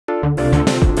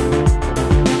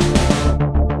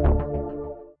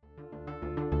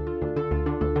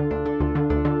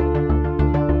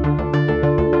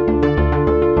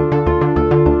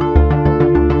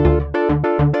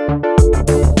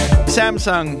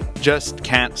Samsung just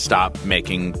can't stop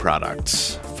making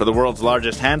products. For the world's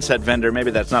largest handset vendor,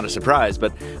 maybe that's not a surprise,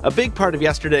 but a big part of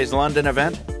yesterday's London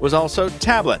event was also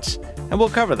tablets, and we'll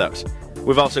cover those.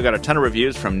 We've also got a ton of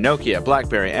reviews from Nokia,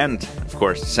 BlackBerry, and, of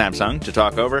course, Samsung to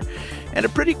talk over, and a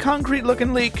pretty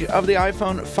concrete-looking leak of the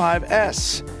iPhone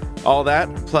 5S. All that,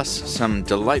 plus some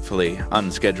delightfully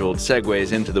unscheduled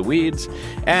segues into the weeds,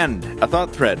 and a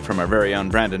thought thread from our very own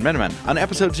Brandon Miniman on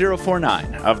episode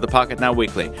 049 of the Pocketnow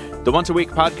Weekly, the once-a-week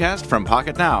podcast from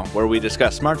Pocketnow, where we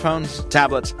discuss smartphones,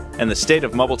 tablets, and the state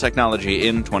of mobile technology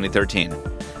in 2013.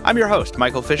 I'm your host,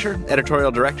 Michael Fisher, editorial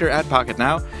director at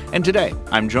Pocketnow, and today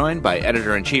I'm joined by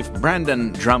editor-in-chief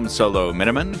Brandon Drum Solo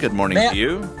Miniman. Good morning to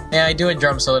you. Yeah, I do a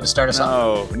drum solo to start us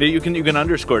off. Oh, you can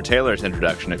underscore Taylor's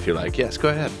introduction if you like. Yes, go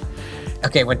ahead.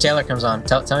 Okay, when Taylor comes on,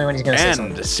 tell me when he's going to say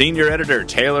something. And senior editor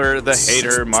Taylor the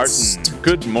Hater Martin.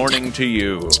 Good morning to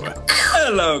you.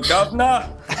 Hello, Governor.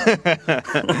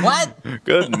 What?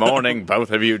 Good morning,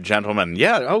 both of you gentlemen.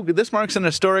 Yeah, this marks an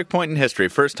historic point in history.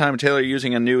 First time Taylor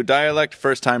using a new dialect.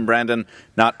 First time Brandon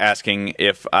not asking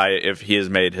if he has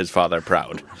made his father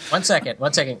proud. One second.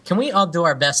 Can we all do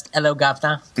our best? Hello,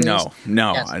 Governor, please?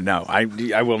 No, Yes.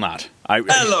 I will not.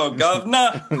 Hello,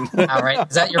 Governor. All right.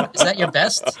 Is that your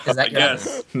best? Is that your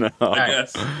Yes. No. I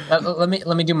guess.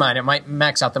 Let me do mine. It might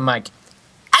max out the mic.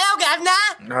 Hello,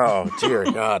 Governor. Oh dear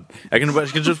God! I can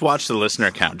just watch the listener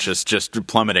count just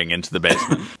plummeting into the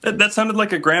basement. That sounded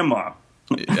like a grandma.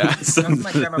 Yeah. That's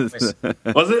my grandma voice.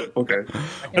 Was it? Okay.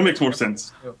 That makes more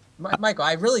sense. Michael,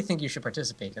 I really think you should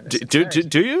participate in this.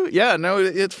 Do you? Yeah, no,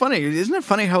 it's funny. Isn't it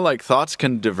funny how thoughts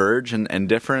can diverge and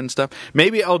differ and stuff?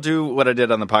 Maybe I'll do what I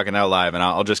did on the Pocketnow Live, and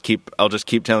I'll just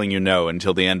keep telling you no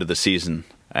until the end of the season,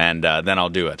 and then I'll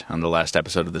do it on the last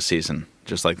episode of the season,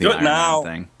 just like the Iron Man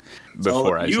thing.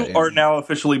 Before you are now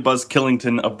officially Buzz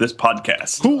Killington of this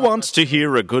podcast. Who wants to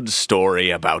hear a good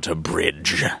story about a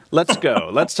bridge? Let's go.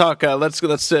 Let's talk. Let's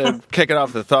kick it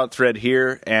off the thought thread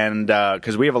here, and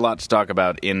because we have a lot to talk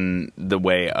about in the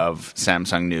way of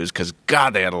Samsung news. Because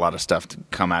God, they had a lot of stuff to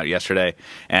come out yesterday,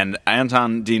 and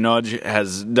Anton Dinoj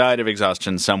has died of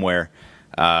exhaustion somewhere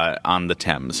on the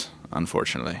Thames,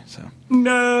 unfortunately. So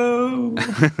No.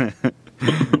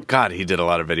 God, he did a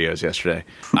lot of videos yesterday.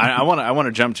 I want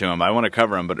to jump to him. I want to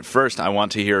cover him, but first I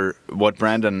want to hear what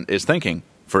Brandon is thinking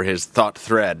for his thought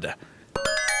thread.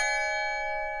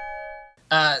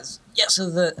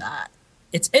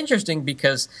 It's interesting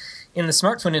because in the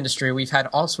smartphone industry, we've had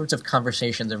all sorts of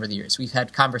conversations over the years. We've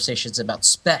had conversations about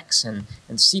specs and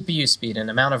CPU speed and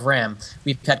amount of RAM.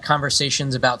 We've had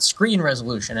conversations about screen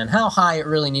resolution and how high it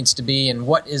really needs to be and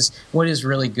what is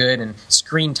really good and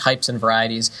screen types and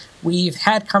varieties. We've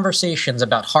had conversations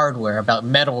about hardware, about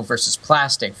metal versus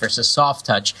plastic versus soft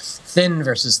touch, thin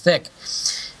versus thick.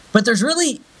 But there's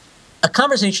really a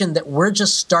conversation that we're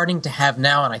just starting to have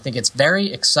now, and I think it's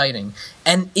very exciting.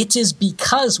 And it is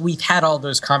because we've had all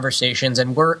those conversations,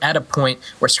 and we're at a point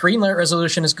where screen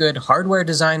resolution is good, hardware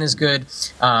design is good,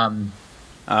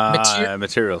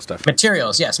 material stuff.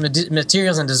 Materials, yes.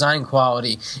 Materials and design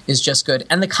quality is just good.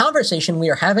 And the conversation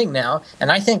we are having now,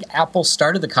 and I think Apple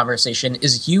started the conversation,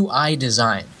 is UI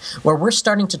design, where we're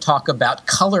starting to talk about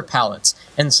color palettes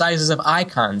and sizes of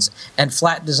icons and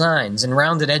flat designs and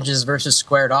rounded edges versus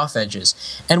squared off edges.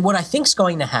 And what I think is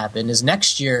going to happen is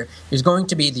next year is going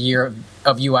to be the year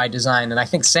of UI design, and I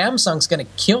think Samsung's going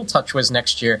to kill TouchWiz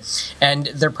next year, and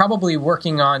they're probably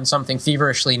working on something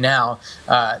feverishly now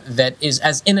that is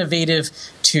as innovative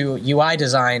to UI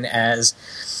design as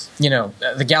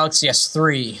the Galaxy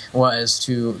S3 was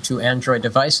to Android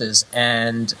devices.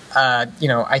 And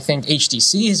I think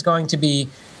HTC is going to be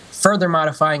further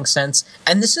modifying Sense.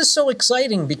 And this is so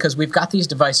exciting because we've got these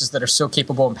devices that are so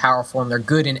capable and powerful, and they're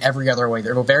good in every other way.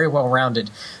 They're very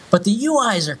well-rounded. But the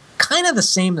UIs are kind of the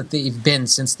same that they've been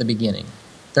since the beginning.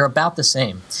 They're about the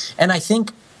same. And I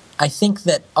think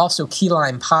that also Key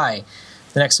Lime Pie,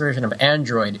 the next version of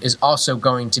Android, is also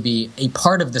going to be a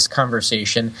part of this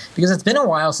conversation because it's been a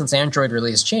while since Android really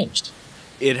has changed.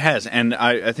 It has, and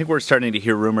I think we're starting to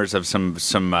hear rumors of some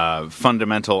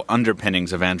fundamental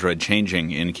underpinnings of Android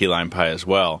changing in Key Lime Pie as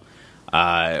well,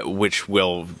 which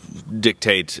will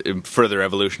dictate further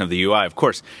evolution of the UI. Of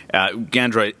course,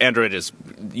 Android's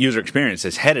user experience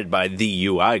is headed by the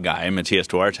UI guy, Matias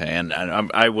Duarte, and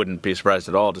I wouldn't be surprised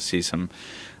at all to see some,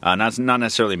 not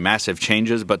necessarily massive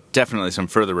changes, but definitely some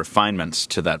further refinements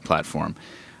to that platform.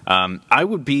 I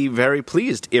would be very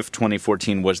pleased if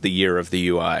 2014 was the year of the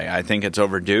UI. I think it's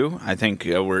overdue. I think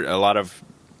a lot of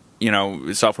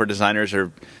software designers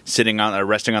are resting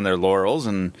on their laurels,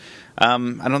 and I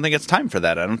don't think it's time for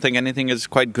that. I don't think anything is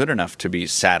quite good enough to be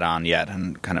sat on yet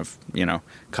and kind of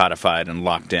codified and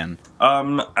locked in.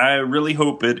 I really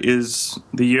hope it is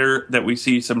the year that we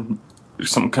see some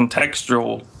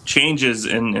contextual changes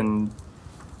in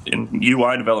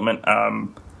UI development.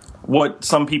 What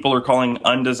some people are calling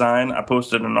undesign. I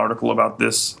posted an article about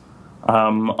this,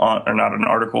 or not an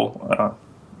article.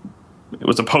 It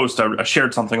was a post. I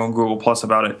shared something on Google Plus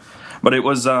about it, but it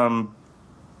was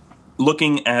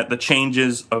looking at the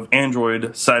changes of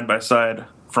Android side by side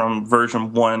from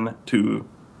version 1 to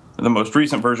the most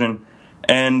recent version,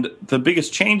 and the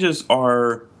biggest changes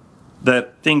are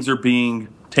that things are being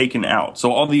taken out.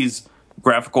 So all these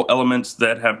graphical elements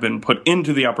that have been put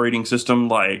into the operating system,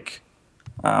 like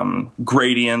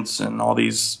gradients and all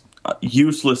these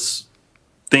useless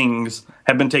things,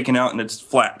 have been taken out, and it's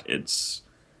flat. It's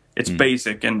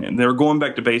basic, and they're going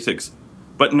back to basics.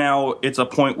 But now it's a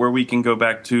point where we can go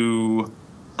back to,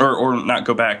 or not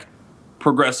go back,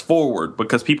 progress forward,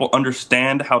 because people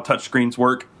understand how touchscreens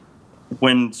work.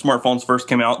 When smartphones first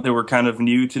came out, they were kind of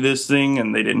new to this thing,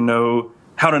 and they didn't know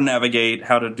how to navigate,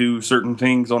 how to do certain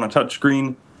things on a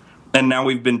touchscreen. And now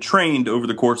we've been trained over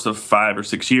the course of 5 or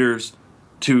 6 years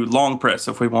to long press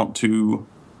if we want to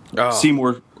see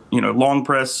more. Long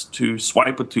press, to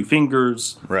swipe with 2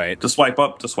 fingers, right? To swipe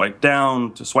up, to swipe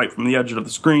down, to swipe from the edge of the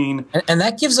screen, and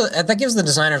that gives the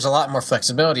designers a lot more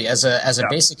flexibility. As a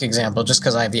basic example, just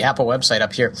because I have the Apple website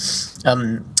up here,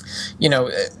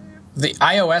 the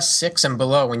iOS 6 and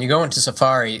below, when you go into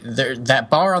Safari, that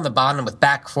bar on the bottom with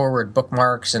back, forward,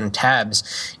 bookmarks, and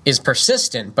tabs is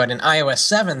persistent. But in iOS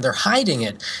 7, they're hiding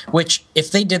it, which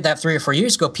if they did that 3 or 4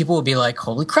 years ago, people would be like,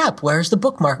 holy crap, where's the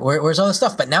bookmark? Where's all this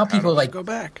stuff? But now people go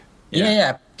back.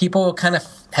 Yeah, people kind of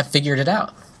have figured it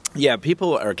out. Yeah,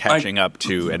 people are catching up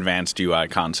to advanced UI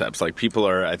concepts. Like, people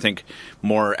are, I think,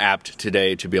 more apt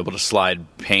today to be able to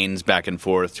slide panes back and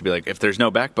forth, to be like, if there's no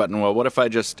back button, well, what if I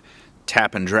just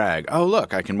tap and drag? Oh,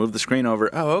 look, I can move the screen over.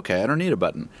 Oh, okay, I don't need a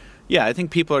button. Yeah, I think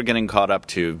people are getting caught up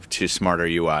to smarter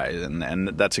UI, and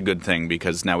that's a good thing,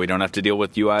 because now we don't have to deal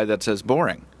with UI that's as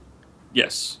boring.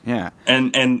 Yes. Yeah.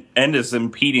 And as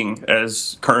impeding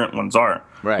as current ones are.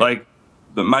 Right. Like,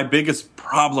 my biggest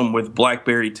problem with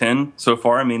BlackBerry 10 so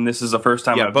far, I mean, this is the first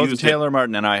time I've used it. Both Taylor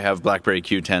Martin and I have BlackBerry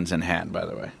Q10s in hand, by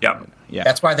the way. Yeah.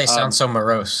 That's why they sound so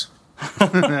morose.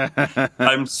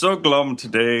 I'm so glum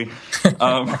today. It's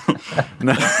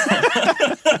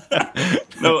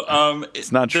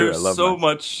not true. I love so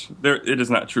much. It is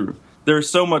not true. There's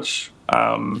so much.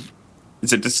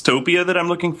 Is it dystopia that I'm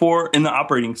looking for in the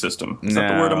operating system? Is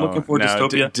that the word I'm looking for?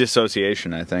 Dystopia?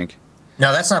 Dissociation, I think.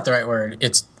 No, that's not the right word.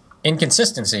 It's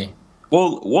inconsistency.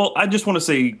 Well, I just want to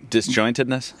say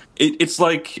disjointedness. It's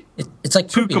like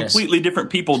two completely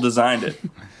different people designed it.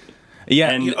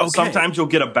 Yeah, and sometimes you'll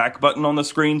get a back button on the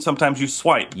screen. Sometimes you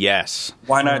swipe. Yes.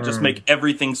 Why not just make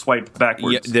everything swipe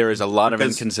backwards? Yeah, there is a lot of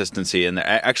inconsistency in there.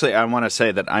 Actually, I want to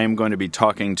say that I am going to be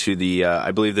talking to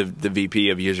I believe the VP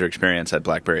of user experience at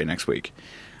BlackBerry next week.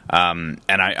 And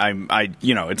I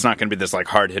it's not going to be this like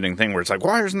hard hitting thing where it's like,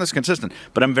 why isn't this consistent?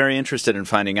 But I'm very interested in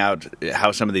finding out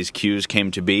how some of these cues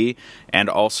came to be, and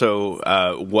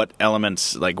also what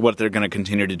elements, like what they're going to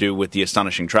continue to do with the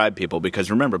Astonishing Tribe people. Because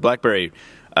remember, BlackBerry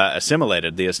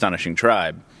assimilated the Astonishing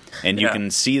Tribe, and you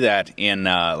can see that in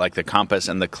like the compass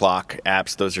and the clock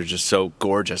apps. Those are just so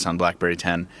gorgeous on BlackBerry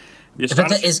 10. The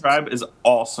Astonishing Tribe is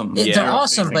awesome. They're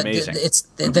awesome, but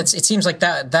it seems like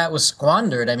that was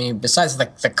squandered. I mean, besides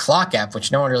the clock app,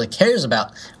 which no one really cares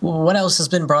about, what else has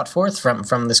been brought forth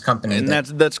from this company? And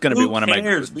that's going to be one of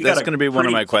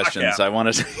my questions. I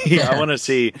want to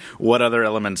see what other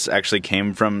elements actually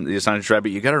came from the Astonishing Tribe.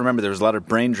 But you got to remember, there was a lot of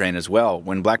brain drain as well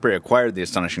when BlackBerry acquired the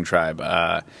Astonishing Tribe.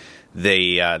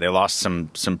 They lost some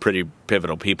pretty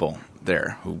pivotal people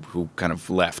there who kind of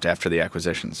left after the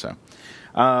acquisition. So.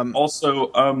 Also,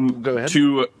 go ahead.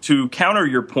 To counter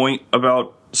your point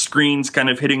about screens kind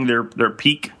of hitting their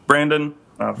peak, Brandon,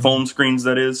 phone screens,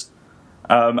 that is,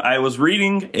 I was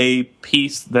reading a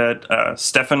piece that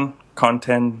Stefan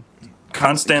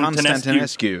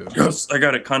Constantinescu. Yes, I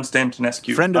got it,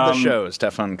 Constantinescu. Friend of the show,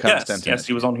 Stefan Constantinescu. Yes,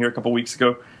 he was on here a couple weeks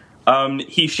ago.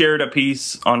 He shared a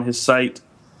piece on his site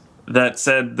that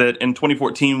said that in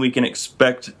 2014 we can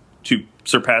expect to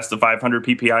surpass the 500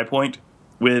 ppi point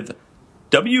with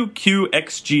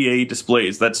WQXGA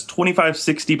displays. That's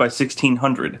 2560 by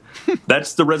 1600.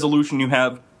 That's the resolution you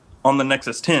have on the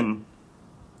Nexus 10,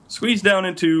 squeezed down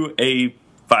into a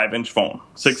 5-inch phone,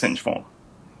 6-inch phone.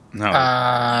 No.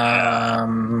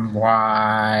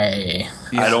 Why?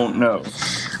 I don't know.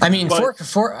 I mean, But-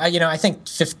 I think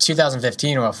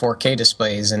 2015 will have 4K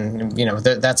displays, and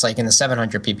that's like in the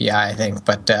 700 PPI, I think.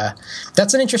 But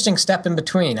that's an interesting step in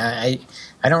between. I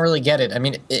don't really get it. I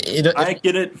mean, I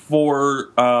get it for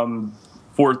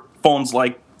phones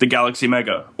like the Galaxy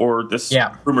Mega or this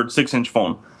rumored 6-inch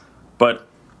phone, but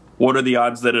what are the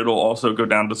odds that it'll also go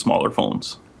down to smaller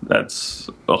phones? It's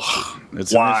an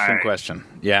interesting question.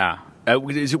 Yeah.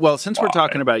 Well, since we're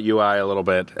talking about UI a little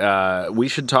bit, we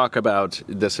should talk about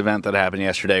this event that happened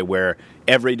yesterday where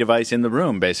every device in the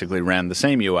room basically ran the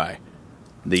same UI.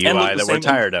 The UI that we're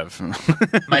tired of.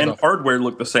 And hardware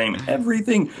looked the same.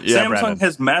 Everything. Yeah, Samsung Brandon.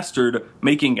 has mastered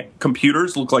making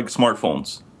computers look like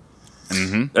smartphones.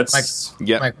 Mm-hmm. That's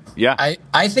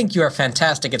I think you are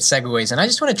fantastic at segues, and I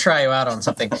just want to try you out on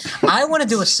something. I want to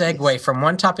do a segue from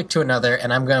one topic to another,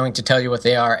 and I'm going to tell you what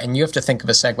they are, and you have to think of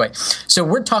a segue. So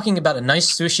we're talking about a nice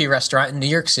sushi restaurant in New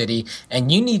York City,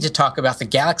 and you need to talk about the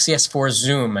Galaxy S4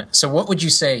 Zoom. So what would you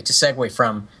say to segue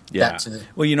from that to the...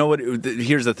 Well, you know what?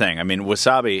 Here's the thing. I mean,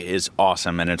 wasabi is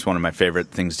awesome, and it's one of my favorite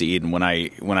things to eat. And when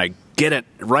I get it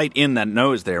right in that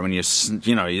nose there, when you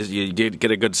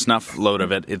get a good snuff load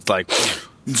of it, it's like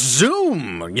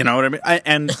zoom. You know what I mean?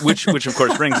 And which of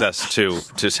course brings us to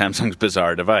Samsung's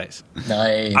bizarre device.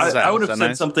 Nice. I would have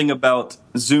said something about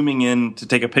zooming in to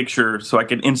take a picture so I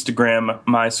could Instagram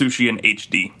my sushi in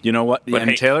HD. You know what? But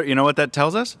and hey, Taylor, you know what that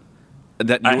tells us?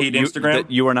 That I hate Instagram?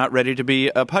 That you are not ready to be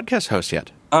a podcast host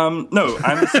yet. No,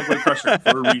 I'm a Segway crusher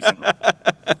for a reason.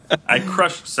 I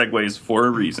crushed Segways for a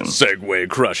reason. Segway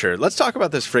crusher. Let's talk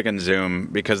about this friggin' Zoom,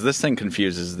 because this thing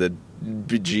confuses the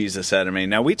bejesus out of me.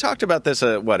 Now, we talked about this,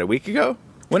 a week ago?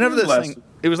 Whenever this thing...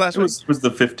 It was last week? It was the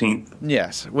 15th.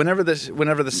 Yes. Whenever this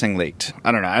thing leaked.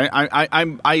 I don't know.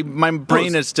 My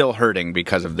brain is still hurting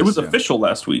because of this. It was Zoom. official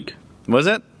last week. Was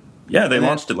it? Yeah, they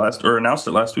announced it last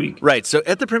week. Right. So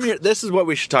at the premiere, this is what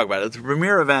we should talk about. At the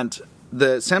premiere event,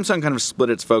 the Samsung kind of split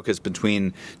its focus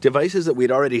between devices that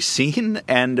we'd already seen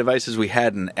and devices we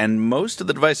hadn't. And most of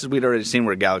the devices we'd already seen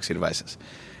were Galaxy devices.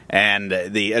 And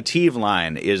the ATIV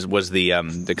line was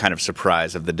the kind of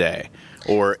surprise of the day,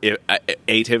 or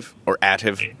ATIV or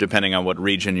ATIV, depending on what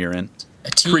region you're in.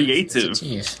 Creative.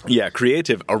 Yeah,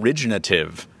 creative,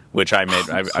 originative. Which I made.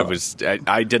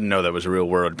 I didn't know that was a real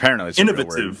word. Apparently, it's a real word.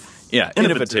 Innovative. Yeah,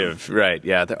 innovative. Right.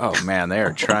 Yeah. Oh man, they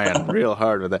are trying real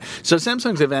hard with that. So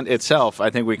Samsung's event itself, I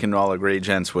think we can all agree,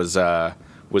 gents, was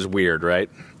weird, right?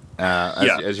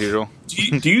 As usual.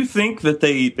 Do you think that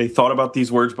they thought about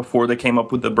these words before they came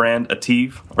up with the brand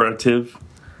ATIV or ATIV?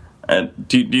 And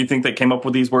do you think they came up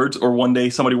with these words, or one day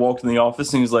somebody walked in the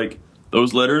office and he was like,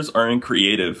 "Those letters are in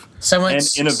creative and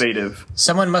innovative."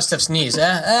 Someone must have sneezed.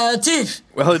 ATIV.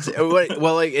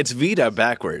 Well, it's Vita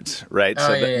backwards, right?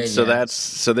 Oh, there's that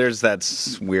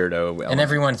weirdo element. And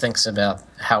everyone thinks about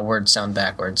how words sound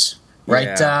backwards,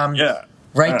 right? Yeah.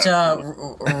 Right,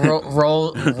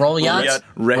 roll yacht?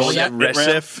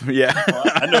 Recif, yeah.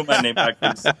 I know my name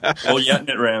backwards.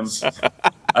 Rolyat Ram.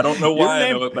 I don't know why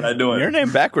I know it, but I do it. Your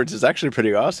name backwards is actually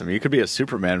pretty awesome. You could be a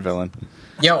Superman villain.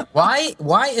 Yo, why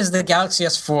is the Galaxy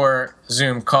S4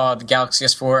 Zoom called Galaxy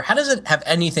S4? How does it have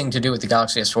anything to do with the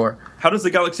Galaxy S4? How does the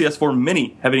Galaxy S4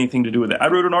 Mini have anything to do with it? I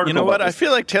wrote an article. You know what? About I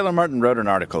feel like Taylor Martin wrote an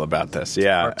article about this.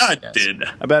 Yeah, I did.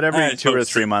 About every 2 or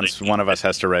 3 months, one of us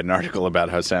has to write an article about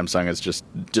how Samsung is just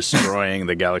destroying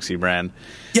the Galaxy brand.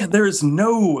 Yeah, there is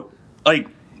no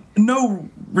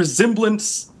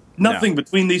resemblance. Nothing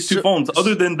between these two phones,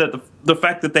 other than the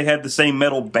fact that they had the same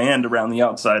metal band around the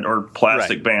outside, or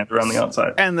plastic band around the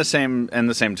outside, and the same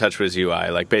TouchWiz UI,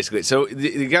 like basically. So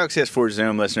the Galaxy S4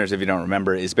 Zoom, listeners, if you don't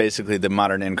remember, is basically the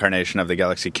modern incarnation of the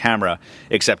Galaxy camera,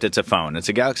 except it's a phone. It's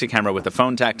a Galaxy camera with the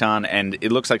phone tacked on, and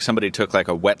it looks like somebody took like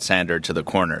a wet sander to the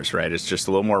corners. Right? It's just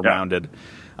a little more rounded.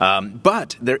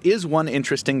 But there is one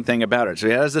interesting thing about it. So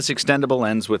it has this extendable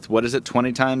lens with, what is it,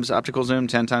 20 times optical zoom,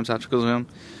 10 times optical zoom?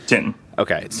 10.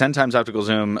 Okay, it's 10 times optical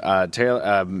zoom.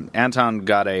 Anton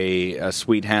got a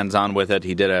sweet hands-on with it.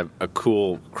 He did a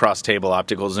cool cross-table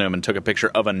optical zoom and took a picture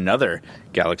of another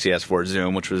Galaxy S4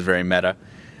 Zoom, which was very meta.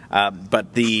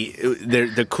 But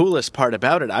the coolest part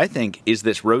about it, I think, is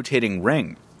this rotating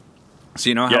ring. So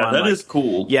you know how that is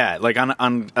cool. Yeah, like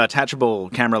on attachable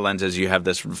camera lenses, you have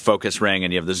this focus ring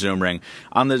and you have the zoom ring.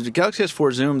 On the Galaxy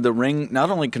S4 Zoom, the ring not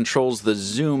only controls the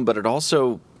zoom, but it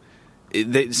also...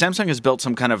 Samsung has built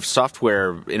some kind of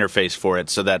software interface for it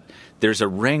so that there's a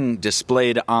ring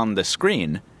displayed on the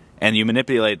screen, and you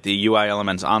manipulate the UI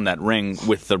elements on that ring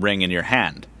with the ring in your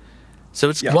hand. So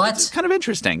it's kind of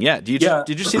interesting. Yeah. Did you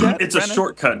see that? It's Brandon? a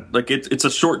shortcut. Like it's a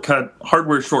shortcut,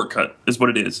 hardware shortcut is what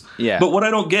it is. Yeah. But what I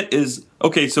don't get is,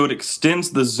 okay, so it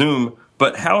extends the zoom,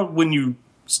 but how when you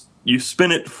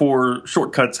spin it for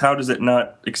shortcuts, how does it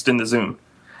not extend the zoom?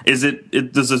 Is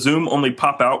does the zoom only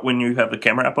pop out when you have the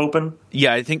camera app open?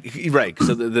 Yeah, I think right.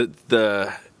 So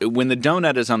the when the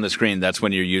donut is on the screen, that's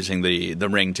when you're using the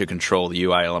ring to control the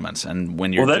UI elements, and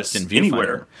when you're just in viewfinder.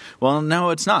 Anywhere. Well,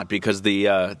 no, it's not, because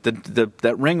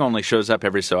that ring only shows up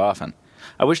every so often.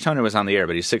 I wish Tony was on the air,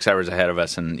 but he's 6 hours ahead of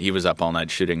us, and he was up all night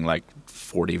shooting like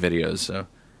 40 videos, so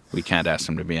we can't ask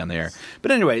him to be on the air. But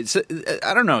anyway,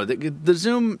 I don't know. The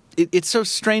zoom, it's so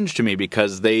strange to me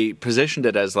because they positioned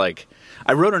it as like,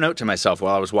 I wrote a note to myself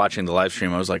while I was watching the live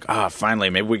stream. I was like,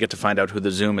 finally, maybe we get to find out who the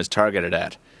zoom is targeted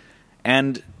at.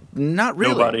 And not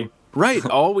really. Nobody. Right.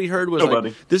 All we heard was Nobody.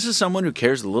 like, this is someone who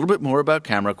cares a little bit more about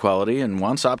camera quality and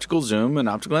wants optical zoom and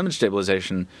optical image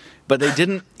stabilization. But they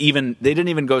didn't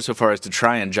even go so far as to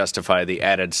try and justify the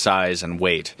added size and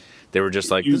weight. They were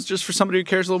just like, this is just for somebody who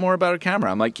cares a little more about a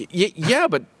camera. I'm like, yeah,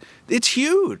 but it's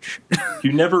huge.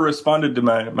 You never responded to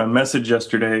my message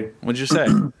yesterday. What'd you say?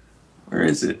 Where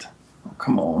is it? Oh,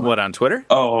 come on. What, on Twitter?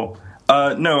 Oh,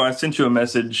 no, I sent you a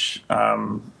message.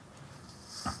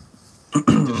 Did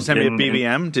you send me a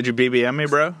BBM? Did you BBM me,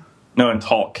 bro? No, in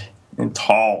Talk.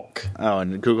 Oh,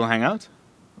 in Google Hangouts?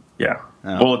 Yeah.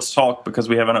 Oh. Well, it's Talk because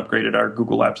we haven't upgraded our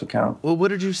Google Apps account. Well, what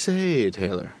did you say,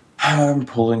 Taylor? I'm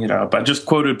pulling it up. I just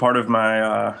quoted part of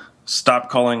my Stop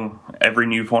Calling Every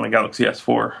New Phone a Galaxy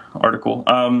S4 article.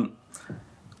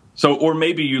 Or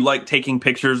maybe you like taking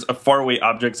pictures of faraway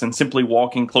objects and simply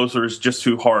walking closer is just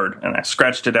too hard. And I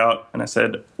scratched it out and I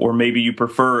said, or maybe you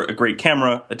prefer a great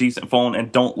camera, a decent phone,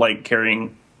 and don't like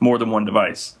carrying more than one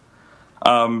device.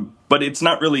 But it's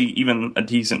not really even a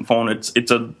decent phone.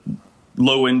 It's a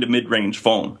low-end to mid-range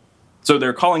phone. So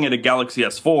they're calling it a Galaxy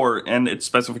S4, and its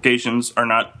specifications are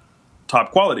not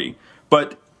top quality.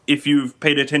 But if you've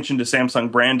paid attention to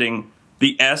Samsung branding,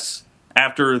 the S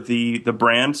after the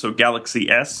brand, so Galaxy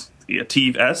S, the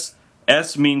ATIV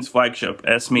S means flagship.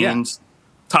 S means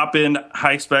top end,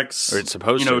 high specs. Or it's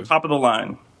supposed to. Top of the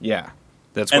line. Yeah.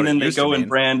 That's what and then it they used to go mean. and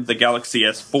brand the Galaxy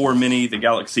S4 Mini, the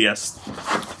Galaxy S.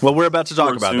 Well, we're about to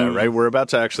talk about soon. that, right? We're about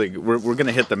to actually, we're going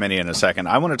to hit the Mini in a second.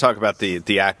 I want to talk about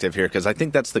the Active here because I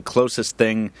think that's the closest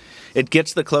thing. It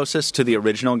gets the closest to the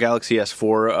original Galaxy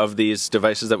S4 of these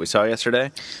devices that we saw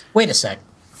yesterday. Wait a sec.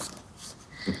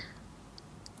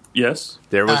 Yes.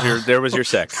 There was your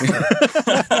sec.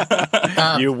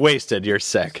 You wasted your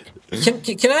sec.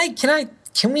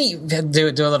 Can we do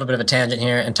a little bit of a tangent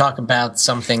here and talk about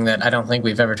something that I don't think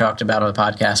we've ever talked about on the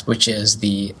podcast, which is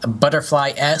the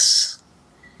Butterfly S?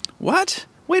 What?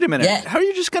 Wait a minute. Yeah. How are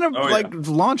you just going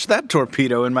to launch that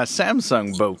torpedo in my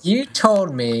Samsung boat? You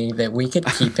told me that we could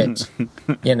keep it,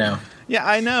 Yeah,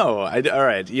 I know. All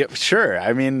right. Yeah, sure.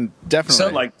 I mean,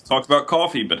 definitely. So, talk about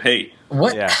coffee, but hey.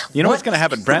 What? Yeah. You know what's going to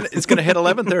happen? Brandon, it's going to hit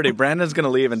 11:30. Brandon's going to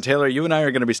leave, and Taylor, you and I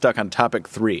are going to be stuck on topic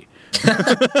 3.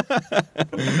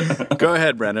 Go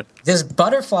ahead, Brandon. This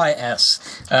Butterfly S,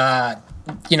 the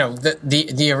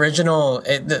original,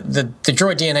 the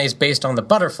Droid DNA is based on the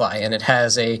Butterfly, and it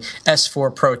has a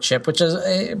S4 Pro chip, which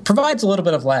provides a little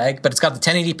bit of lag, but it's got the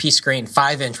 1080p screen,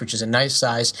 5-inch, which is a nice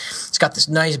size. It's got this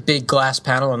nice big glass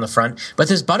panel on the front, but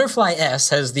this Butterfly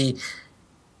S has the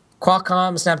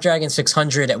Qualcomm Snapdragon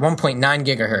 600 at 1.9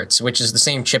 gigahertz, which is the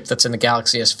same chip that's in the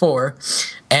Galaxy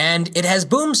S4, and it has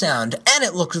boom sound, and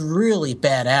it looks really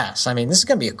badass. I mean, this is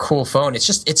going to be a cool phone.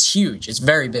 It's huge. It's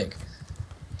very big.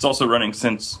 It's also running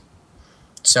Sense.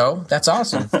 So, that's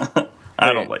awesome.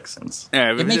 I don't like Sense.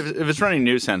 Yeah, if it's running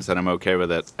new Sense, then I'm okay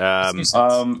with it. I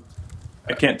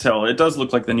can't tell. It does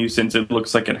look like the new Sense. It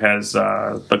looks like it has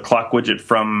the clock widget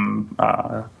from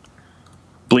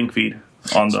BlinkFeed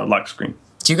on the lock screen.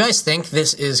 Do you guys think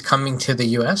this is coming to the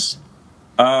U.S.?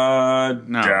 No.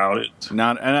 Doubt it.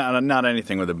 Not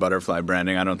anything with the Butterfly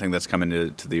branding. I don't think that's coming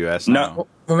to the U.S. No.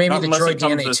 Well, maybe Not the unless Droid it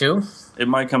comes DNA 2? It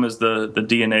might come as the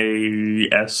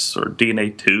DNA S or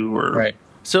DNA 2 or Right.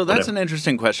 So that's whatever. an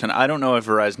interesting question. I don't know if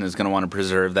Verizon is going to want to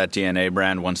preserve that DNA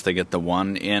brand once they get the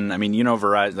One in. I mean,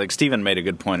 Verizon, like Steven made a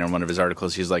good point in one of his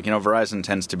articles. He's like, Verizon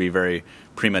tends to be very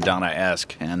prima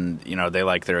donna-esque, and, they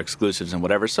like their exclusives and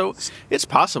whatever. So it's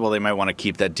possible they might want to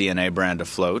keep that DNA brand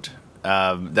afloat.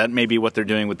 That may be what they're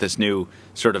doing with this new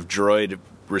sort of Droid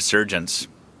resurgence.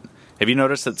 Have you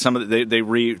noticed that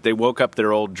they woke up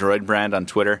their old Droid brand on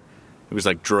Twitter? It was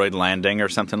like Droid Landing or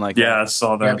something like that. Yeah, I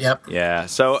saw that. Yep. Yeah,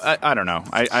 so I don't know.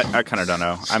 I kind of don't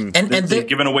know. They're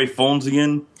giving away phones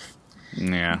again?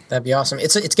 Yeah. That'd be awesome.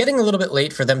 It's getting a little bit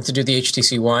late for them to do the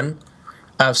HTC One.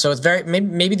 So it's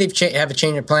maybe they've have a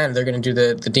change of plan. They're going to do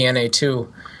the DNA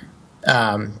 2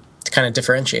 to kind of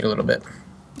differentiate a little bit.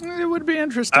 It would be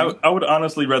interesting. I would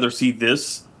honestly rather see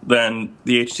this than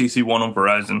the HTC One on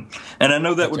Verizon, and I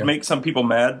know that would make some people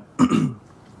mad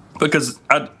because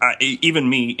even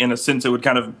me, in a sense, it would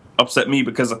kind of upset me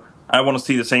because I want to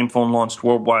see the same phone launched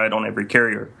worldwide on every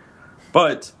carrier.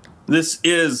 But this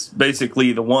is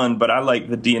basically the one, but I like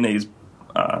the DNA's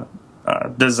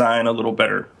design a little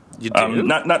better. You do?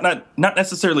 Not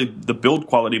necessarily the build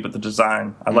quality, but the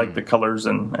design. I like the colors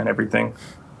and everything.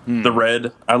 The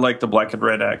red, I like the black and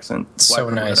red accent. So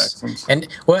nice. And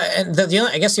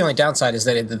I guess the only downside is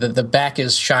that the back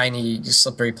is shiny,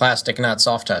 slippery plastic, not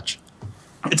soft touch.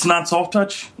 It's not soft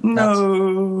touch?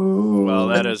 No. Well,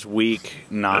 that is weak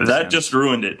nonsense. That just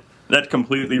ruined it. That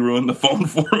completely ruined the phone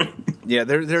for me. Yeah,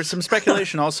 there's some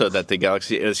speculation also that the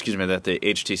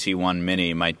HTC One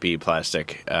Mini might be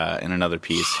plastic in another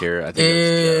piece here. I think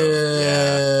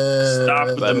Stop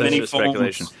with the mini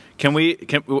speculation. phones. Can we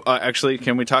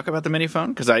talk about the mini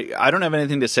phone? Because I don't have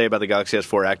anything to say about the Galaxy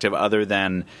S4 Active other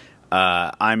than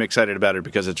I'm excited about it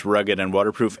because it's rugged and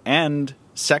waterproof. And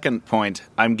second point,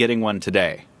 I'm getting one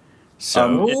today.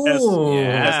 So it has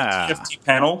a TFT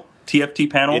panel.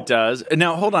 It does.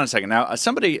 Now, hold on a second. Now,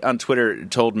 somebody on Twitter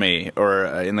told me, or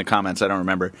in the comments, I don't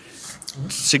remember,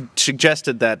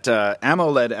 suggested that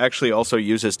AMOLED actually also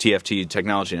uses TFT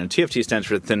technology. And TFT stands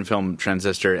for thin film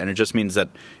transistor, and it just means that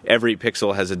every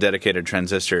pixel has a dedicated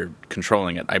transistor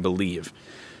controlling it, I believe.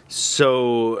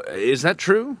 So, is that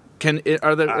true?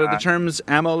 Are the terms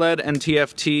AMOLED and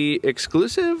TFT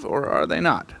exclusive, or are they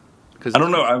not? I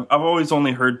don't know. I've always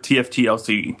only heard TFT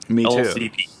LCD. Me too.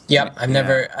 LCD. Yep, I've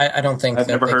never. I don't think I've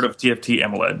never heard of TFT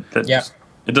AMOLED.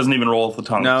 It doesn't even roll off the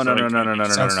tongue. No.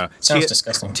 Sounds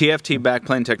disgusting. TFT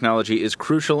backplane technology is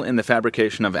crucial in the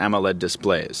fabrication of AMOLED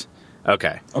displays.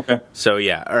 Okay. So,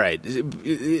 yeah, all right.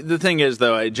 The thing is,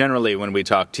 though, generally when we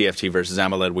talk TFT versus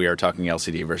AMOLED, we are talking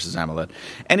LCD versus AMOLED.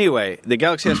 Anyway, the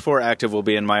Galaxy S4 Active will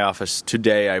be in my office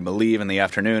today, I believe, in the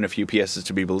afternoon, if UPS is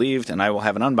to be believed, and I will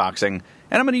have an unboxing,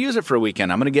 and I'm going to use it for a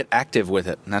weekend. I'm going to get active with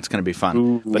it, and that's going to be fun. Are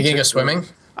you going to go swimming?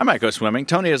 I might go swimming.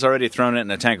 Tony has already thrown it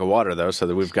in a tank of water, though, so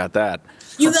that we've got that.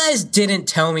 You guys didn't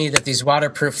tell me that these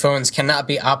waterproof phones cannot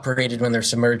be operated when they're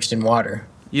submerged in water.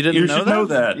 You didn't know that? You should know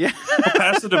that. Yeah.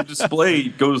 Capacitive display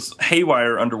goes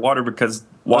haywire underwater because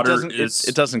water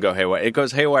it doesn't go haywire. It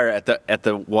goes haywire at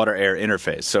the water-air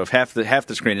interface. So if half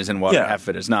the screen is in water, half of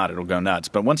it is not, it'll go nuts.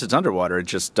 But once it's underwater, it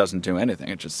just doesn't do anything.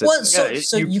 It just sits there.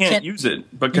 So you can't use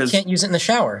it because you can't use it in the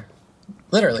shower.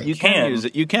 Literally, you can use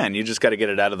it. You can. You just got to get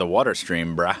it out of the water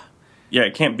stream, bruh. Yeah,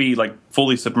 it can't be like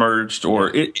fully submerged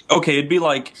it'd be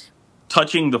like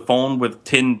touching the phone with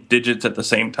 10 digits at the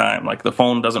same time. Like the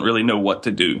phone doesn't really know what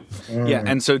to do. Yeah,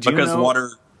 and so because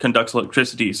water conducts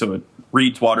electricity, so it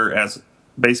reads water as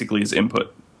basically as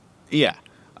input. Yeah.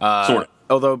 Sort of.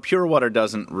 Although pure water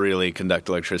doesn't really conduct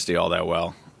electricity all that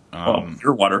well.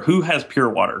 Pure water. Who has pure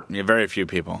water? Yeah, very few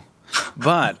people.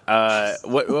 But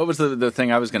what was the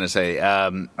thing I was going to say?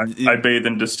 I bathe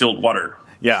in distilled water.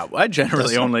 Yeah, I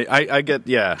generally I get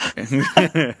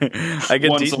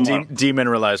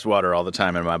demineralized water all the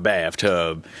time in my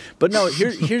bathtub. But no,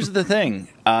 here's the thing.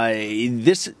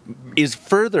 This is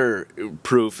further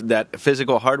proof that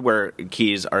physical hardware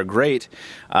keys are great.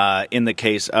 In the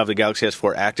case of the Galaxy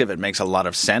S4 Active, it makes a lot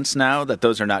of sense now that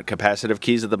those are not capacitive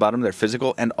keys at the bottom; they're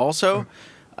physical, and also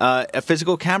a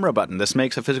physical camera button. This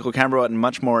makes a physical camera button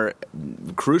much more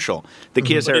crucial. The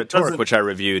Kia Ceratoric, which I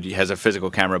reviewed, has a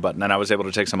physical camera button, and I was able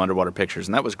to take some underwater pictures,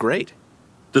 and that was great.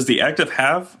 Does the Active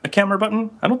have a camera button?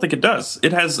 I don't think it does.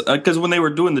 It has, because when they were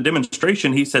doing the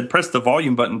demonstration, he said press the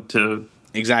volume button to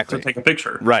take a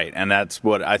picture. Right, and that's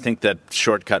what I think that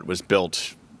shortcut was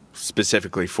built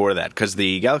specifically for that, because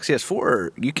the Galaxy S4,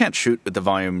 you can't shoot with the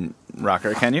volume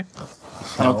rocker, can you?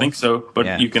 I don't think so,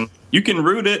 but you can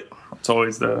root it. It's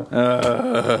always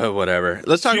the whatever.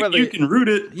 Let's talk about you can root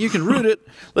it. You can root it.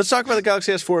 Let's talk about the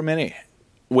Galaxy S4 Mini,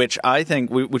 which I think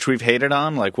which we've hated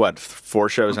on 4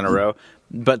 shows in a row.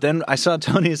 But then I saw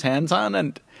Tony's hands on,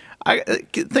 and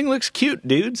the thing looks cute,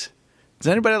 dudes. Does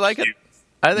anybody like it?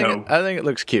 I think it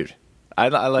looks cute. I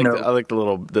like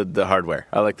the hardware.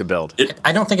 I like the build.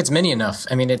 I don't think it's mini enough.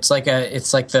 I mean, it's like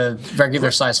the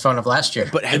regular size phone of last year.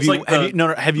 But have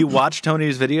you watched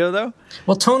Tony's video though?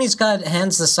 Well, Tony's got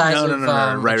hands the size of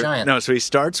a giant. No, so he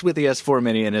starts with the S4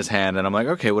 Mini in his hand, and I'm like,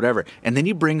 okay, whatever. And then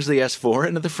he brings the S4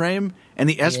 into the frame, and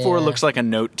the S4 looks like a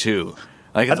Note 2.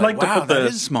 Wow, that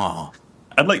is small.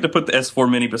 I'd like to put the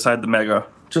S4 Mini beside the Mega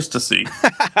just to see.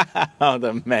 Oh,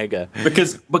 the Mega.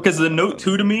 Because the Note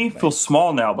 2 to me feels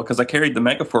small now because I carried the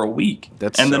Mega for a week.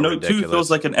 That's and so the Note ridiculous. 2 feels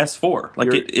like an S4.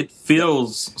 Like it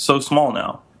feels so small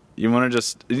now. You want to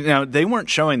just, they weren't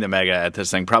showing the Mega at this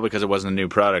thing, probably because it wasn't a new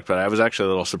product, but I was actually a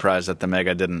little surprised that the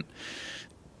Mega didn't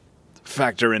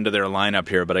factor into their lineup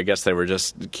here, but I guess they were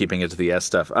just keeping it to the S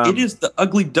stuff. It is the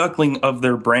ugly duckling of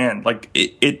their brand. Like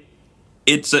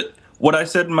it's what I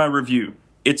said in my review.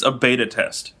 It's a beta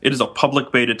test. It is a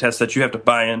public beta test that you have to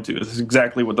buy into. This is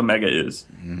exactly what the Mega is.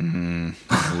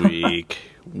 Weak.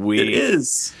 It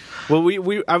is. Well,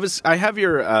 I have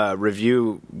your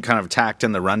review kind of tacked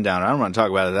in the rundown. I don't want to talk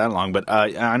about it that long, but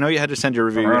I know you had to send your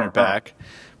review unit back.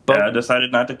 But yeah, I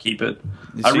decided not to keep it.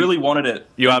 I really wanted it.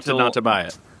 You opted not to buy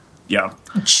it. Yeah.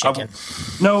 Chicken.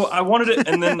 I wanted it,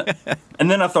 and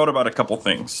then I thought about a couple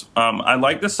things. I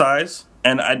like the size,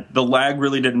 and the lag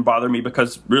really didn't bother me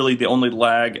because really the only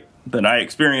lag that I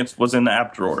experienced was in the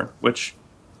app drawer, which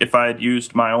if I had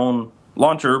used my own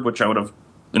launcher, which I would have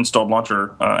installed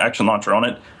Action Launcher on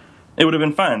it, it would have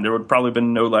been fine. There would probably have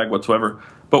been no lag whatsoever.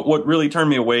 But what really turned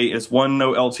me away is one,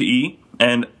 no LTE,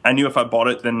 and I knew if I bought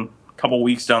it, then a couple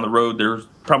weeks down the road, there's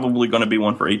probably going to be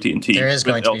one for AT&T. There is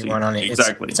going to LTE. be one on it.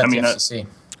 Exactly. It's at the FCC.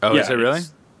 Oh, is it really?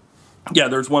 Yeah,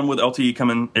 there's one with LTE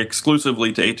coming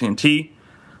exclusively to AT&T.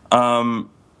 And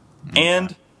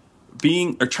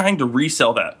trying to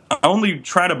resell that. I only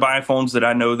try to buy phones that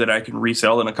I know that I can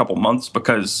resell in a couple months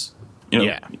because,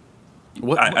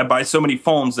 I buy so many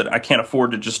phones that I can't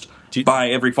afford to just buy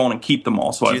every phone and keep them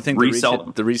all. So do you think resell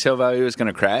them. The resale value is going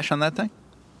to crash on that thing?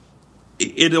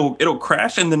 It'll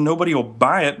crash, and then nobody will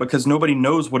buy it because nobody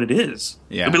knows what it is.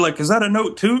 Yeah. They'll be like, "Is that a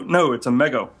Note 2? No, it's a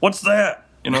Mega. What's that?"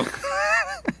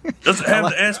 Does it have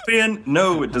the S Pen?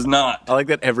 No, it does not. I like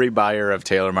that every buyer of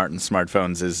Taylor Martin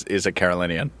smartphones is a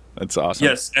Carolinian. That's awesome.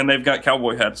 Yes, and they've got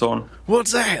cowboy hats on.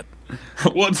 What's that?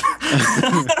 What's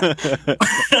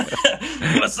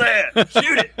that?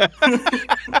 Shoot it!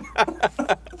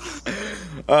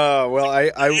 Well,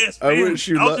 I wish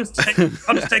you. I'll just take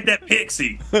that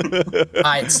Pixie. All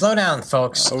right, slow down,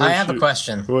 folks. I have a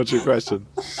question. What's your question?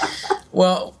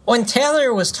 Well, when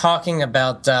Taylor was talking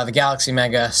about the Galaxy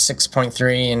Mega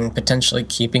 6.3 and potentially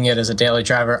keeping it as a daily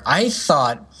driver, I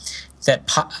thought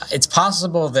that it's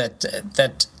possible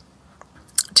that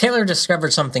Taylor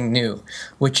discovered something new,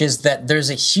 which is that there's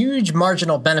a huge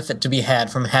marginal benefit to be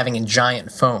had from having a giant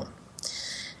phone.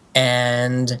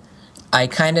 And I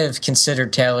kind of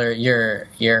considered, Taylor, your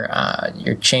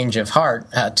change of heart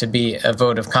to be a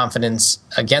vote of confidence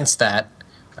against that.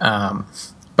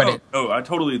 But I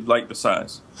totally like the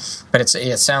size. But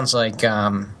it sounds like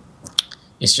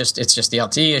it's just the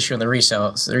LTE issue and the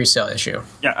resale issue.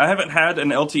 Yeah, I haven't had an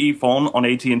LTE phone on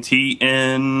AT&T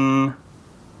in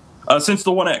since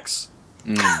the 1X.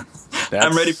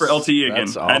 I'm ready for LTE again.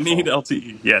 I need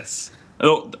LTE. Yes.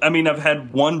 I mean, I've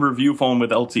had one review phone with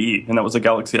LTE, and that was a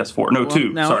Galaxy S4. No,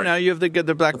 two. Sorry. Now you have the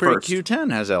BlackBerry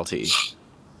Q10 has LTE.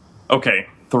 Okay,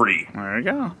 3. There you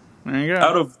go.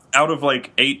 Out of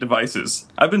like 8 devices,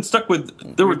 I've been stuck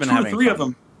with. There were 2 or 3 of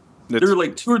them. There were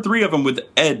like 2 or 3 of them with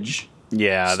Edge.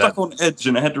 Yeah, stuck on Edge,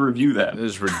 and I had to review that. It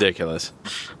was ridiculous.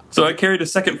 So I carried a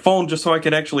second phone just so I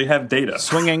could actually have data.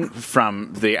 Swinging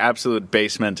from the absolute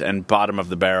basement and bottom of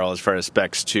the barrel as far as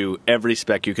specs to every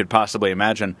spec you could possibly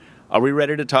imagine. Are we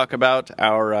ready to talk about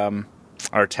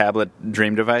our tablet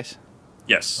dream device?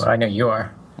 Yes. Well, I know you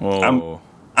are. Oh.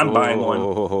 I'm buying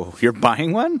one. You're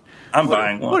buying one? I'm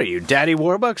buying one. What are you, Daddy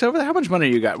Warbucks over there? How much money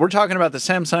you got? We're talking about the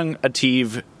Samsung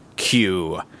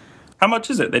ATIV-Q. How much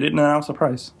is it? They didn't announce the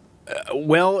price.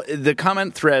 Well, the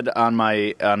comment thread on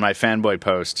my fanboy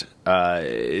post,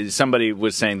 somebody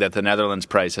was saying that the Netherlands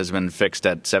price has been fixed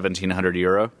at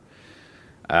 €1,700.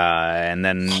 And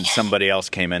then somebody else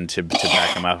came in to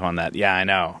back him up on that. Yeah, I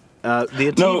know. The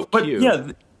ATIV-Q. No, but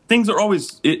yeah, things are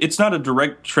always. It's not a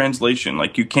direct translation.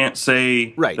 Like you can't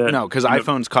say right. No, because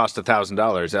iPhones cost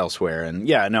 $1,000 elsewhere,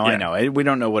 and I know. We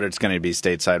don't know what it's going to be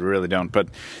stateside. We really don't. But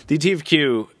the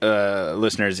ATIV-Q,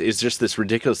 listeners, is just this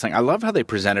ridiculous thing. I love how they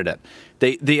presented it.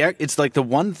 It's like the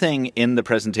one thing in the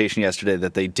presentation yesterday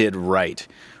that they did right,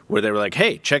 where they were like,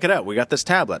 "Hey, check it out. We got this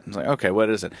tablet." It's like, okay, what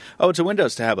is it? Oh, it's a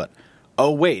Windows tablet.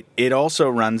 Oh, wait, it also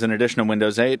runs, in addition to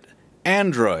Windows 8,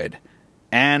 Android.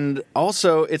 And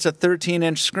also, it's a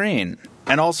 13-inch screen.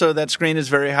 And also, that screen is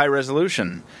very high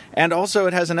resolution. And also,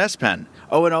 it has an S Pen.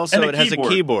 Oh, and also, it has a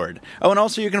keyboard. Oh, and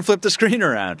also, you can flip the screen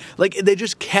around. Like, they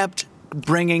just kept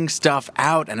bringing stuff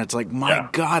out. And it's like, my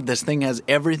God, this thing has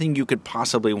everything you could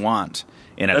possibly want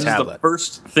in a tablet. That is the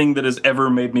first thing that has ever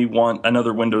made me want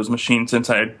another Windows machine since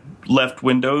I left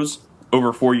Windows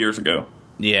over 4 years ago.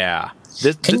 Yeah.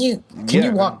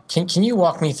 Can you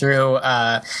walk me through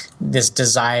this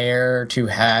desire to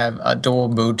have a dual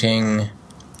booting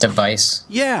device?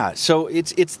 Yeah, so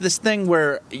it's this thing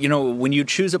where, when you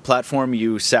choose a platform,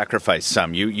 you sacrifice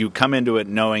some. You come into it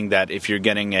knowing that if you're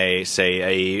getting a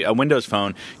Windows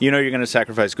phone, you're going to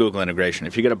sacrifice Google integration.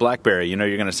 If you get a BlackBerry, you're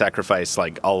going to sacrifice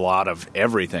like a lot of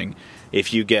everything.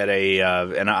 If you get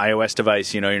an iOS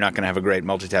device, you're not going to have a great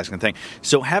multitasking thing.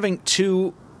 So having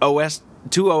two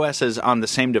OSs on the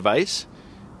same device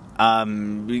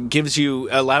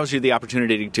allows you the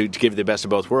opportunity to give the best of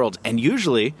both worlds. And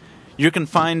usually you're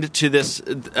confined to this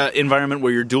environment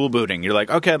where you're dual booting. You're like,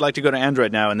 okay, I'd like to go to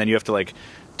Android now, and then you have to like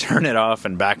turn it off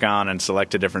and back on and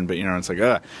select a different. But it's like,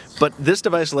 ugh. But this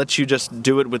device lets you just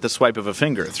do it with the swipe of a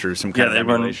finger through some kind of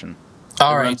emulation.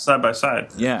 All right, side by side.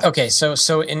 Yeah. Okay,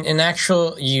 so in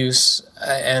actual use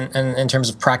and in terms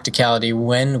of practicality,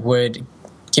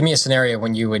 give me a scenario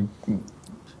when you would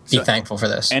be thankful for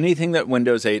this. Anything that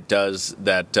Windows 8 does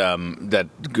that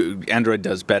Android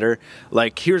does better.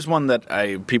 Like, here's one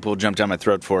that people jump down my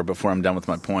throat for before I'm done with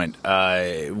my point.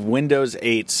 Windows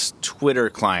 8's Twitter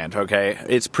client, okay?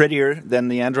 It's prettier than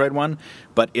the Android one,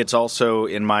 but it's also,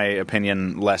 in my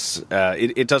opinion, less...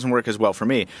 it doesn't work as well for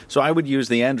me. So I would use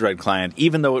the Android client,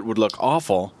 even though it would look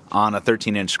awful on a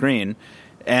 13-inch screen.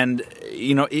 And,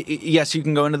 yes, you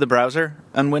can go into the browser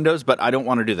on Windows, but I don't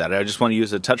want to do that. I just want to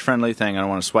use a touch-friendly thing. I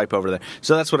don't want to swipe over there.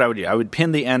 So that's what I would do. I would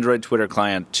pin the Android Twitter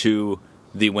client to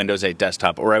the Windows 8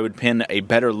 desktop, or I would pin a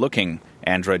better-looking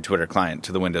Android Twitter client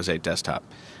to the Windows 8 desktop.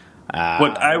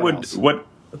 Where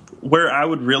I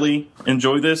would really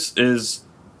enjoy this is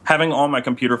having all my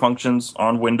computer functions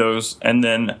on Windows and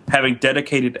then having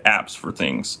dedicated apps for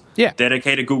things. Yeah.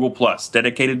 Dedicated Google Plus,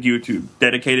 dedicated YouTube,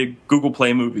 dedicated Google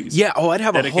Play Movies. Yeah, I'd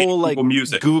have a whole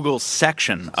Google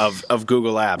section of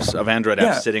Google apps, of Android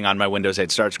apps sitting on my Windows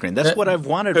 8 start screen. That's what I've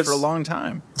wanted for a long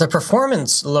time. The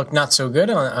performance looked not so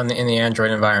good in the Android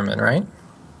environment, right?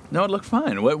 No, it looked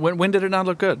fine. When did it not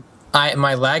look good?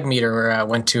 My lag meter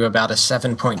went to about a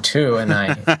 7.2, and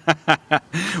I...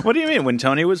 What do you mean? When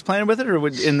Tony was playing with it, or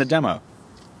in the demo?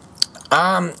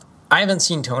 I haven't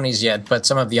seen Tony's yet, but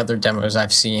some of the other demos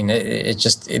I've seen,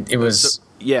 it was...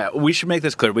 Yeah, we should make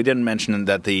this clear. We didn't mention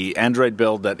that the Android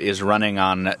build that is running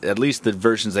on at least the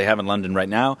versions they have in London right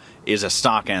now is a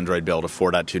stock Android build of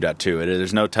 4.2.2.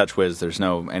 There's no TouchWiz. There's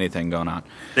no anything going on.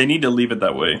 They need to leave it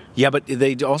that way. Yeah, but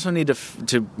they also need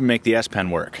to make the S Pen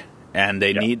work. And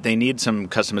they need some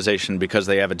customization because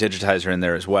they have a digitizer in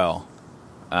there as well,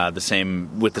 with the same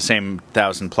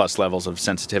 1,000+ levels of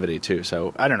sensitivity too.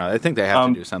 So I don't know. I think they have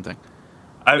to do something.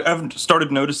 I've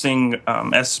started noticing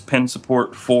S Pen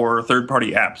support for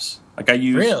third-party apps. Like I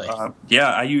use, I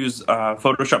use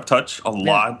Photoshop Touch a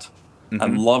lot. Mm-hmm. I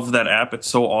love that app. It's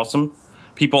so awesome.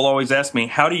 People always ask me,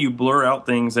 how do you blur out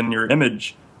things in your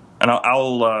image? And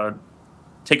I'll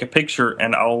take a picture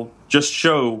and I'll just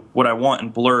show what I want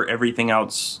and blur everything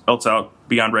else out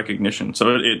beyond recognition.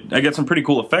 So I get some pretty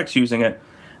cool effects using it.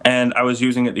 And I was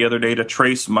using it the other day to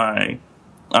trace my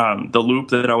the loop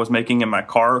that I was making in my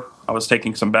car. I was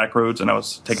taking some back roads, and I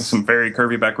was taking some very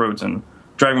curvy back roads and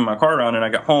driving my car around. And I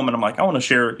got home, and I'm like, I want to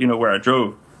share, where I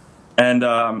drove. And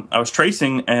I was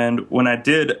tracing, and when I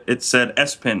did, it said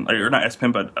S Pen, or not S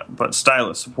Pen, but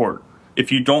stylus support.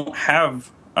 If you don't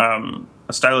have a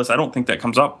stylus, I don't think that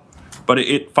comes up. But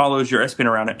it follows your S Pen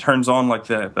around. It turns on like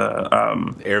the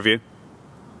Air View?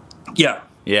 Yeah.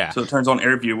 Yeah. So it turns on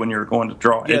Air View when you're going to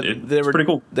draw. Yeah, it's pretty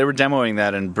cool. They were demoing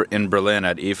that in Berlin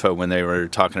at IFA when they were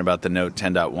talking about the Note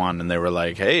 10.1, and they were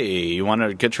like, hey, you want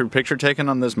to get your picture taken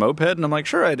on this moped? And I'm like,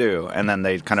 sure I do. And then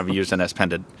they kind of used an S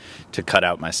Pen to cut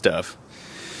out my stuff.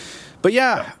 But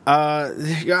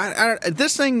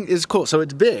this thing is cool. So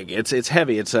it's big. It's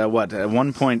heavy. It's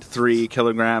 1.3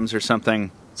 kilograms or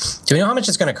something. Do we know how much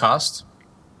it's going to cost?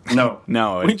 No.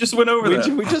 We just went over that.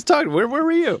 We just talked. Where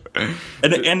were you?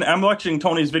 And I'm watching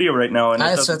Tony's video right now, and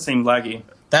it doesn't seem laggy.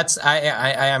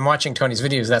 I'm watching Tony's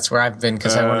videos. That's where I've been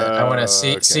because I want to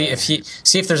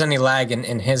see if there's any lag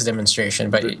in his demonstration.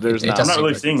 But there's not. I'm not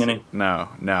really seeing any. No,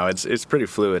 it's pretty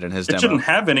fluid in his demo. It shouldn't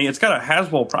have any. It's got a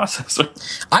Haswell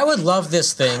processor. I would love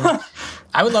this thing.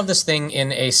 I would love this thing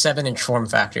in a 7-inch form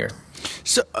factor.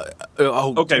 So,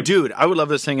 okay, dude, I would love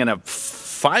this thing in a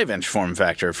 5-inch form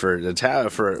factor for the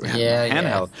handheld.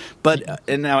 Yeah. But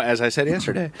and now, as I said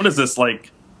yesterday, what is this,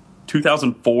 like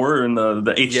 2004 and the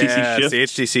HTC Shift?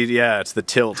 It's the HTC. Yeah, it's the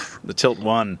Tilt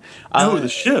 1. No, the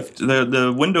Shift,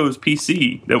 the Windows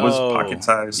PC that was pocket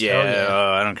sized. Yeah,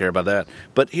 I don't care about that.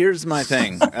 But here's my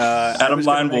thing. Adam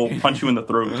Lane will punch you in the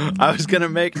throat. I was gonna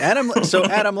make Adam. So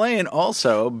Adam Lane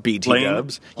also BT Lane?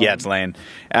 Dubs. Yeah, it's Lane.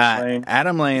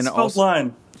 Adam Lane also.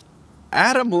 Line.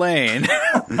 Adam Lane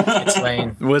It's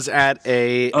Lane. was at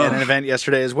an event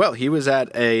yesterday as well. He was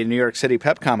at a New York City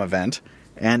PepCom event,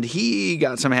 and he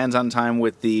got some hands-on time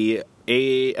with the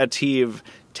ATIV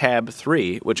Tab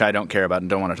 3, which I don't care about and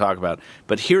don't want to talk about.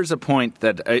 But here's a point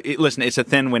that, listen, it's a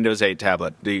thin Windows 8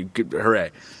 tablet.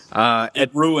 Hooray.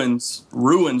 It ruins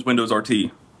Windows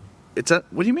RT.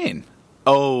 What do you mean?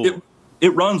 Oh.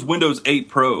 It runs Windows 8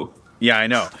 Pro. Yeah, I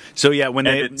know. So yeah, when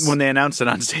they announced it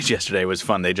on stage yesterday, it was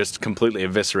fun. They just completely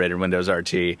eviscerated Windows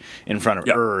RT in front of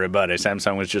everybody.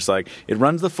 Samsung was just like, it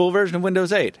runs the full version of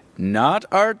Windows 8, not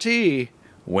RT.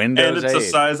 Windows 8. And it's the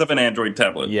size of an Android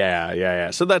tablet.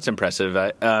 Yeah. So that's impressive.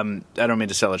 I don't mean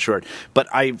to sell it short, but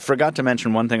I forgot to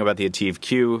mention one thing about the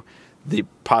ATIV-Q,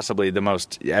 possibly the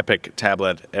most epic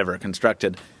tablet ever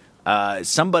constructed.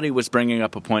 Somebody was bringing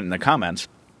up a point in the comments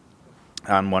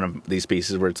on one of these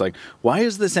pieces where it's like, why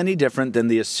is this any different than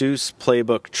the Asus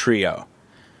Playbook Trio?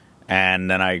 And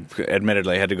then I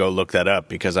admittedly had to go look that up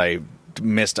because I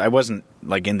wasn't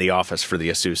like in the office for the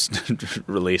Asus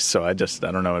release, so I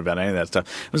don't know about any of that stuff.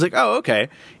 I was like, oh, okay.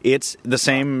 It's the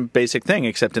same basic thing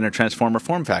except in a transformer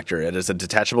form factor. It is a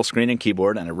detachable screen and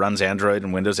keyboard, and it runs Android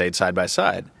and Windows 8 side by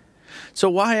side. So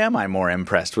why am I more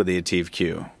impressed with the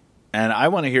ATIV-Q? And I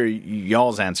want to hear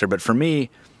y'all's answer, but for me,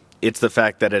 it's the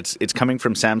fact that it's coming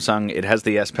from Samsung. It has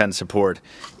the S Pen support.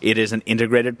 It is an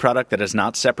integrated product that is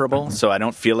not separable, so I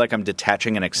don't feel like I'm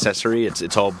detaching an accessory.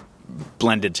 It's all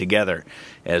blended together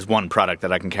as one product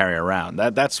that I can carry around.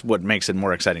 That's what makes it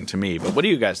more exciting to me. But what do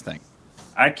you guys think?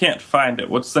 I can't find it.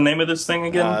 What's the name of this thing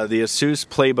again? The Asus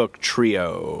Playbook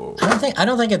Trio. I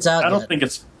don't think it's out. I don't think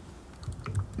it's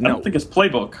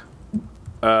Playbook.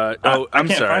 I'm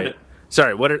sorry. Find it.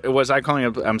 Sorry, what was I calling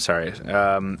it? I'm sorry.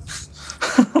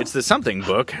 It's the something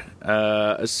book.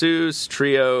 Asus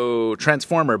Trio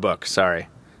Transformer book. Sorry.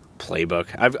 Playbook.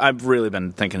 I've really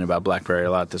been thinking about BlackBerry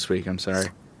a lot this week. I'm sorry.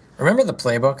 Remember the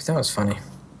Playbook? That was funny.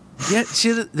 Yeah,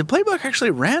 see, the Playbook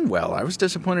actually ran well. I was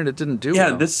disappointed it didn't do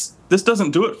well. Yeah, this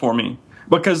doesn't do it for me.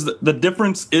 Because the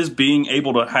difference is being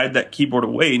able to hide that keyboard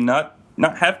away, not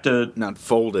have to... Not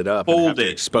fold it up and have to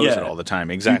expose it all the time.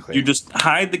 Exactly. You just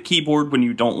hide the keyboard when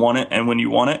you don't want it, and when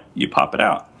you want it, you pop it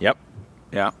out. Yep.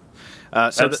 Yeah.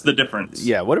 So that's the difference.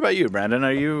 Yeah. What about you,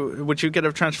 Brandon? Would you get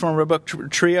a Transformer book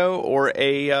trio or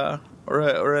an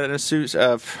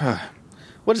Asus?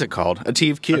 What is it called?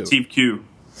 ATIV-Q. ATIV-Q.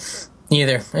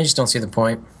 Neither. I just don't see the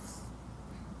point.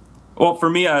 Well,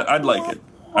 for me, I'd like it.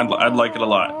 I'd like it a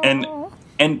lot,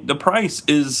 and the price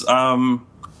is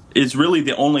really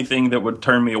the only thing that would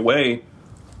turn me away.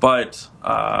 But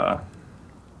I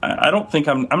don't think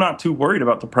I'm not too worried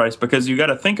about the price, because you got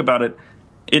to think about it.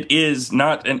 It is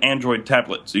not an Android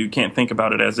tablet, so you can't think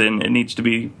about it as in it needs to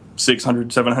be $600,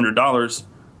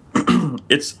 $700.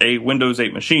 It's a Windows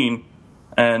 8 machine,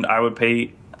 and I would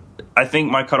pay. I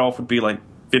think my cutoff would be like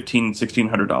 $1,500,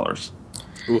 $1,600.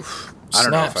 Oof. I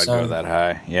don't know if I'd go that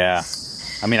high. Yeah.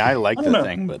 I mean, I like the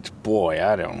thing, but boy,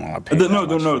 I don't want to pay that much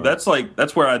for it.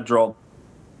 That's where I'd draw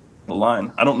the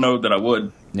line. I don't know that I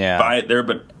would buy it there,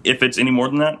 but if it's any more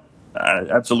than that, I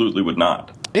absolutely would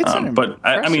not. But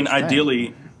I mean,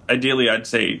 ideally, I'd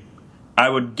say I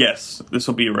would guess this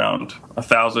will be around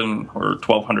 $1,000 or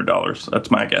 $1,200. That's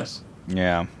my guess.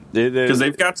 Yeah, because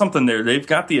they've got something there. They've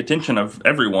got the attention of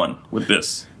everyone with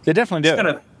this. They definitely do. It's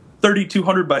got a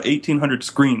 3,200 by 1,800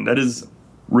 screen. That is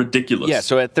ridiculous. Yeah,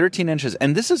 so at 13 inches,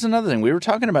 and this is another thing. We were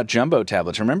talking about jumbo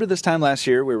tablets. Remember this time last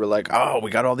year, we were like, oh, we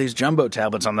got all these jumbo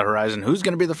tablets on the horizon. Who's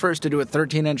going to be the first to do a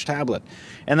 13-inch tablet?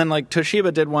 And then, like,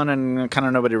 Toshiba did one, and kind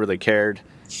of nobody really cared.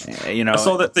 I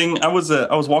saw that thing. I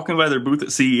was walking by their booth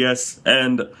at CES,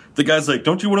 and the guy's like,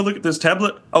 don't you want to look at this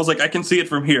tablet? I was like, I can see it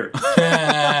from here.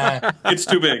 It's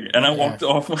too big. And I walked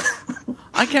off.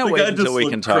 I can't wait until we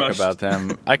can talk about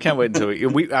them. I can't wait until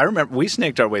I remember we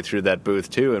snaked our way through that booth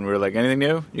too, and we were like, anything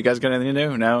new? You guys got anything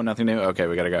new? No, nothing new? Okay,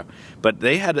 we got to go. But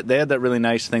they had that really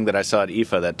nice thing that I saw at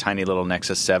IFA, that tiny little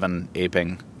Nexus 7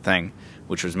 aping thing,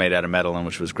 which was made out of metal and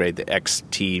which was great, the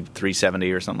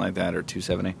XT370 or something like that, or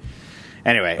 270.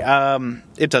 Anyway,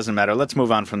 it doesn't matter. Let's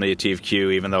move on from the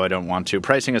ATIV-Q, even though I don't want to.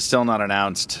 Pricing is still not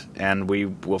announced, and we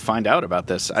will find out about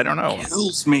this. I don't know.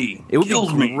 Kills me. It would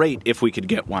be great if we could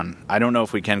get one. I don't know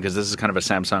if we can, because this is kind of a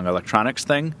Samsung electronics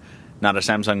thing, not a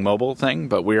Samsung mobile thing,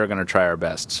 but we are going to try our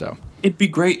best. So it'd be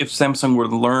great if Samsung were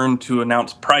to learn to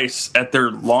announce price at their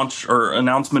launch or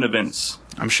announcement events.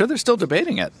 I'm sure they're still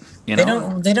debating it. They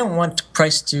don't want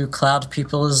price to cloud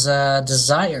people's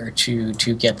desire to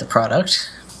get the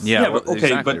product. Yeah, okay,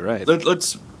 exactly but right.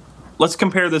 Let's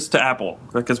compare this to Apple,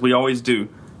 because we always do.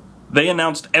 They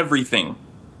announced everything,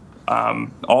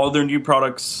 all their new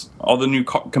products, all the new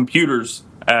computers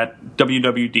at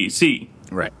WWDC.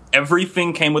 Right.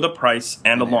 Everything came with a price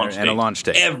and a launch date. And a launch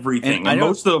date. Everything. And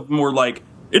most of them were like,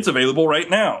 it's available right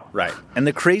now. Right. And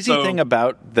the crazy thing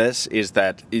about this is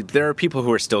that there are people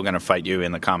who are still going to fight you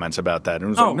in the comments about that.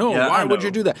 And it's like, no, why would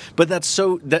you do that? But that's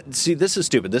see, this is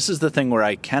stupid. This is the thing where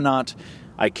I cannot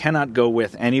go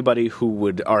with anybody who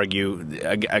would argue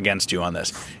against you on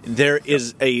this. There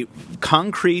is a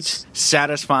concrete,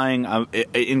 satisfying,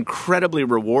 incredibly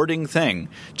rewarding thing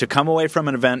to come away from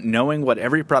an event knowing what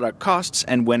every product costs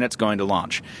and when it's going to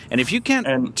launch. And if you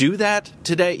can't do that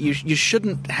today, you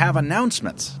shouldn't have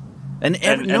announcements. And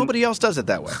nobody else does it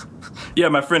that way. Yeah,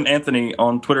 my friend Anthony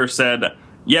on Twitter said,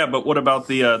 yeah, but what about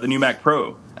the new Mac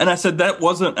Pro? And I said that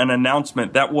wasn't an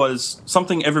announcement. That was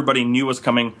something everybody knew was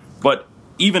coming, but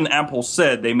even Apple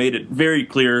said, they made it very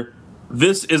clear,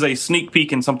 this is a sneak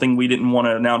peek in something we didn't want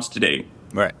to announce today.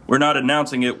 Right. We're not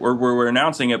announcing it, we're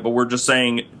announcing it, but we're just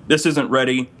saying this isn't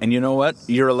ready. And you know what?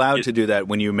 You're allowed to do that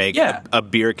when you make a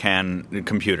beer can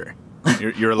computer.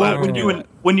 You're allowed to do that.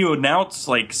 When you announce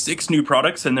like 6 new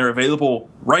products and they're available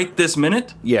right this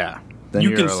minute, then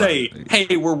you can say,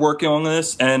 hey, we're working on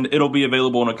this and it'll be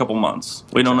available in a couple months.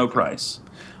 We don't know price.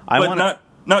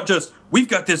 Not just, we've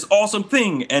got this awesome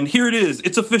thing, and here it is.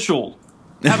 It's official.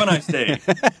 Have a nice day.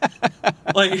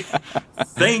 Like,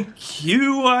 thank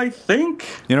you, I think.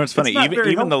 You know, it's funny.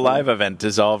 Even the live event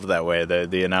dissolved that way.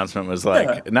 The announcement was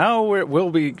like, now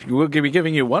we'll be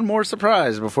giving you one more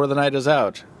surprise before the night is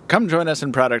out. Come join us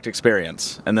in product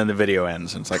experience. And then the video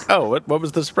ends. And it's like, oh, what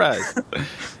was the surprise?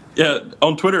 Yeah,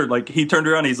 on Twitter, like, he turned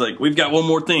around, he's like, we've got one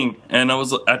more thing. And I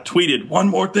tweeted, one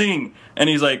more thing. And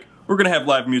he's like, we're going to have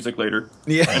live music later.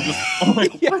 Yeah. I'm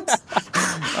like, what?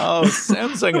 Oh,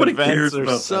 Samsung events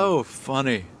are so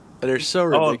funny. They're so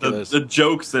ridiculous. The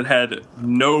jokes that had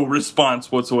no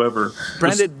response whatsoever.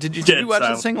 Brandon, did you watch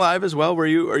this thing live as well? Or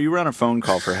you were on a phone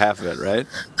call for half of it, right?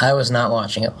 I was not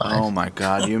watching it live. Oh, my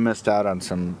God. You missed out on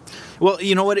some... Well,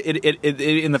 you know what?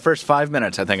 In the first 5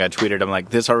 minutes, I think I tweeted, I'm like,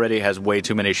 this already has way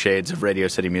too many shades of Radio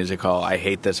City Music Hall. I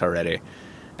hate this already.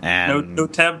 And no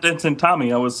tap dancing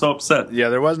Tommy. I was so upset. Yeah,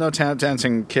 there was no tap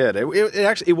dancing kid.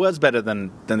 It was better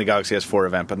than the Galaxy S4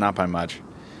 event, but not by much.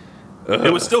 Ugh.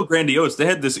 It was still grandiose. They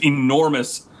had this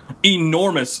enormous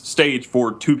stage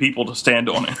for 2 people to stand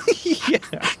on it. Yeah.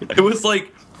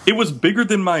 It was bigger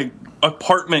than my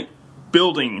apartment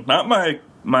building, not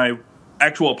my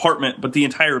actual apartment, but the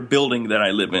entire building that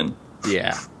I live in.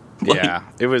 Yeah.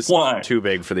 It was too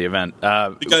big for the event.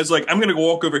 The guy's like, I'm going to go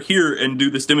walk over here and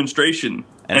do this demonstration.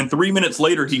 And 3 minutes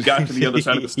later, he got to the other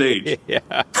side of the stage.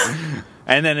 Yeah.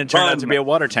 And then it turned out to be a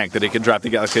water tank that he could drop the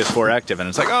Galaxy S4 active in.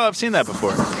 It's like, oh, I've seen that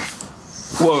before.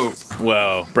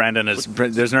 Whoa. Brandon,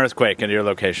 there's an earthquake in your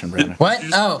location, Brandon. What?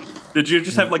 Did you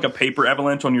just have like a paper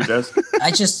avalanche on your desk?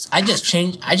 I just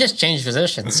changed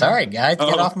positions. Sorry, guys.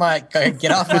 Get off my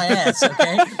ass,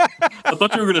 okay? I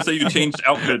thought you were going to say you changed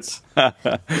outfits. I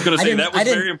was going to say that was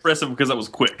very impressive because that was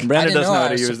quick. Brandon I didn't know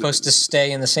I was supposed to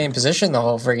stay in the same position the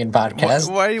whole friggin'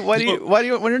 podcast. Why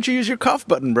don't you use your cough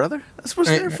button, brother? That's what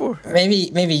it's there for.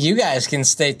 Maybe you guys can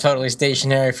stay totally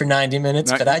stationary for 90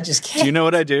 minutes, but I just can't. Do you know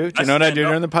what I do? Do you know what I do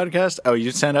during the podcast? Oh,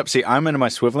 you stand up. See, I'm in my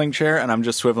swiveling chair, and I'm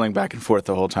just swiveling back and forth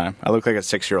the whole time. I look like a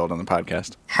 6-year-old on the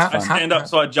podcast. I stand up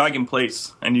so I jog in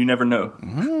place, and you never know.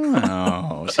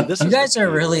 Oh, see, you guys are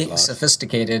really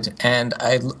sophisticated, and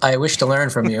I wish to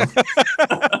learn from you.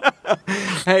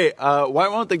 Hey, why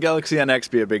won't the Galaxy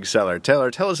NX be a big seller? Taylor,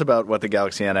 tell us about what the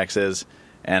Galaxy NX is,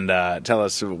 and tell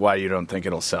us why you don't think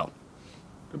it'll sell.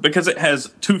 Because it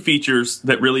has 2 features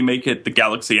that really make it the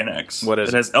Galaxy NX. What is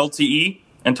it? It has LTE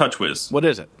and TouchWiz. What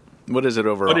is it? What is it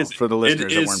overall for the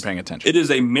listeners that weren't paying attention? It is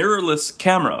a mirrorless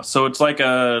camera. So it's like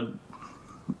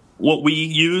what we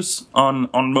use on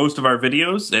most of our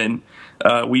videos. And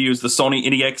we use the Sony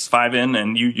NEX-5N,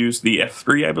 and you use the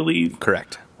F3, I believe.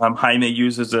 Correct. Jaime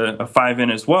uses a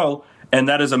 5N as well. And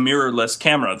that is a mirrorless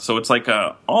camera. So it's like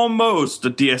almost a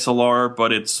DSLR,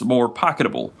 but it's more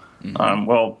pocketable. Mm-hmm.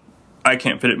 Well, I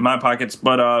can't fit it in my pockets,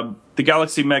 but the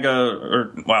Galaxy Mega,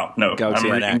 Galaxy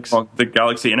NX. The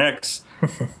Galaxy NX,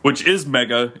 which is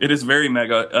mega, it is very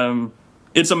mega.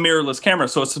 It's a mirrorless camera,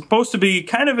 so it's supposed to be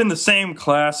kind of in the same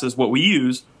class as what we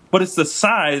use, but it's the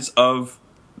size of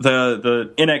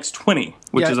the NX20,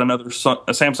 which is another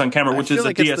Samsung camera, which is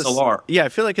a DSLR. I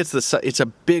feel like it's a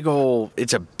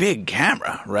big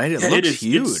camera, right? It looks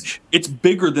huge. It's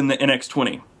bigger than the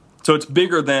NX20, so it's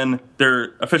bigger than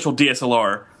their official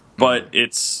DSLR. But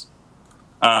it's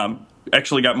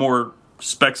actually got more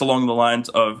specs along the lines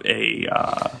of a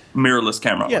mirrorless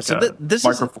camera. Yeah, like so this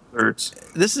Micro Four Thirds.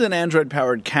 This is an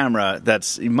Android-powered camera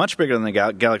that's much bigger than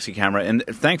the Galaxy camera, and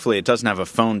thankfully it doesn't have a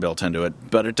phone built into it,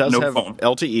 but it does have phone.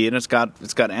 LTE, and it's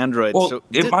got Android. Well, so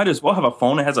it might as well have a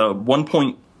phone. It has a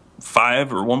 1.5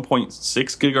 or 1.6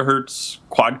 gigahertz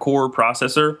quad-core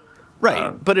processor.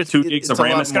 Right, but it's 2 gigs a of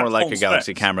RAM. lot It's got more like full a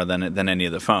Galaxy specs. camera than any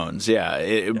of the phones.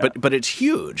 Yeah, but it's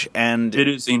huge, and It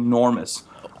is enormous.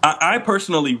 I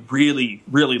personally really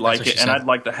like what it, she and said. I'd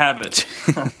like to have it.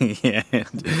 yeah,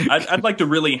 I'd like to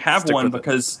really have Stick one with it.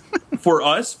 because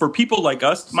for people like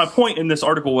us, my point in this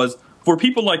article was for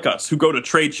people like us who go to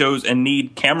trade shows and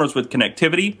need cameras with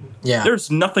connectivity, Yeah.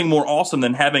 there's nothing more awesome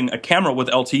than having a camera with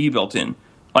LTE built in.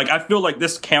 Like, I feel like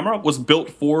this camera was built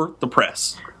for the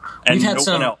press and We've had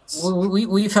no one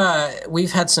else.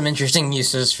 we've had some interesting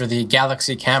uses for the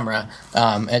Galaxy camera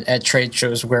at trade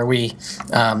shows where we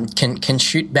can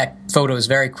shoot back photos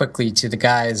very quickly to the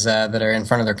guys that are in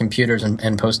front of their computers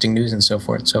and posting news and so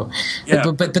forth. So, Yeah.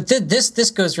 but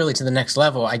this goes really to the next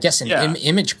level, I guess, in Yeah.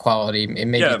 image quality.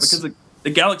 Because the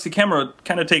Galaxy camera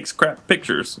kind of takes crap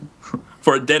pictures.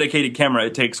 For a dedicated camera,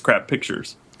 it takes crap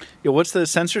pictures. Yeah, what's the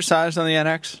sensor size on the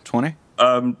NX? 20?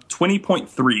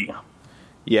 20.3.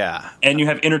 Yeah. And you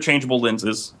have interchangeable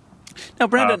lenses. Now,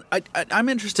 Brandon, I'm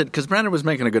interested, because Brandon was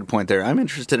making a good point there. I'm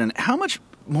interested in how much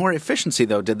more efficiency,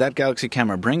 though, did that Galaxy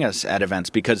camera bring us at events?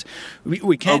 Because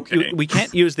we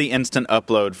can't use the instant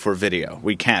upload for video.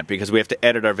 We can't, because we have to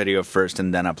edit our video first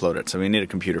and then upload it. So we need a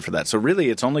computer for that. So really,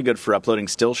 it's only good for uploading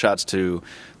still shots to,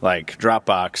 like,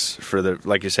 Dropbox for the,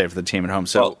 like you say, for the team at home.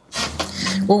 So.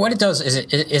 Well, what it does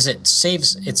is it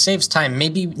saves time.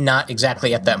 Maybe not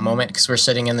exactly at that moment because we're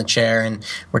sitting in the chair and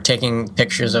we're taking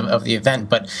pictures of the event.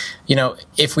 But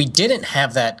if we didn't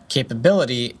have that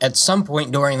capability at some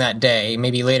point during that day,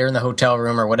 maybe later in the hotel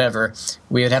room or whatever,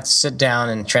 we would have to sit down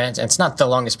and it's not the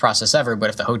longest process ever. But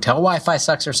if the hotel Wi-Fi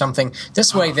sucks or something,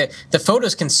 this way the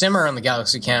photos can simmer on the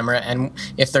Galaxy camera, and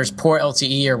if there's poor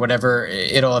LTE or whatever,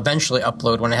 it'll eventually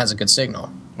upload when it has a good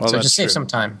signal. Well, so that's just save true. some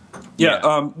time.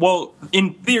 Yeah. Well,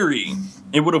 in theory,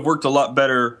 it would have worked a lot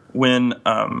better when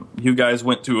you guys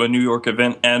went to a New York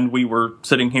event and we were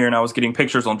sitting here and I was getting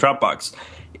pictures on Dropbox.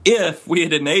 If we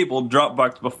had enabled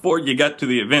Dropbox before you got to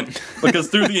the event, because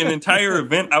through the entire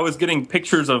event, I was getting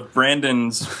pictures of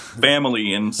Brandon's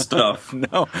family and stuff.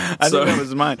 No, I think that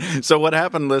was mine. So what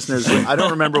happened, listeners, I don't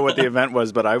remember what the event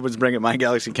was, but I was bringing my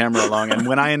Galaxy camera along, and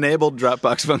when I enabled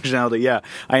Dropbox functionality,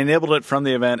 I enabled it from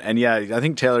the event, and I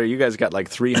think, Taylor, you guys got like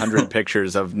 300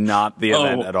 pictures of not the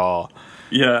event at all.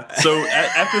 Yeah. So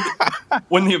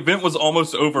when the event was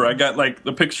almost over, I got like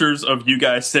the pictures of you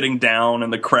guys sitting down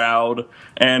and the crowd,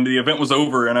 and the event was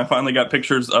over, and I finally got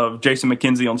pictures of Jason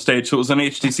McKenzie on stage. So it was an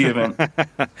HTC event.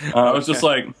 I was just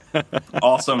like,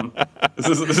 awesome.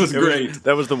 This is great.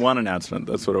 That was the one announcement.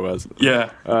 That's what it was.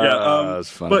 Yeah. That was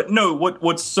funny. But no,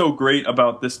 what's so great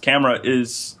about this camera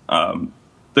is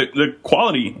the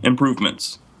quality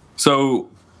improvements. So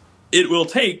it will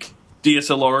take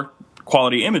DSLR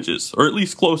quality images, or at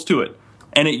least close to it,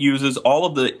 and it uses all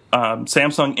of the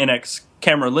Samsung NX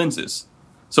camera lenses.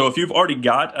 So if you've already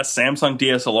got a Samsung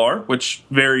DSLR, which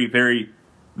very, very,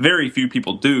 very few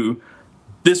people do,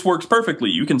 this works perfectly.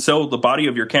 You can sell the body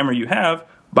of your camera you have,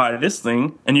 buy this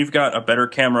thing, and you've got a better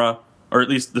camera, or at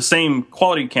least the same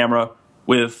quality camera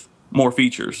with more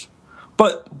features.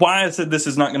 But why I said this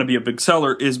is not going to be a big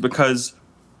seller is because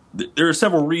there are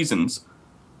several reasons.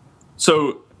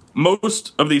 So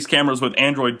most of these cameras with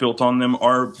Android built on them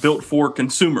are built for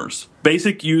consumers,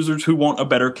 basic users who want a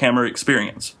better camera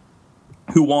experience,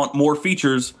 who want more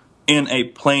features in a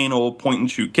plain old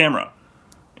point-and-shoot camera.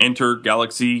 Enter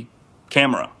Galaxy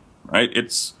camera, right?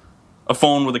 It's a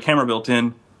phone with a camera built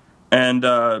in, and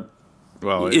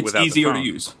it's easier to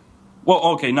use. Well,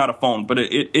 okay, not a phone, but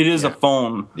it is a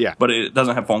phone, but it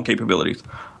doesn't have phone capabilities.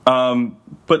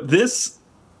 But this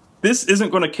isn't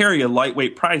going to carry a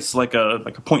lightweight price like a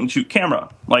point-and-shoot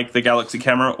camera, like the Galaxy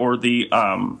camera or the...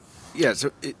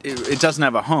 so it doesn't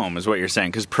have a home, is what you're saying,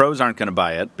 because pros aren't going to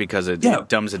buy it because it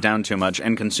dumbs it down too much,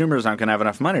 and consumers aren't going to have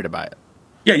enough money to buy it.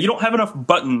 Yeah, you don't have enough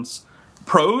buttons.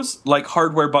 Pros like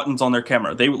hardware buttons on their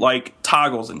camera. They like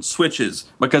toggles and switches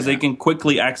because they can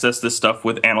quickly access this stuff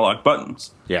with analog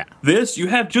buttons. Yeah. This, you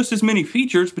have just as many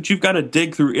features, but you've got to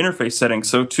dig through interface settings.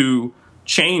 So to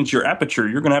change your aperture,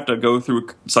 you're going to have to go through,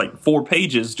 it's like 4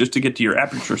 pages just to get to your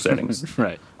aperture settings.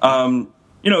 Right.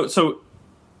 So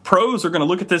pros are going to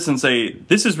look at this and say,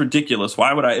 this is ridiculous.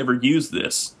 Why would I ever use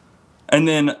this? And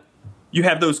then you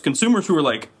have those consumers who are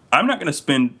like, I'm not going to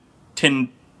spend $10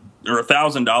 or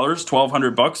 $1,000,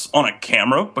 $1,200 on a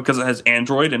camera because it has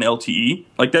Android and LTE.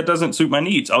 Like, that doesn't suit my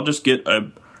needs. I'll just get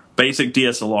a basic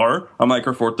DSLR, a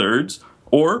Micro Four Thirds,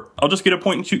 or I'll just get a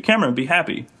point and shoot camera and be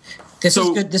happy. This is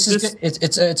good. This is good.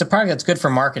 It's a product that's good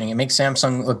for marketing. It makes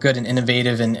Samsung look good and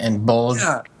innovative and bold.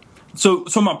 Yeah. So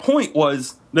my point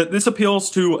was that this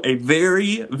appeals to a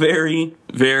very, very,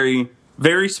 very,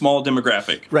 very small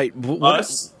demographic. Right.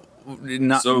 Us,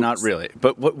 not really.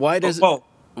 But why does it? Well,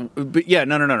 but yeah,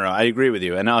 no. I agree with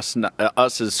you. And us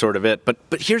is sort of it. But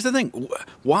here's the thing.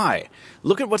 Why?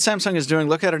 Look at what Samsung is doing.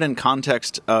 Look at it in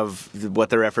context of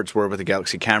what their efforts were with the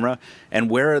Galaxy camera,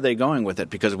 and where are they going with it?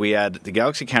 Because we had the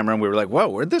Galaxy camera, and we were like, "Whoa,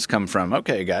 where'd this come from?"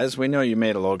 Okay, guys, we know you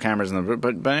made a little cameras,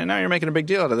 but now you're making a big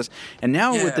deal out of this. And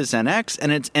now with this NX,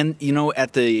 and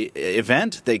at the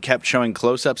event, they kept showing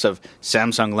close-ups of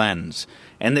Samsung lens,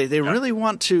 and they really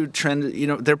want to trend.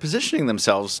 They're positioning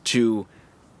themselves to.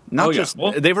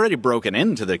 They've already broken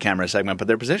into the camera segment, but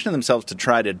they're positioning themselves to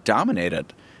try to dominate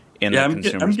it in the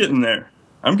consumer space.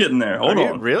 I'm getting there. Hold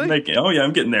on. Really?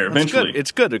 I'm getting there eventually.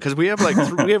 It's good because we have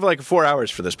like 4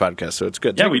 hours for this podcast, so it's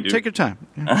good. Yeah, we do. Take your time.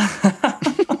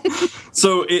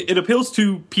 So it appeals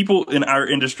to people in our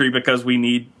industry because we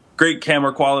need great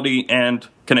camera quality and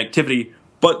connectivity.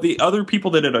 But the other people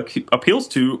that it appeals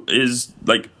to is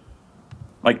like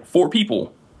 4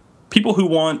 people. People who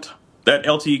want that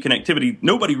LTE connectivity.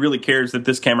 Nobody really cares that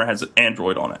this camera has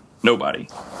Android on it. Nobody.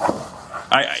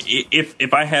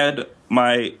 If I had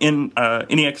my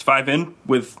NEX5N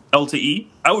with LTE,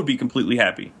 I would be completely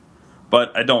happy.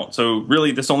 But I don't. So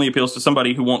really, this only appeals to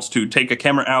somebody who wants to take a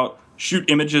camera out, shoot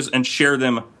images, and share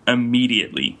them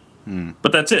immediately.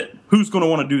 But that's it. Who's going to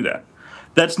want to do that?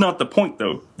 That's not the point,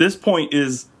 though. This point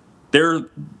is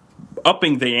they're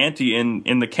upping the ante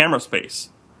in the camera space.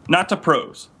 Not to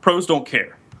pros. Pros don't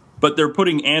care. But they're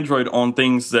putting Android on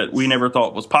things that we never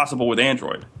thought was possible with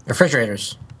Android.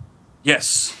 Refrigerators.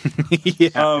 Yes. What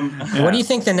do you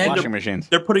think the washing machines?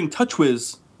 They're putting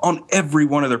TouchWiz on every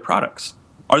one of their products.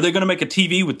 Are they going to make a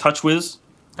TV with TouchWiz?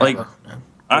 I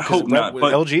hope not.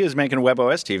 But LG is making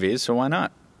WebOS TVs, so why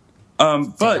not?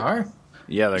 But they are?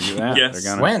 Yeah, they're yes.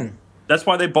 They're gonna. When? That's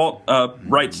why they bought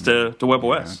rights to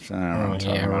WebOS. Right.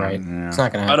 Yeah. It's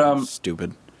not going to happen.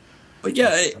 Stupid. But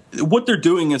yeah, what they're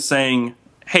doing is saying,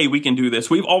 hey, we can do this.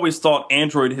 We've always thought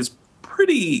Android is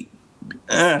pretty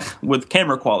with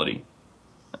camera quality.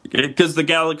 Because the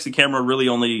Galaxy camera really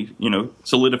only,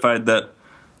 solidified that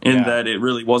that it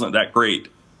really wasn't that great.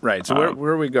 Right. So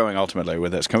where are we going ultimately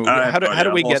with this? How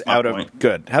do we get out of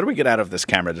good? How do we get out of this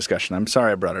camera discussion? I'm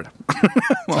sorry I brought it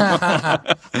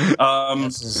up.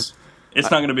 It's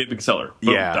not going to be a big seller.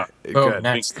 Boom, good.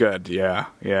 Next. Good. Yeah.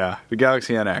 The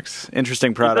Galaxy NX,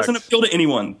 interesting product. It doesn't appeal to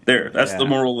anyone. That's the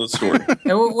moral of the story.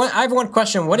 I have one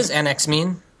question. What does NX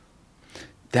mean?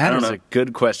 That is a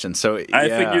good question. So I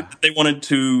figured that they wanted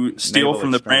to steal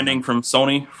from the branding from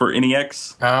Sony for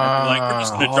NEX. We're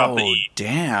just going to drop the E.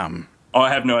 Damn. Oh,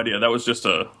 I have no idea. That was just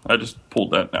I just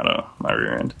pulled that out of my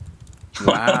rear end.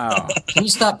 Wow. Can you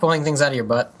stop pulling things out of your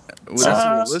butt? What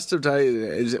does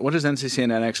NCC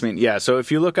and NX mean? Yeah, so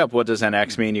if you look up what does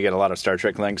NX mean, you get a lot of Star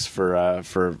Trek links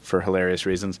for hilarious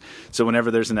reasons. So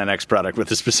whenever there's an NX product with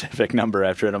a specific number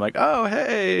after it, I'm like, oh,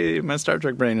 hey, my Star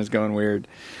Trek brain is going weird.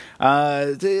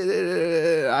 I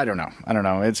don't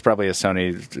know. It's probably a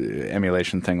Sony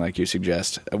emulation thing like you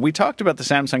suggest. We talked about the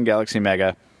Samsung Galaxy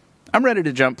Mega. I'm ready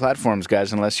to jump platforms,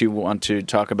 guys, unless you want to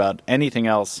talk about anything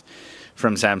else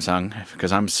from Samsung,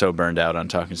 because I'm so burned out on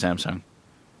talking Samsung.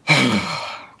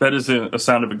 That is a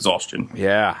sound of exhaustion.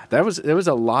 Yeah, there was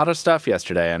a lot of stuff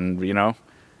yesterday, and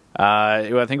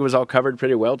I think it was all covered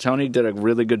pretty well. Tony did a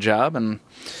really good job, and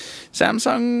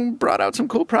Samsung brought out some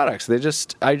cool products.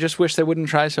 I just wish they wouldn't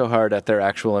try so hard at their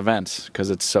actual events because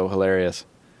it's so hilarious.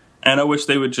 And I wish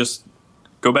they would just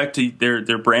go back to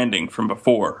their branding from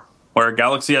before, where a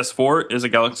Galaxy S4 is a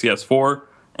Galaxy S4,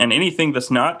 and anything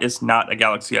that's not is not a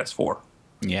Galaxy S4.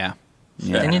 Yeah.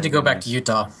 They need to go back to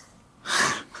Utah.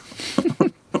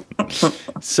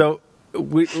 So,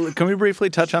 can we briefly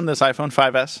touch on this iPhone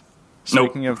 5S?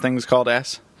 Speaking of things called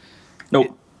S?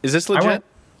 Nope. Is this legit?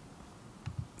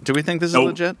 Do we think this is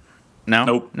legit? No?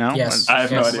 Nope. No? Yes. I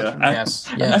have no idea. Yes.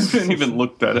 I haven't even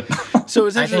looked at it. So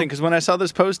it's interesting because when I saw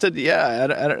this posted,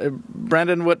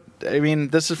 Brandon,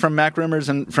 this is from Mac Rumors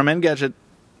and from Engadget,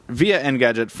 via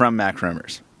Engadget from Mac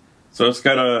Rumors. So it's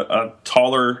got a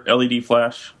taller LED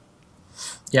flash.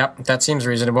 Yep, that seems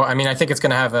reasonable. I mean, I think it's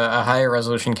going to have a higher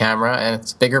resolution camera, and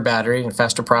it's bigger battery and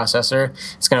faster processor.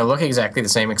 It's going to look exactly the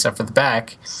same except for the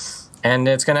back, and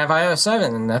it's going to have iOS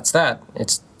 7, and that's that.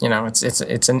 It's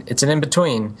an in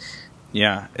between.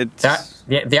 Yeah, the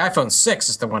iPhone 6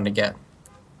 is the one to get.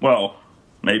 Well,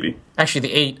 maybe. Actually,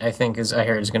 the 8 I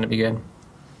heard is going to be good.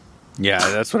 Yeah,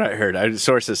 that's what I heard.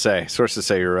 Sources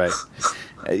say you're right.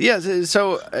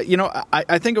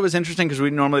 I think it was interesting because we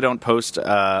normally don't post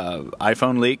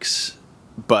iPhone leaks,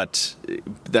 but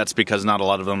that's because not a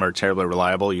lot of them are terribly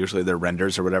reliable. Usually they're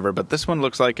renders or whatever, but this one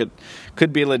looks like it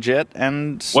could be legit.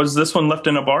 And was this one left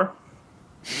in a bar?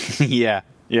 Yeah.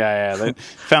 They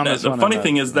found this one. The funny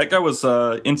thing is that guy was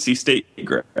NC State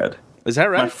grad. Is that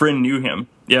right? My friend knew him.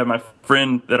 Yeah, my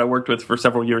friend that I worked with for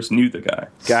several years knew the guy.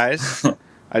 Guys,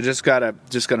 I just got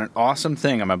an awesome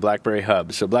thing on my BlackBerry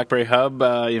Hub. So BlackBerry Hub,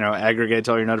 aggregates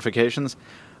all your notifications.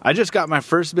 I just got my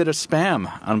first bit of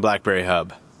spam on BlackBerry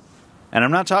Hub. And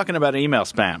I'm not talking about email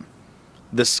spam.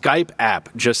 The Skype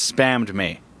app just spammed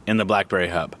me in the BlackBerry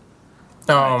Hub.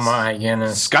 Oh, my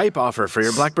goodness. Skype offer for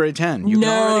your BlackBerry 10. You can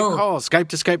already call Skype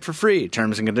to Skype for free.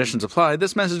 Terms and conditions apply.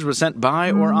 This message was sent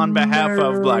by or on behalf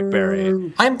of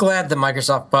BlackBerry. I'm glad that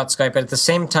Microsoft bought Skype, but at the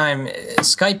same time,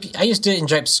 Skype, I used to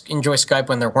enjoy Skype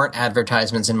when there weren't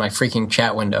advertisements in my freaking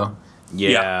chat window.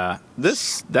 Yeah.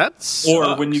 That's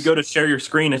or when you go to share your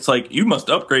screen, it's like, you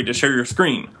must upgrade to share your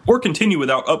screen. Or continue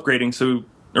without upgrading,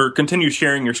 or continue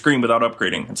sharing your screen without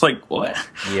upgrading. It's like, what?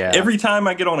 Yeah. Every time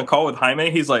I get on a call with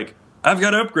Jaime, he's like, I've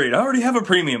got to upgrade. I already have a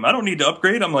premium. I don't need to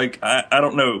upgrade. I'm like, I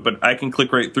don't know, but I can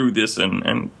click right through this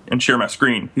and share my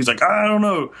screen. He's like, I don't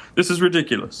know. This is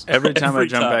ridiculous. Every time I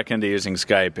jump back into using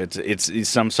Skype, it's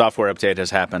some software update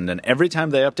has happened, and every time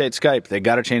they update Skype, they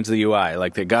got to change the UI.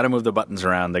 Like, they got to move the buttons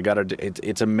around. They got to.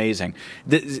 It's amazing.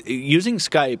 Using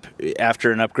Skype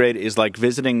after an upgrade is like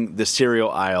visiting the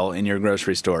cereal aisle in your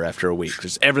grocery store after a week,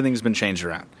 because everything's been changed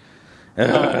around.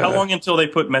 How long until they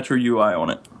put Metro UI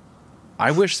on it? I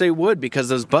wish they would, because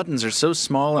those buttons are so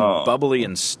small and bubbly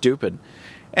and stupid.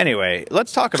 Anyway,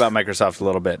 let's talk about Microsoft a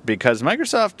little bit, because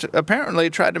Microsoft apparently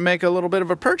tried to make a little bit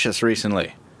of a purchase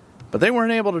recently, but they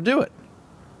weren't able to do it.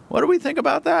 What do we think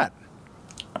about that?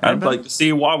 I'd like to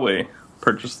see Huawei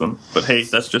purchase them, but hey,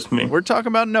 that's just me. We're talking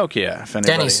about Nokia, if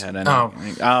anybody Denny's. had any.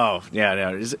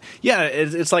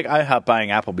 It's like IHOP buying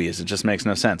Applebee's. It just makes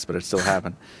no sense, but it still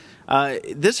happened.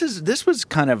 This was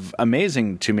kind of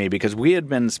amazing to me, because we had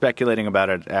been speculating about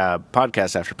it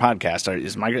podcast after podcast.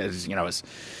 Is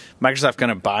Microsoft going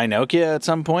to buy Nokia at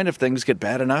some point if things get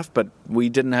bad enough? But we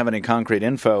didn't have any concrete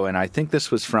info, and I think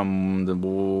this was from the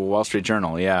Wall Street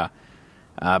Journal. Yeah,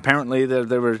 apparently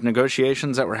there were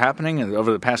negotiations that were happening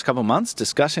over the past couple months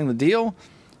discussing the deal,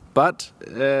 but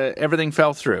everything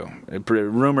fell through.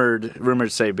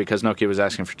 Rumors say because Nokia was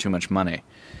asking for too much money.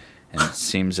 And it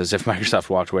seems as if Microsoft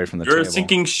walked away from the table. You're a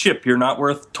sinking ship. You're not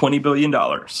worth $20 billion.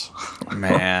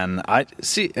 Man, I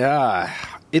see.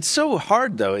 It's so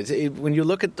hard, though. When you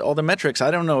look at all the metrics,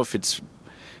 I don't know if it's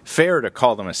fair to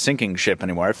call them a sinking ship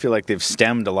anymore. I feel like they've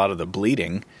stemmed a lot of the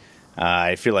bleeding.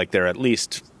 I feel like they're at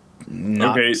least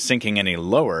not sinking any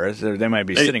lower. They might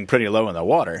be sitting pretty low in the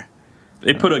water.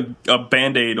 They put a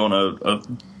Band-Aid on a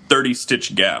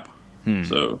 30-stitch gap.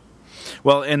 So...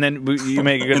 Well, and then you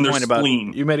make a good point about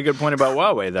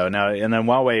Huawei, though. Now, and then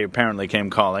Huawei apparently came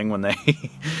calling when they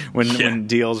when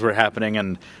deals were happening,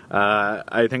 and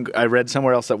I think I read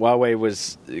somewhere else that Huawei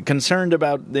was concerned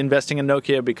about investing in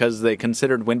Nokia because they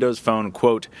considered Windows Phone,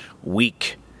 quote,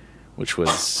 weak, which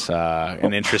was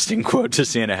an interesting quote to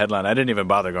see in a headline. I didn't even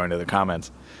bother going to the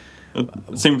comments.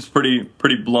 It seems pretty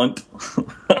blunt.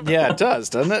 Yeah, it does,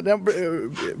 doesn't it? Now,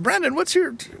 Brandon, what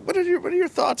are your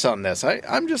thoughts on this?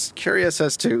 I'm just curious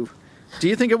as to, do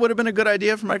you think it would have been a good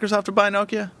idea for Microsoft to buy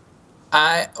Nokia?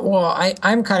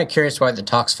 I'm kind of curious why the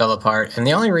talks fell apart, and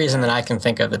the only reason that I can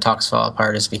think of the talks fell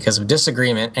apart is because of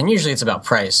disagreement, and usually it's about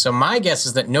price. So my guess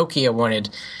is that Nokia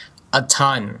wanted a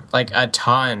ton,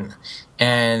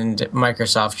 and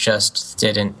Microsoft just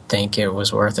didn't think it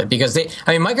was worth it, because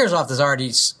Microsoft has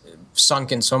already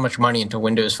sunk in so much money into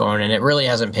Windows Phone, and it really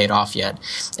hasn't paid off yet.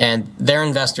 And their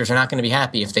investors are not going to be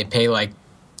happy if they pay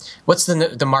what's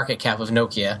the market cap of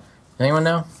Nokia? Anyone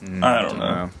know? I don't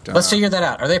know. Let's figure that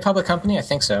out. Are they a public company? I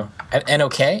think so.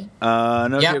 NOK?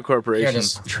 Nokia Corporation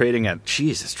is trading at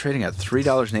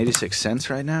 $3.86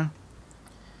 right now.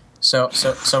 So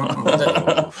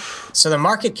the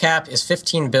market cap is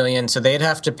 $15 billion. So they'd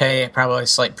have to pay probably a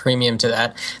slight premium to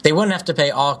that. They wouldn't have to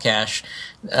pay all cash.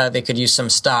 They could use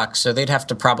some stock. So they'd have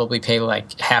to probably pay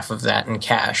half of that in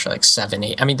cash, like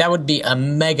 7-8. I mean, that would be a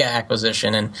mega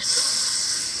acquisition. And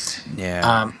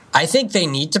I think they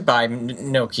need to buy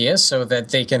Nokia so that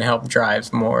they can help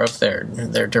drive more of their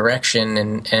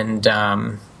direction.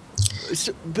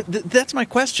 But that's my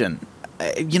question.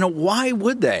 Why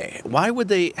would they? Why would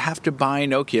they have to buy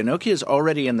Nokia? Nokia is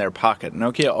already in their pocket.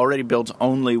 Nokia already builds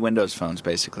only Windows phones,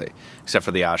 basically, except for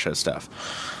the Asha stuff.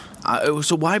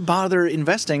 So why bother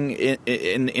investing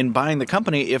in buying the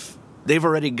company if they've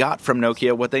already got from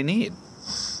Nokia what they need?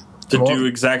 To do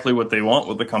exactly what they want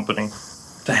with the company.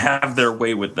 to have their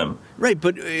way with them. Right,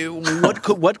 but what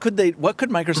could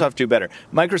Microsoft do better?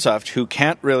 Microsoft, who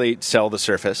can't really sell the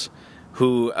Surface,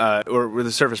 or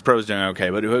the Surface Pro is doing okay,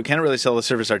 but who can't really sell the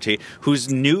Surface RT,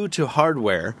 who's new to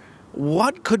hardware.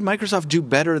 What could Microsoft do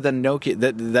better than Nokia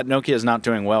that Nokia is not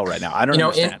doing well right now? I don't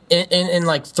understand. In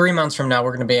like 3 months from now,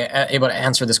 we're going to be able to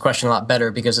answer this question a lot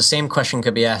better, because the same question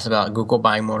could be asked about Google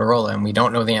buying Motorola, and we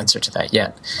don't know the answer to that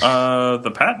yet.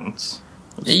 The patents.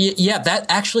 Yeah,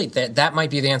 that might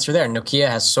be the answer there. Nokia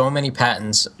has so many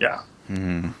patents. Yeah.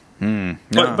 No,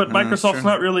 but Microsoft's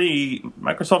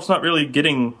not really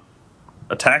getting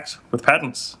attacked with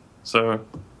patents. So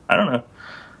I don't know.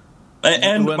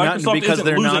 And Microsoft because isn't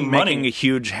they're losing not money. making a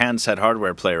huge handset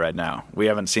hardware play right now. We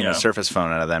haven't seen a Surface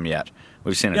phone out of them yet.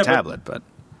 We've seen a tablet, but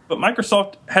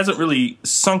Microsoft hasn't really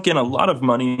sunk in a lot of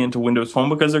money into Windows Phone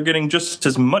because they're getting just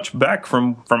as much back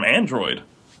from Android.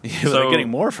 So, they're getting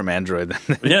more from Android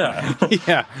than yeah.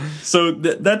 yeah. So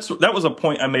that was a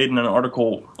point I made in an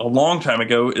article a long time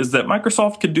ago, is that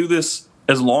Microsoft could do this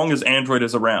as long as Android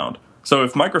is around. So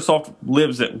if Microsoft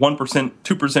lives at 1%,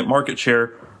 2% market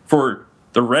share for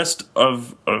the rest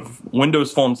of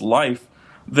Windows Phone's life,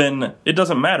 then it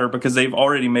doesn't matter because they've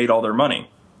already made all their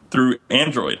money through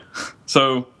Android.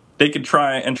 So they could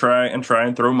try and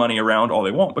throw money around all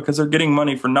they want because they're getting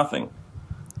money for nothing.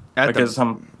 At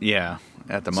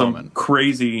the moment.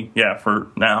 Crazy, for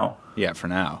now. Yeah, for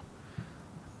now.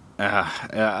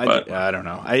 I don't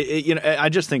know. I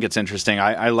just think it's interesting.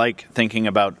 I like thinking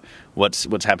about what's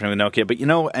happening with Nokia, but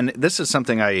and this is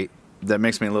something that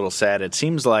makes me a little sad. It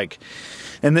seems like,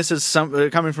 and this is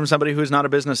coming from somebody who was never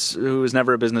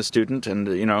a business student, and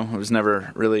who's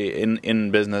never really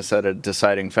in business at a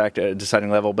deciding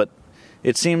level. But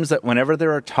it seems that whenever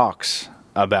there are talks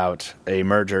about a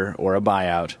merger or a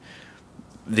buyout,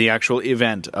 the actual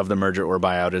event of the merger or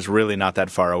buyout is really not that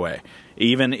far away.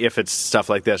 Even if it's stuff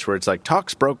like this where it's like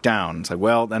talks broke down, it's like,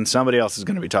 well, then somebody else is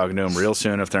going to be talking to them real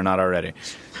soon if they're not already.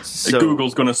 So,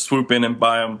 Google's going to swoop in and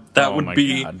buy them. That would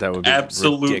be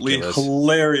absolutely ridiculous.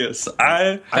 Hilarious.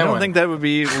 I don't think that would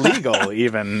be legal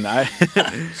even. That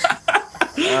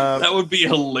would be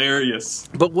hilarious.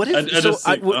 But what if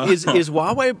is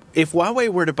Huawei? If Huawei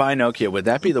were to buy Nokia, would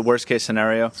that be the worst case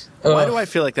scenario? Why do I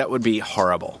feel like that would be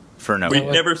horrible for Nokia?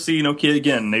 We'd never see Nokia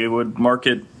again. They would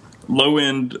market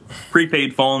low-end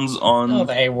prepaid phones on. No,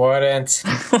 they wouldn't.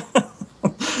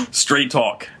 Straight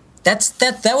talk.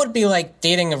 That would be like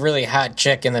dating a really hot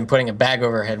chick and then putting a bag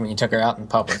over her head when you took her out in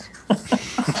public.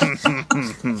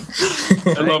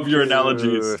 I love your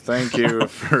analogies. Thank you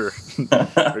for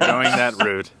going that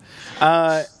route.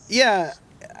 I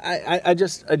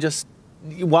just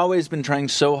Huawei's been trying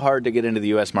so hard to get into the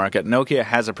U.S. market. Nokia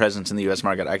has a presence in the U.S.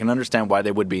 market. I can understand why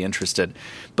they would be interested.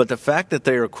 But the fact that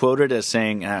they are quoted as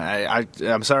saying,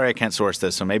 I'm sorry I can't source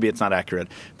this, so maybe it's not accurate.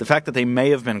 The fact that they may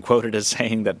have been quoted as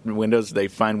saying that they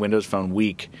find Windows Phone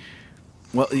weak,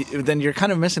 well, then you're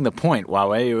kind of missing the point,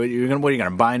 Huawei. What are you going to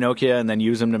buy Nokia and then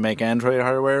use them to make Android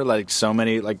hardware like so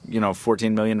many,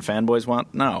 14 million fanboys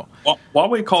want? No. Well,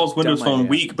 Huawei calls Windows Phone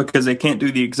weak because they can't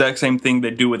do the exact same thing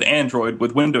they do with Android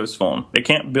with Windows Phone. They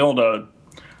can't build a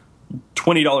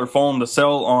 $20 phone to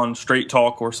sell on Straight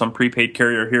Talk or some prepaid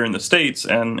carrier here in the States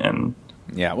and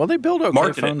yeah, well, they build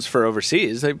okay phones for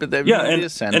overseas. And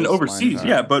overseas,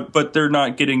 but they're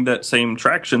not getting that same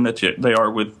traction that they are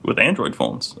with Android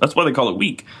phones. That's why they call it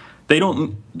weak. They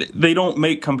don't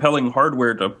make compelling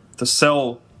hardware to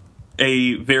sell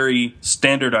a very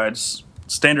standardized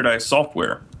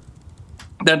software.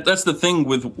 That's the thing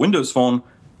with Windows Phone.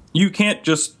 You can't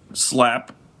just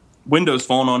slap Windows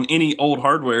Phone on any old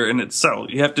hardware and it sell.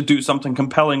 You have to do something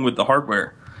compelling with the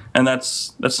hardware. And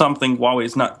that's something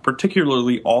Huawei's not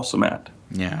particularly awesome at.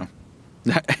 Yeah.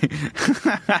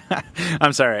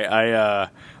 I'm sorry. I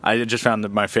just found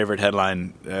my favorite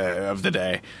headline of the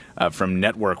day from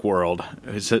Network World.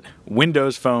 It said,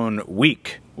 Windows Phone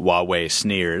weak, Huawei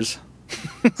sneers.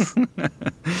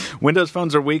 Windows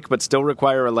phones are weak but still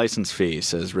require a license fee,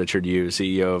 says Richard Yu,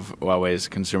 CEO of Huawei's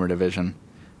consumer division,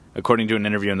 according to an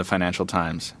interview in the Financial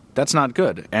Times. That's not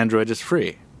good. Android is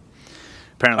free.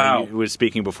 Apparently, he was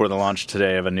speaking before the launch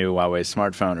today of a new Huawei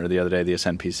smartphone, or the other day, the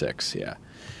Ascend P6. Yeah.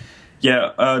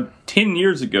 Yeah, 10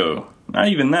 years ago, not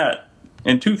even that,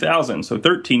 in 2000, so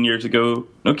 13 years ago,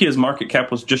 Nokia's market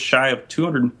cap was just shy of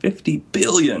 $250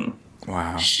 billion.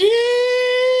 Wow. Jeez,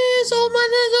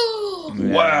 oh my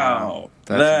God. Wow.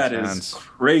 That is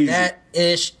crazy. That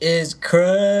is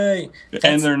crazy.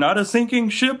 And they're not a sinking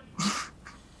ship?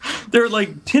 they're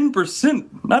like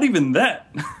 10%, not even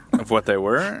that. Of what they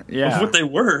were? Yeah. Of what they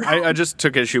were. I just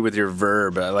took issue with your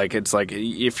verb. Like, it's like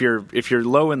if you're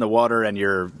low in the water and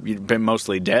you've been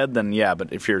mostly dead, then yeah.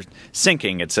 But if you're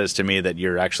sinking, it says to me that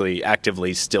you're actually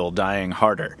actively still dying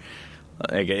harder.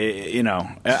 Like, you know,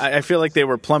 I feel like they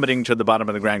were plummeting to the bottom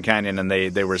of the Grand Canyon, and they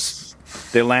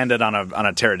landed on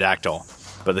a pterodactyl,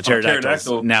 but the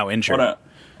pterodactyl's now injured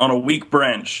on a weak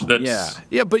branch. Yeah.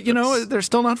 But you know, they're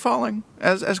still not falling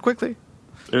as quickly.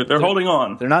 They're holding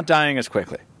on. They're not dying as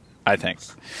quickly, I think.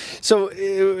 So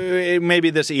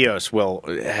maybe this EOS will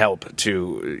help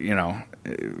to, you know,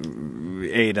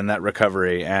 aid in that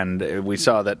recovery. And we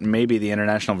saw that maybe the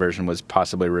international version was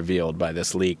possibly revealed by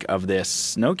this leak of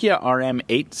this Nokia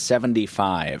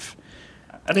RM875.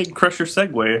 I didn't crush your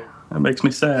segue. That makes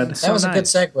me sad. That was a good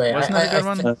segue. Wasn't that a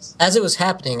good one? As it was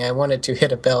happening, I wanted to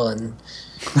hit a bell and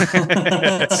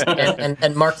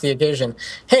and mark the occasion.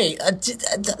 Hey,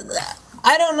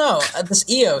 I don't know this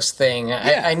EOS thing.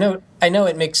 Yeah. I know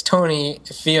it makes Tony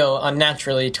feel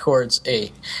unnaturally towards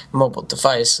a mobile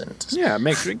device, and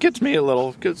it gets me a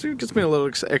little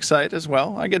excited as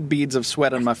well. I get beads of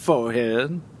sweat on my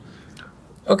forehead.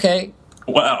 Okay.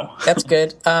 Wow, that's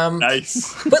good.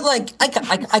 Nice. But like, I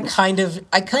kind of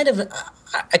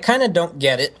don't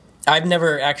get it. I've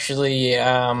never actually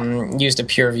used a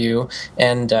PureView,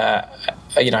 and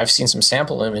I've seen some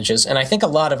sample images, and I think a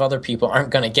lot of other people aren't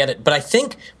going to get it. But I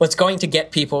think what's going to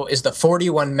get people is the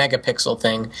 41 megapixel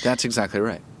thing. That's exactly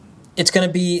right. It's going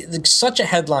to be such a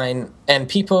headline, and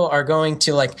people are going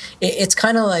to like. It's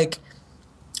kind of like.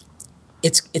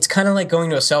 It's kind of like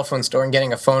going to a cell phone store and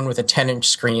getting a phone with a 10-inch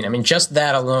screen. I mean, just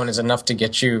that alone is enough to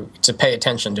get you to pay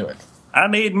attention to it. I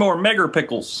need more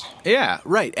megapickles. Yeah,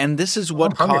 right. And this is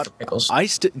what caught. You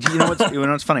know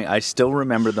what's funny? I still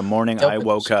remember the morning I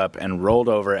woke up and rolled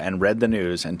over and read the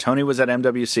news. And Tony was at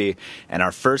MWC, and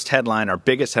our first headline, our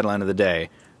biggest headline of the day,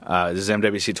 this is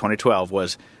MWC 2012,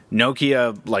 was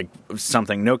Nokia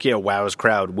wows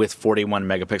crowd with 41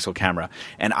 megapixel camera.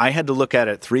 And I had to look at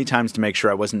it 3 times to make sure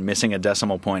I wasn't missing a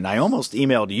decimal point. And I almost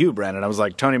emailed you, Brandon. I was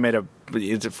like, Tony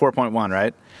it's at 4.1,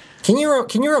 right? Can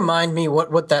you remind me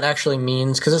what that actually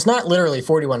means? Because it's not literally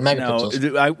 41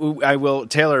 megapixels. No, I will.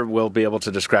 Taylor will be able to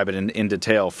describe it in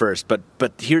detail first. But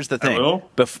here's the thing.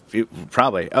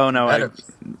 Probably. Oh no.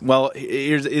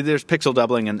 There's pixel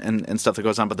doubling and stuff that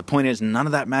goes on. But the point is, none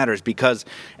of that matters, because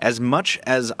as much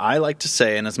as I like to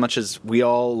say, and as much as we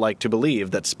all like to believe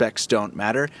that specs don't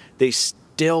matter, they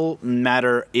still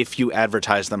matter if you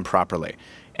advertise them properly.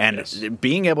 And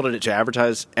being able to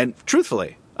advertise, and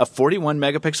truthfully, a 41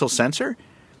 megapixel sensor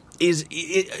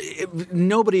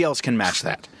nobody else can match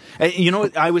that. You know,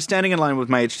 I was standing in line with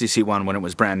my HTC One when it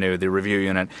was brand new, the review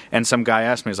unit, and some guy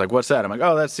asked me, he's like, "What's that?" I'm like,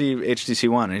 "Oh, that's the HTC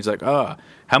One." And he's like, "Oh,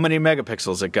 how many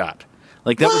megapixels it got?"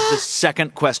 Like, that was the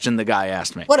second question the guy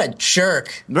asked me. What a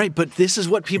jerk! Right, but this is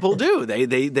what people do.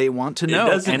 They want to know.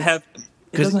 It doesn't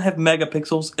have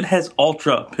megapixels. It has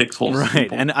ultra pixels. Right,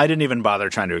 and I didn't even bother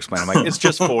trying to explain. I'm like, it's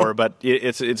just 4, but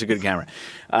it's a good camera.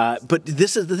 But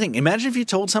this is the thing. Imagine if you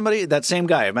told somebody, that same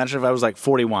guy, imagine if I was like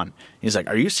 41. He's like,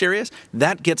 are you serious?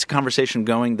 That gets conversation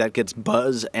going. That gets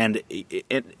buzz. And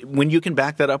when you can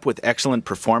back that up with excellent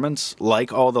performance,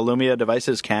 like all the Lumia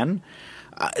devices can,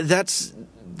 that's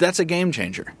a game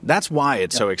changer. That's why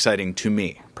it's so exciting to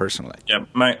me, personally. Yeah,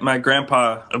 my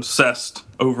grandpa obsessed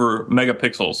over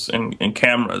megapixels in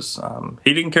cameras.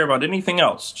 He didn't care about anything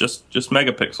else, just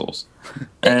megapixels.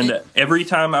 And every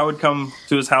time I would come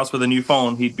to his house with a new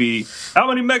phone, he'd be, how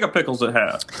many megapixels it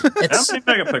have? How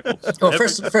many megapixels? Well,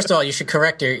 first of all, you should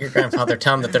correct your grandfather.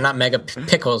 Tell him that they're not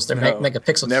megapixels, they're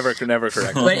megapixels. Never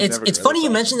correct. But it's funny you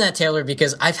mentioned that, Taylor,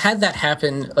 because I've had that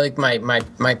happen. Like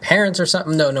my parents or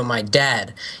something. No, my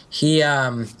dad. He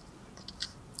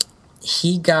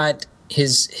got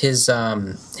his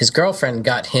girlfriend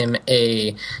got him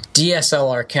a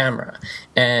DSLR camera,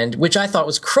 and which I thought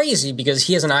was crazy because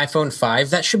he has an iPhone 5.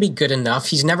 That should be good enough.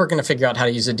 He's never going to figure out how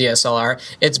to use a DSLR.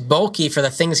 It's bulky for the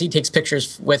things he takes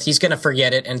pictures with. He's going to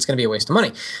forget it, and it's going to be a waste of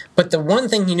money. But the one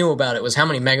thing he knew about it was how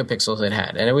many megapixels it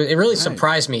had, and it really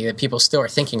surprised me that people still are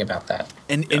thinking about that.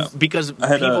 And because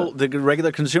the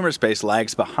regular consumer space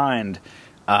lags behind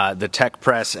the tech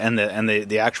press and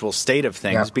the actual state of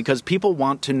things, because people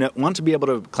want to be able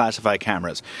to classify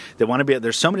cameras. They want to be.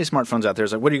 There's so many smartphones out there.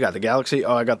 It's like, what do you got? The Galaxy?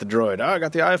 Oh, I got the Droid. Oh, I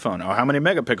got the iPhone. Oh, how many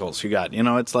megapixels you got? You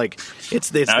know, it's like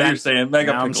it's now that, you're saying megapixels.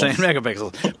 Now I'm saying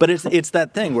megapixels. But it's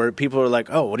that thing where people are like,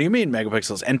 oh, what do you mean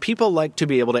megapixels? And people like to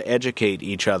be able to educate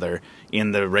each other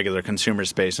in the regular consumer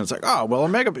space. And it's like, oh, well,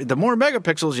 the more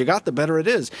megapixels you got, the better it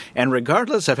is. And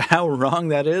regardless of how wrong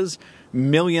that is,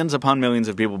 millions upon millions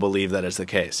of people believe that is the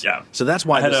case. Yeah. So that's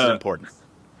why this is important.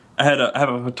 I have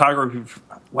a photography.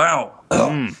 Wow.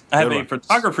 I have a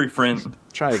photography friend.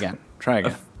 Try again.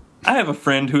 I have a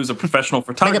friend who's a professional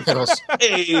photographer.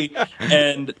 Hey,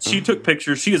 and she took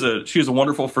pictures. She is a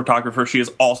wonderful photographer. She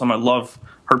is awesome. I love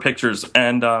her pictures.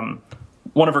 And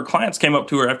one of her clients came up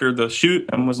to her after the shoot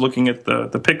and was looking at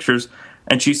the pictures.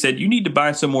 And she said, "You need to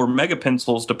buy some more mega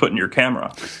pencils to put in your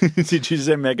camera." Did you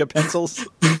say mega pencils?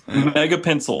 Mega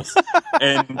pencils.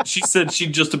 And she said she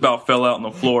just about fell out on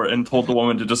the floor and told the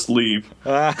woman to just leave.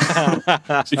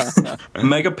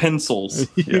 Mega pencils.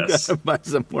 You Yes. gotta buy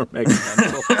some more mega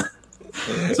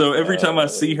pencils. So every time I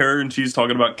see her and she's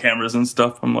talking about cameras and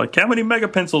stuff, I'm like, "How many mega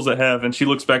pencils I have?" And she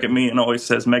looks back at me and always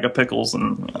says mega pickles.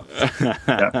 And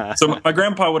yeah. So my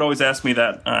grandpa would always ask me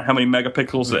that, how many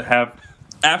megapixels it have,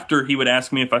 after he would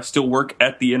ask me if I still work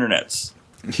at the internets.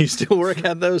 You still work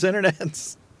at those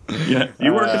internets? Yeah,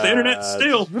 you work at the internet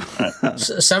still.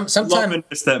 Love and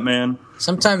miss that man.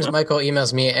 Sometimes Michael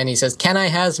emails me and he says, "Can I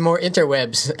has more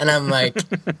interwebs?" And I'm like,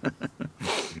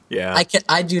 Yeah,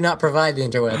 I do not provide the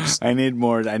interwebs. I need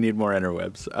more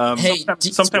interwebs. Hey,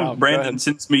 Sometimes Brandon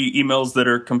sends me emails that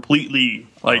are completely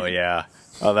like, oh yeah,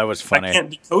 oh that was funny. I can't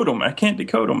decode them. I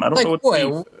don't like know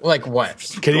what. what? Like what?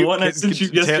 The one I sent you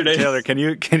yesterday. Taylor, can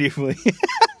you please?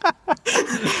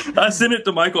 I sent it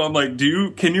to Michael. I'm like,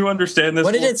 can you understand this?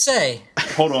 What did it say?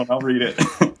 Hold on, I'll read it.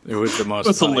 It was the most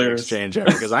That's funny hilarious. exchange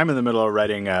ever, because I'm in the middle of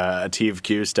writing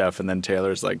ATIV-Q stuff, and then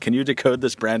Taylor's like, "Can you decode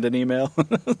this Brandon email?"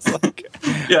 It's like,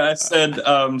 Yeah, I said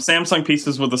Samsung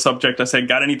pieces with the subject. I said,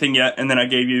 "Got anything yet?" And then I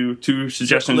gave you two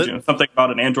suggestions. Something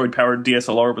about an Android-powered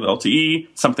DSLR with LTE.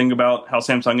 Something about how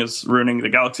Samsung is ruining the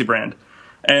Galaxy brand.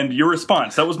 And your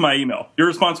response, that was my email. Your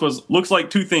response was, "Looks like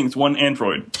two things, one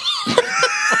Android."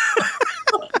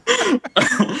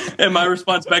 And my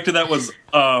response back to that was,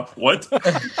 what?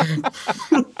 I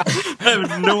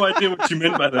have no idea what you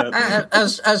meant by that. I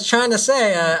was trying to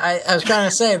say I was trying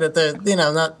to say that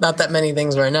not that many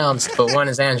things were announced, but one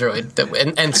is Android,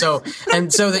 and so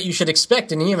that you should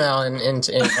expect an email and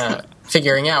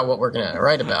figuring out what we're gonna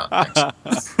write about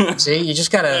next. See, you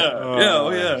just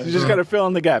gotta you just gotta fill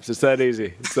in the gaps. It's that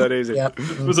easy. Yep.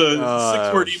 It was a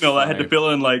 6-word email. I had to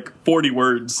fill in like 40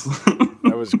 words.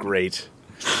 That was great.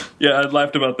 Yeah, I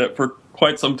laughed about that for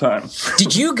quite some time.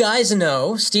 Did you guys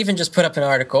know, Stephen just put up an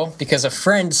article, because a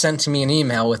friend sent me an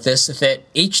email with this,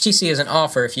 that HTC has an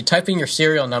offer. If you type in your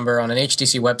serial number on an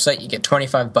HTC website, you get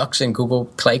 $25 in Google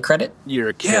Play credit?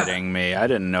 You're kidding me. I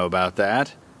didn't know about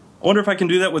that. I wonder if I can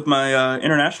do that with my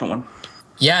international one.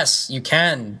 Yes, you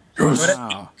can. Go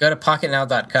to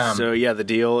pocketnow.com. So yeah, the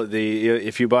deal,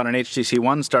 if you bought an HTC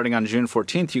One starting on June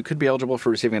 14th, you could be eligible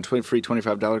for receiving a free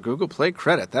 $25 Google Play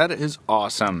credit. That is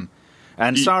awesome.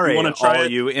 And sorry, all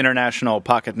you international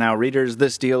Pocket Now readers,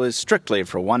 this deal is strictly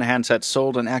for one handset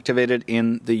sold and activated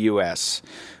in the U.S.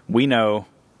 We know,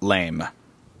 lame.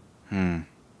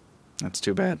 That's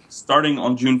too bad. Starting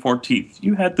on June 14th.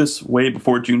 You had this way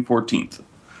before June 14th.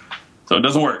 So it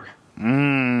doesn't work.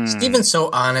 Stephen's so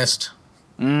honest.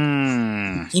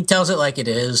 He tells it like it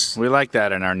is. We like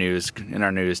that in our news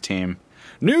team.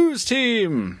 News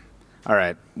team. All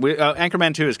right,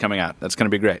 Anchorman 2 is coming out. That's going to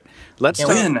be great. Let's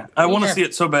talk. I want to see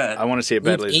it so bad. I want to see it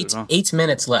badly as well. 8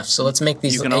 minutes left, so let's make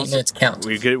these 8 minutes count.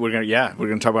 We're going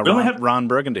to talk about Ron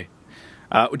Burgundy.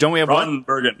 Don't we have Ron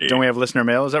Burgundy? Don't we have listener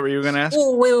mail? Is that what you were going to ask?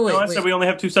 Oh, wait. No, I said we only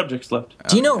have 2 subjects left.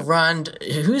 Do you know Ron?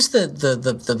 Who's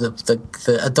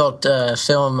the adult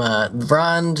film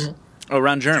Ron? Oh,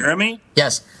 Ron Jeremy.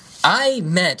 Yes, I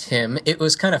met him. It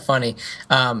was kind of funny.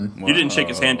 You didn't shake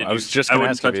his hand, did you? I was just going to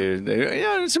ask you.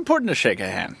 Yeah, it's important to shake a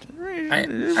hand.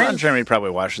 Ron Jeremy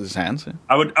probably washes his hands.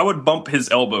 I would bump his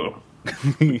elbow.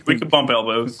 We could bump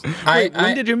elbows.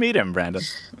 When did you meet him, Brandon?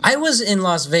 I was in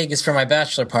Las Vegas for my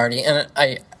bachelor party, and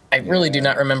I really do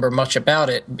not remember much about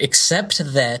it, except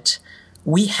that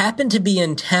we happened to be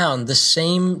in town the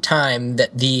same time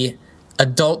that the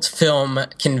adult film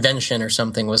convention or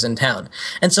something was in town.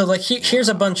 And so, like, here's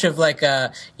a bunch of,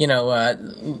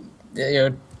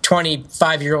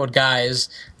 25-year-old guys,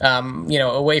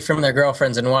 away from their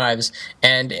girlfriends and wives,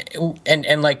 and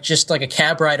like, just like a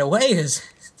cab ride away is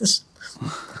this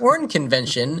porn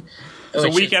convention. It was a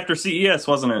week after CES,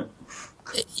 wasn't it?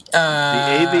 The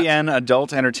AVN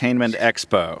Adult Entertainment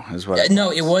Expo is what.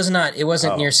 No, it was not. It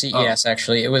wasn't near CES.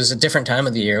 Actually, it was a different time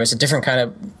of the year. It was a different kind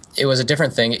of. It was a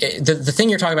different thing. The thing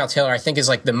you're talking about, Taylor, I think is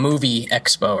like the movie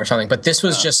expo or something. But this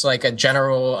was just like a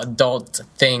general adult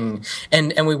thing.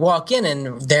 And we walk in,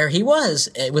 and there he was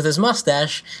with his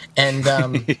mustache. And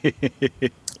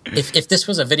if this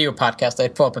was a video podcast,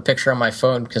 I'd pull up a picture on my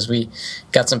phone because we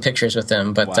got some pictures with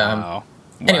him. But wow.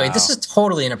 Anyway, this is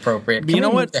totally inappropriate. You know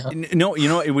what? No,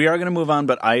 we are going to move on,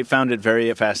 but I found it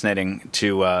very fascinating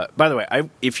to. By the way,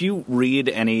 if you read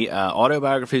any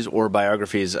autobiographies or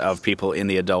biographies of people in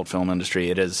the adult film industry,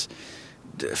 it is.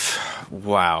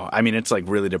 Wow. I mean, it's like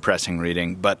really depressing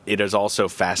reading, but it is also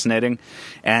fascinating.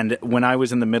 And when I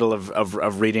was in the middle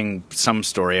of reading some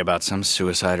story about some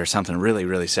suicide or something really,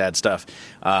 really sad stuff,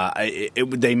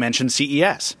 they mentioned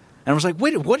CES. And I was like,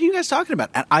 wait, what are you guys talking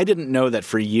about? And I didn't know that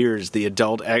for years the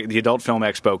Adult Film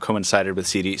Expo coincided with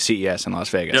CES in Las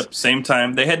Vegas. Yep, same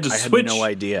time. They had to switch. I had no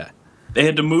idea. They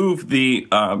had to move the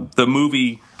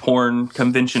movie porn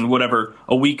convention, whatever,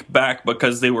 a week back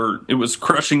because it was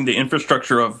crushing the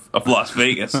infrastructure of Las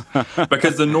Vegas.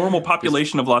 Because the normal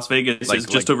population of Las Vegas is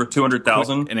just over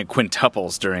 200,000. And it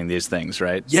quintuples during these things,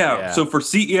 right? Yeah. So for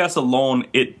CES alone,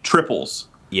 it triples.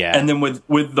 Yeah. And then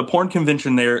with the porn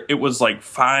convention there, it was like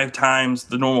 5 times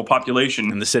the normal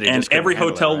population. And the city and just every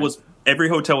hotel was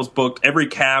booked, every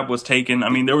cab was taken. I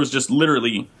mean, there was just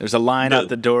literally there's a line out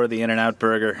the door of the In-N-Out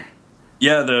Burger.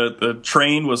 Yeah, the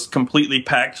train was completely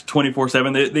packed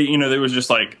 24/7. They was just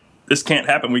like, this can't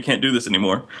happen. We can't do this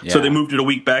anymore. Yeah. So they moved it a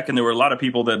week back, and there were a lot of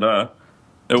people that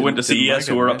went to CES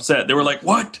who were upset. They were like,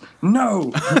 "What?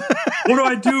 No! What do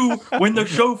I do when the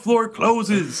show floor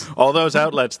closes?" All those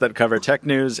outlets that cover tech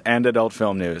news and adult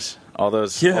film news. All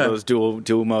those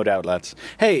dual mode outlets.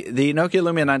 Hey, the Nokia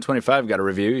Lumia 925 got a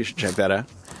review. You should check that out.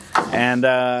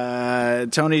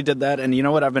 And Tony did that, and you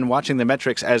know what? I've been watching the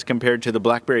metrics as compared to the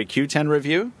BlackBerry Q10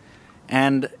 review.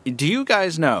 And do you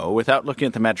guys know, without looking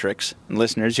at the metrics, and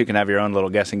listeners, you can have your own little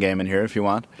guessing game in here if you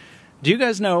want. Do you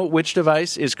guys know which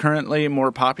device is currently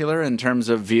more popular in terms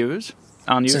of views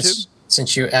on YouTube?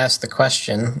 Since you asked the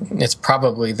question, it's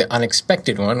probably the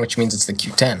unexpected one, which means it's the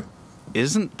Q10.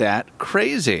 Isn't that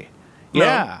crazy? No.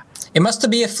 Yeah. It must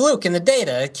be a fluke in the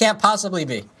data. It can't possibly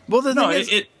be. Well, the thing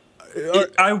is...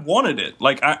 I wanted it.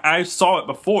 Like, I saw it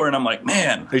before, and I'm like,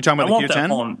 man, are you talking about the Q10? That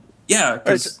phone. Yeah,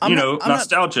 because,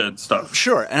 nostalgia and stuff.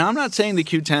 Sure, and I'm not saying the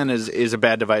Q10 is a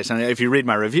bad device. And if you read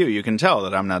my review, you can tell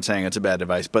that I'm not saying it's a bad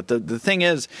device. But the thing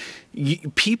is,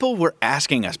 people were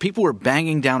asking us, people were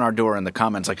banging down our door in the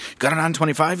comments, like, got a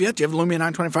 925 yet? Do you have a Lumia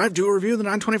 925? Do a review of the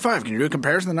 925. Can you do a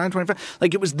comparison of the 925?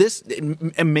 Like, it was this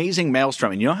amazing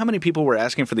maelstrom. And you know how many people were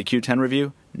asking for the Q10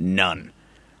 review? None.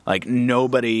 Like,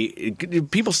 nobody...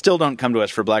 People still don't come to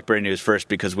us for BlackBerry news first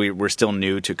because we're still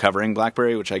new to covering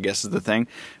BlackBerry, which I guess is the thing.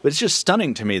 But it's just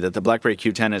stunning to me that the BlackBerry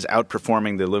Q10 is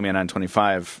outperforming the Lumia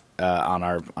 925 on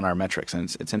our metrics,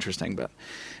 and it's interesting. But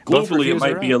globally, it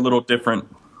might be a little different.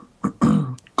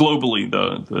 Globally,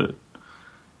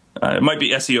 it might be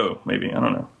SEO, maybe. I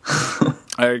don't know.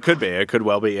 It could be. It could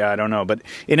well be. Yeah, I don't know. But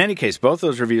in any case, both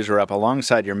those reviews were up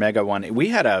alongside your Mega one. We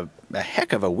had a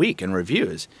heck of a week in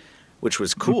reviews, which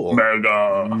was cool.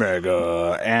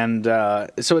 Mega. And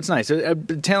so it's nice.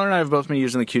 Taylor and I have both been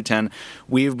using the Q10.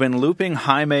 We've been looping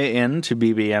Jaime into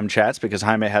BBM chats because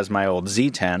Jaime has my old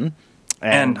Z10.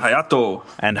 And Hayato.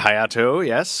 And Hayato,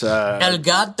 yes. El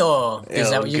Gato. Is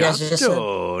that what you guys just said?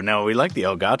 No, we like the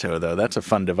El Gato, though. That's a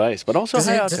fun device. But also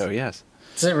Hayato, yes.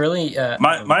 Does it really...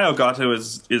 My El Gato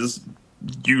is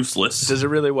useless. Does it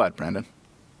really what, Brandon?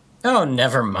 Oh,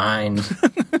 never mind.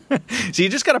 So you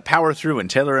just got to power through when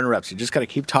Taylor interrupts. You just got to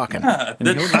keep talking. Yeah,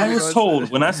 I was told,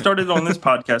 when I started on this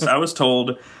podcast, I was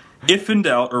told, if in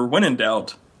doubt or when in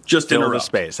doubt, just fill interrupt. The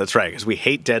space. That's right, because we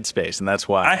hate dead space, and that's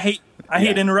why. I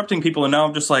hate interrupting people, and now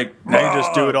I'm just like... Now you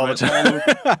just do it all the time.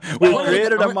 We've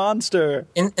created a monster.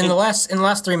 In the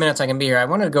last 3 minutes I can be here, I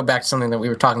wanted to go back to something that we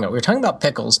were talking about. We were talking about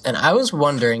pickles, and I was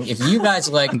wondering if you guys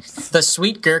like the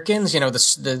sweet gherkins,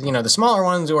 the smaller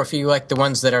ones, or if you like the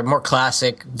ones that are more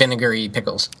classic vinegary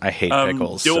pickles. I hate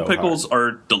pickles. Dill pickles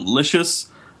are delicious.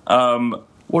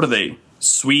 What are they?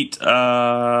 Sweet.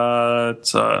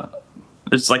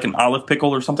 It's like an olive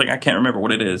pickle or something. I can't remember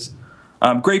what it is.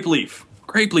 Grape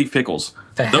leaf pickles.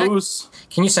 Those.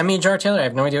 Can you send me a jar, Taylor? I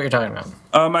have no idea what you're talking about.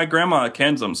 My grandma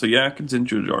cans them, so yeah, I can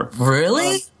send you a jar.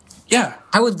 Really? Yeah.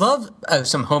 I would love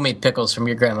some homemade pickles from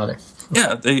your grandmother.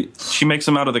 Yeah, she makes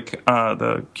them out of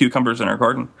the cucumbers in her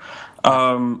garden.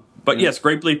 But yes,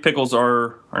 grape leaf pickles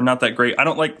are not that great. I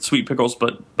don't like sweet pickles,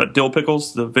 but dill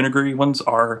pickles, the vinegary ones,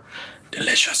 are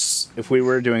delicious. If we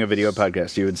were doing a video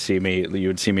podcast, you would see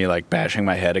me like bashing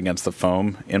my head against the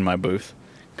foam in my booth.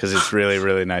 Because it's really,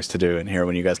 really nice to do in here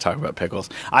when you guys talk about pickles.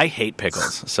 I hate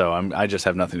pickles, so I just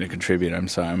have nothing to contribute. I'm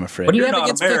afraid. What do you You're have not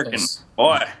against American, pickles?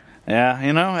 boy.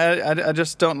 Yeah, I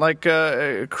just don't like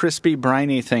crispy,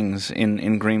 briny things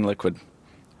in green liquid.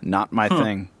 Not my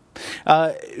thing.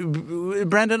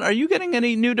 Brandon, are you getting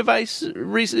any new device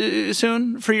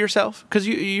soon for yourself? Because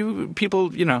you people,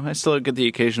 I still get the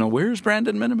occasional, where's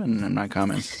Brandon Miniman in my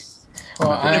comments.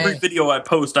 Well, Every video I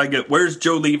post, I get, where's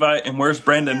Joe Levi and where's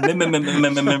Brandon?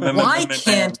 Why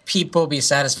can't people be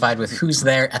satisfied with who's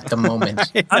there at the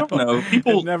moment? I don't know.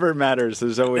 People It never matters.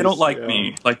 There's always they don't like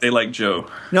me like they like Joe.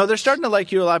 No, they're starting to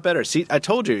like you a lot better. See, I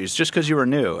told you, it's just because you were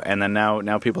new, and then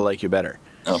now people like you better.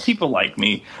 No, people like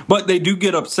me, but they do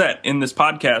get upset in this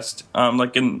podcast,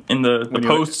 like in the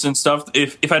posts and stuff.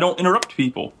 If I don't interrupt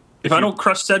people, if I don't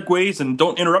crush segues and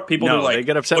don't interrupt people, No, they're like, they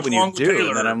get upset "What's when wrong you with do, Taylor?"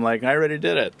 and then I'm like, I already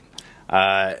did it.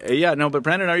 But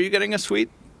Brandon, are you getting a sweet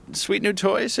new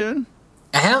toy soon?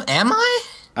 Am I?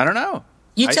 I don't know.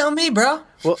 You tell me, bro.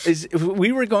 Well,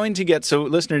 we were going to get, so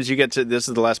listeners, you get to, this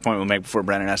is the last point we'll make before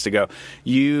Brandon has to go.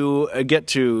 You get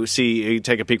to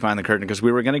take a peek behind the curtain, because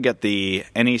we were going to get the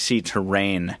NEC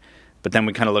Terrain, but then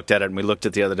we kind of looked at it and we looked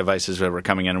at the other devices that were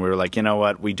coming in and we were like, you know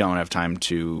what, we don't have time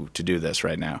to do this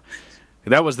right now.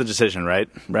 That was the decision, right,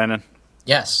 Brandon?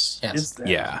 Yes.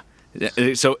 Yeah.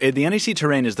 So the NEC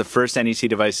Terrain is the first NEC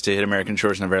device to hit American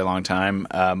shores in a very long time,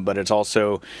 but it's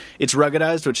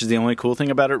ruggedized, which is the only cool thing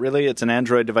about it, really. It's an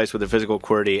Android device with a physical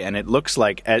QWERTY, and it looks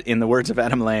like, in the words of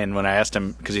Adam Lane, when I asked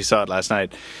him, because he saw it last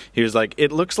night, he was like,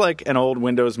 it looks like an old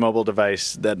Windows mobile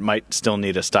device that might still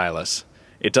need a stylus.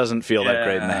 It doesn't feel that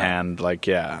great in the hand.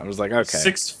 I was like, okay.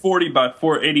 640 by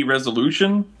 480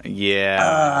 resolution.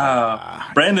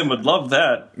 Yeah. Brandon would love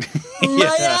that.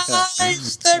 My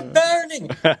eyes, they're burning.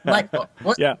 Michael,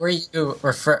 what were you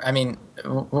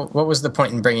what was the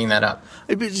point in bringing that up?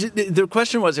 The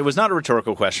question was, it was not a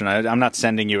rhetorical question. I'm not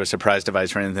sending you a surprise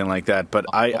device or anything like that, but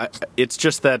it's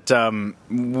just that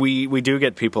we do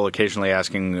get people occasionally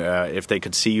asking if they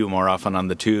could see you more often on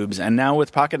the tubes. And now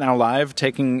with Pocketnow Live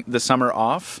taking the summer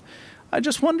off, I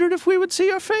just wondered if we would see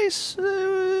your face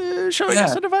showing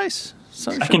us a device.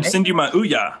 I can send you my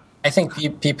Ouya. I think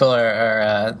people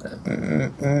are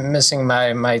missing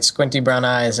my squinty brown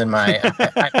eyes and my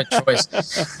iPad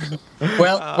choice.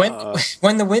 Well,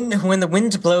 when the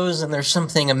wind blows and there's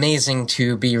something amazing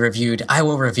to be reviewed, I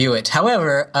will review it.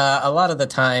 However, a lot of the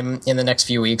time in the next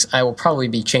few weeks, I will probably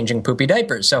be changing poopy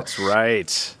diapers. So that's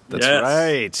right.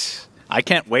 Right. I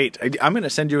can't wait. I'm going to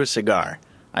send you a cigar.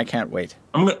 I can't wait.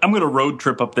 I'm going to road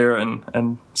trip up there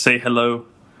and say hello.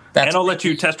 And I'll let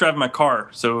you test drive my car,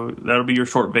 so that'll be your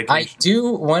short vacation. I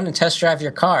do want to test drive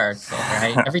your car.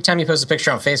 Every time you post a picture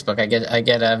on Facebook, I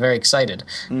get very excited.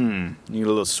 You get a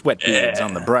little sweat beads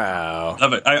on the brow.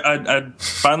 Love it. I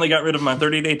finally got rid of my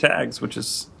 30-day tags, which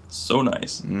is so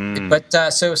nice. But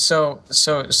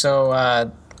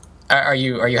are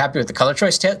you happy with the color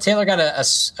choice? Taylor got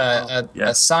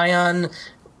a Scion.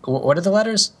 What are the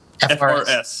letters?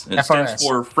 FRS. It stands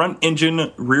for Front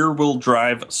Engine Rear Wheel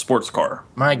Drive Sports Car.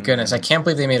 My goodness, I can't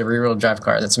believe they made a rear wheel drive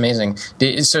car. That's amazing.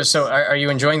 So are you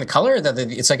enjoying the color?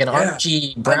 It's like an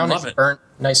orangey, brownish, burnt,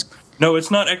 nice. No, it's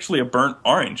not actually a burnt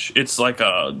orange. It's like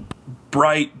a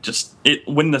bright,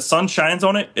 when the sun shines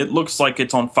on it, it looks like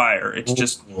it's on fire. It's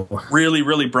just really,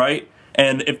 really bright.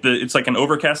 And if it's like an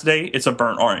overcast day, it's a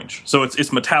burnt orange. So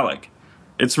it's metallic.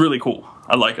 It's really cool.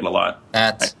 I like it a lot.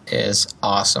 That is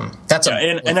awesome.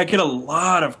 And I get a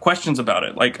lot of questions about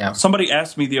it. Somebody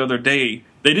asked me the other day,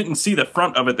 they didn't see the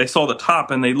front of it, they saw the top,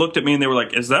 and they looked at me and they were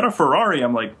like, "Is that a Ferrari?"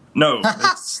 I'm like, "No,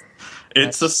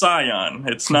 it's a Scion.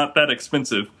 It's not that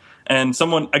expensive." And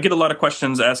I get a lot of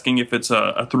questions asking if it's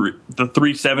the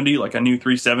 370, like a new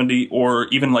 370, or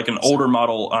even like an older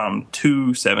model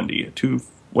 270,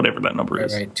 whatever that number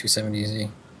is. Right, 270Z.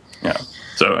 Yeah.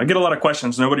 So I get a lot of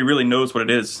questions. Nobody really knows what it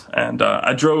is. And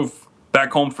I drove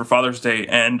back home for Father's Day,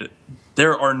 and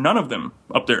there are none of them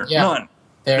up there. Yeah. None.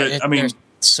 They're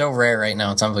so rare right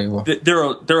now. It's unbelievable. There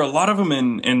are a lot of them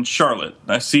in Charlotte.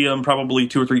 I see them probably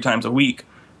 2 or 3 times a week.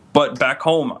 But back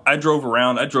home, I drove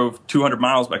 200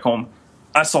 miles back home.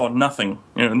 I saw nothing.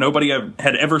 Nobody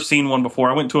had ever seen one before.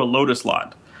 I went to a Lotus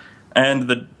lot, and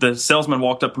the salesman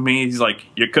walked up to me. He's like,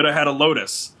 "You could have had a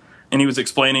Lotus." And he was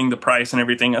explaining the price and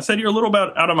everything. I said, "You're a little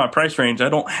bit out of my price range. I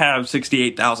don't have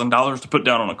 $68,000 to put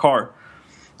down on a car."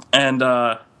 And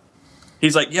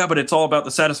he's like, "Yeah, but it's all about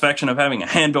the satisfaction of having a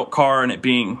hand-built car and it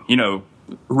being,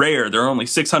 rare. There are only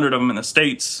 600 of them in the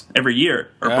States every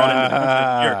year, or brought into the country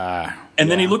every year." And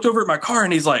then he looked over at my car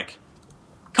and he's like,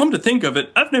 "Come to think of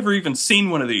it, I've never even seen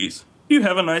one of these. You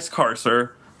have a nice car,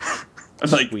 sir." I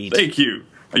was like, "Thank you.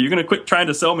 Are you going to quit trying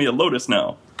to sell me a Lotus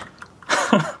now?"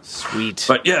 Sweet.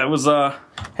 But yeah, it was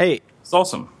it's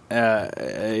awesome.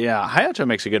 Hayato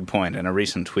makes a good point in a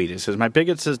recent tweet. He says, "My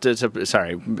biggest the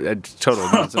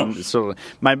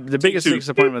biggest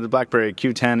disappointment with the BlackBerry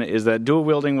Q10 is that dual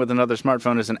wielding with another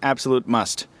smartphone is an absolute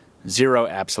must. Zero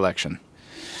app selection."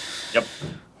 Yep.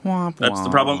 That's the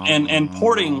problem. And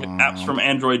porting apps from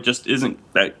Android just isn't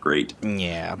that great.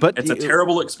 Yeah, but it's a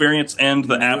terrible experience, and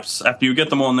the apps, after you get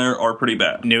them on there, are pretty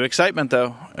bad. New excitement,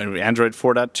 though. Android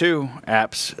 4.2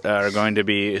 apps are going to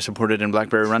be supported in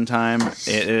BlackBerry Runtime.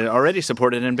 It already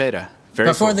supported in beta.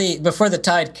 Before the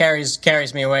tide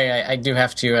carries me away, I do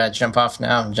have to jump off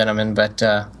now, gentlemen. But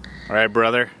all right,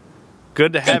 brother.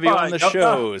 Good to have you on the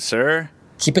show, sir.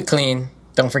 Keep it clean.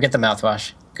 Don't forget the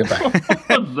mouthwash. Goodbye.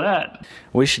 What's that?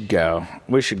 We should go.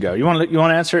 You want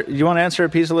to answer a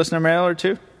piece of listener mail or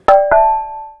two?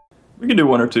 We can do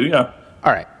one or two, yeah.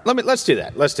 All right, let's do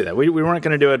that. We weren't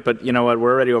going to do it, but you know what?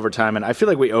 We're already over time, and I feel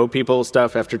like we owe people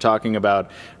stuff after talking about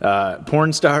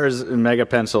porn stars, mega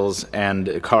pencils,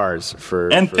 and cars for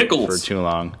too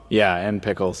long. Yeah, and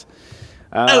pickles.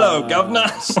 Hello, Governor.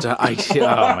 Oh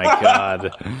my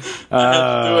God!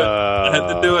 I had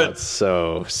to do it. It's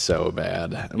so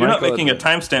bad. You're not making a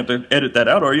timestamp to edit that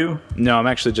out, are you? No, I'm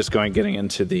actually just getting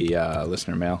into the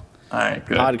listener mail. All right,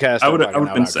 good. Podcast. I would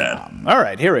have been sad. All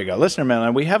right, here we go. Listener mail.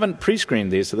 And we haven't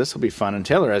pre-screened these, so this will be fun. And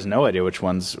Taylor has no idea which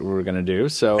ones we're going to do.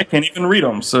 So I can't even read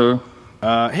them. So,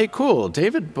 hey, cool.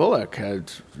 David Bullock.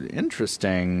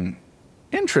 Interesting.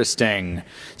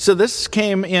 So this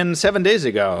came in 7 days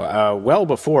ago, well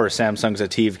before Samsung's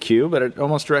ATIV-Q, but it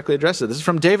almost directly addressed it. This is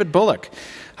from David Bullock.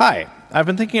 Hi. I've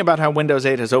been thinking about how Windows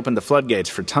 8 has opened the floodgates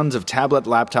for tons of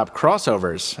tablet-laptop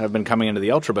crossovers have been coming into the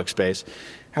Ultrabook space.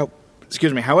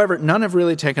 However, none have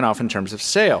really taken off in terms of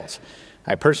sales.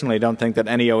 I personally don't think that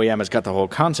any OEM has got the whole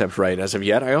concept right as of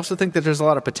yet. I also think that there's a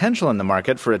lot of potential in the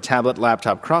market for a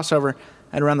tablet-laptop crossover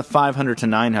at around the $500 to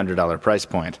 $900 price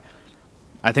point.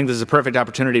 I think this is a perfect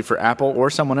opportunity for Apple or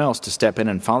someone else to step in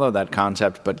and follow that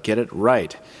concept, but get it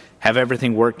right. Have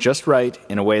everything work just right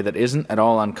in a way that isn't at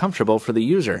all uncomfortable for the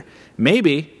user.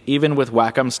 Maybe even with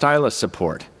Wacom stylus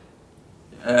support.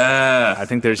 I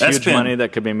think there's huge money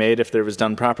that could be made if it was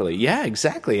done properly. Yeah,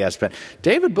 exactly, S-Pen.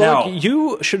 David Bullock,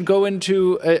 you should go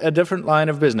into a different line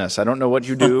of business. I don't know what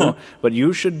you do, but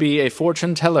you should be a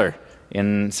fortune teller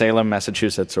in Salem,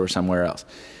 Massachusetts, or somewhere else.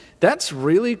 That's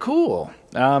really cool.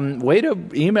 Way to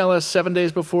email us 7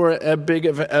 days before a big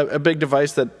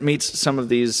device that meets some of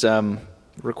these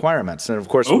requirements, and of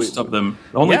course, most of them.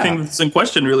 The only thing that's in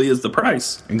question really is the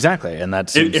price. Exactly, and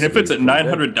that's and if it's at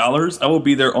 $900, I will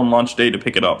be there on launch day to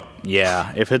pick it up.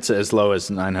 Yeah, if it's as low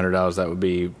as $900, that would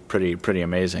be pretty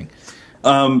amazing.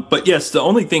 But yes, the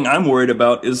only thing I'm worried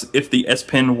about is if the S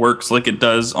Pen works like it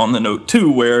does on the Note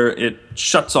 2, where it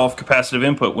shuts off capacitive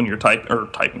input when you're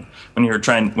typing when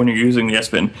you're using the S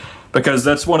Pen, because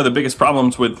that's one of the biggest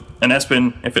problems with an S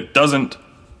Pen. If it doesn't,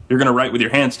 you're going to write with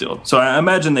your hand still. So I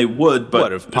imagine they would,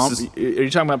 but are you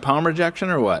talking about palm rejection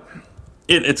or what?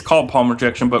 It's called palm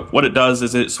rejection, but what it does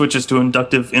is it switches to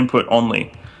inductive input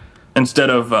only, instead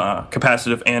of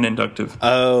capacitive and inductive.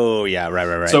 Oh, yeah,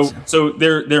 right. So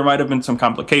there might have been some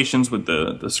complications with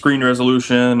the screen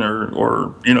resolution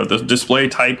or the display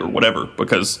type or whatever,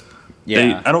 because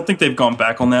I don't think they've gone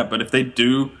back on that, but if they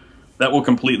do, that will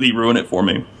completely ruin it for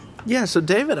me. Yeah, so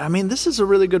David, I mean, this is a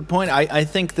really good point. I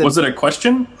think that... Was it a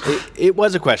question? It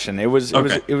was a question. It was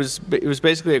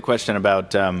basically a question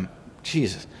about...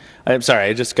 Jesus. I'm sorry,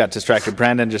 I just got distracted.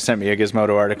 Brandon just sent me a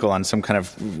Gizmodo article on some kind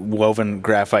of woven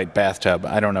graphite bathtub.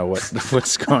 I don't know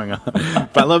what's going on.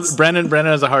 But I love Brandon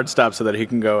has a hard stop so that he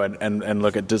can go and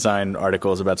look at design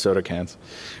articles about soda cans.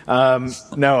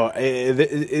 The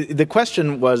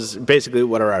question was basically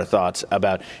what are our thoughts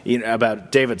about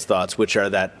David's thoughts, which are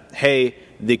that, hey,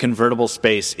 the convertible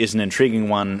space is an intriguing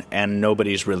one and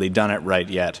nobody's really done it right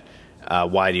yet.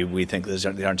 Why do we think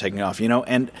they aren't taking off?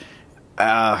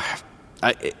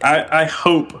 I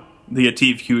hope the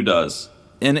ATIV-Q does.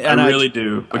 And I really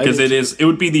do, because it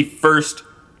would be the first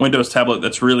Windows tablet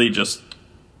that's really just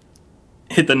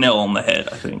hit the nail on the head,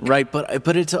 I think. Right,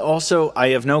 but it's also, I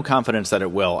have no confidence that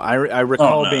it will. I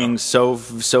recall being so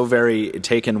very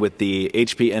taken with the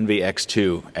HP Envy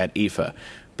X2 at IFA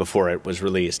before it was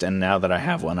released, and now that I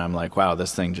have one, I'm like, wow,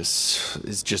 this thing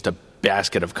is just a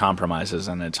basket of compromises,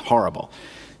 and it's horrible.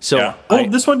 So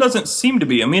this one doesn't seem to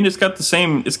be. I mean, it's got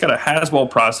a Haswell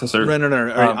processor.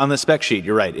 No. On the spec sheet,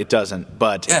 you're right, it doesn't.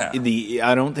 But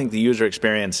I don't think the user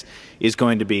experience is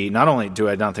going to be, not only do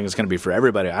I not think it's going to be for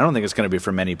everybody, I don't think it's going to be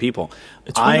for many people.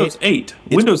 It's Windows 8.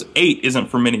 Windows 8 isn't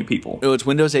for many people. It's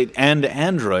Windows 8 and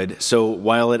Android. So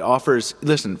while it offers,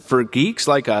 listen, for geeks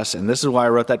like us, and this is why I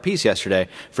wrote that piece yesterday,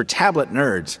 for tablet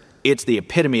nerds, it's the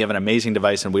epitome of an amazing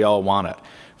device and we all want it.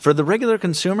 For the regular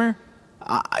consumer,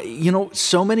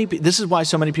 this is why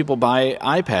so many people buy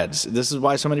iPads. This is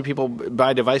why so many people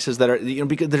buy devices that are,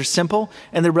 because they're simple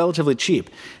and they're relatively cheap.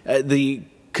 The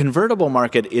convertible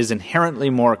market is inherently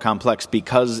more complex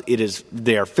because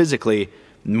they are physically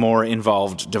more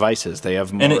involved devices. They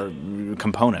have more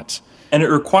components. And it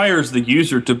requires the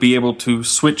user to be able to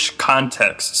switch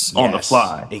contexts on the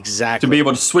fly. Exactly. To be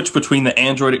able to switch between the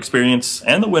Android experience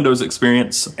and the Windows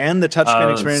experience. And the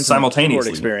touchscreen experience simultaneously. And the keyboard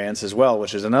experience as well,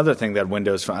 which is another thing that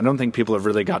Windows... I don't think people have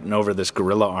really gotten over this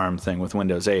Gorilla Arm thing with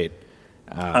Windows 8.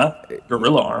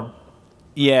 Gorilla Arm?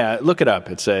 Yeah, look it up.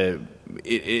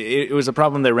 It was a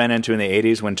problem they ran into in the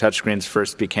 80s when touchscreens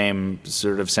first became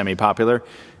sort of semi-popular.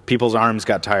 People's arms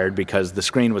got tired because the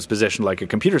screen was positioned like a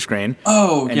computer screen.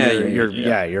 Oh, and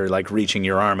you're like reaching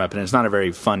your arm up, and it's not a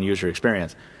very fun user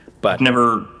experience. But I've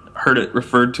never heard it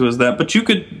referred to as that, but you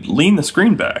could lean the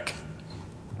screen back.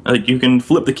 Like, you can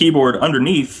flip the keyboard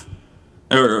underneath,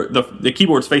 or the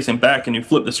keyboard's facing back, and you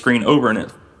flip the screen over, and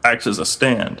it acts as a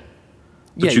stand.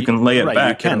 But you can lay it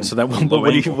back. You can. So that. What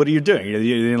are you doing?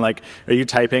 Are you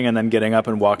typing and then getting up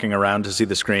and walking around to see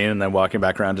the screen and then walking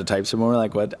back around to type some more?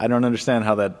 Like what? I don't understand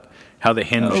how the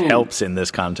hinge helps in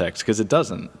this context, because it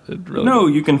doesn't.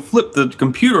 You can flip the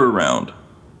computer around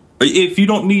if you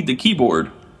don't need the keyboard.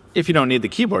 If you don't need the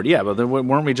keyboard, yeah. But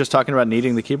weren't we just talking about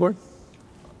needing the keyboard?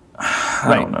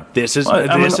 I don't know. This is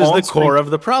the core of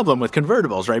the problem with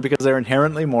convertibles, right? Because they're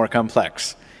inherently more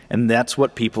complex. And that's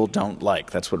what people don't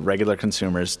like. That's what regular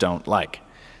consumers don't like.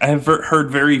 I have heard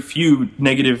very few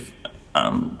negative,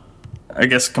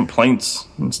 complaints.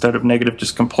 Instead of negative,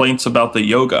 just complaints about the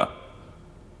Yoga.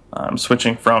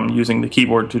 Switching from using the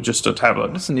keyboard to just a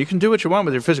tablet. Listen, you can do what you want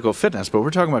with your physical fitness, but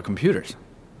we're talking about computers.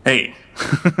 Hey.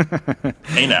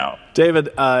 Hey now. David,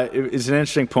 it's an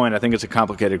interesting point. I think it's a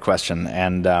complicated question,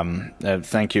 and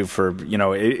thank you for,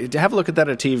 have a look at that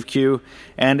ATIV-Q,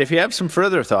 and if you have some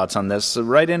further thoughts on this,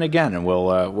 write in again, and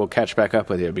we'll catch back up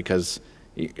with you, because,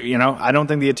 I don't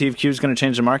think the ATIV-Q is going to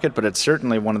change the market, but it's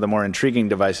certainly one of the more intriguing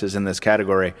devices in this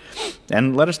category,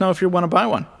 and let us know if you want to buy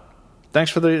one.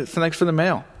 Thanks for the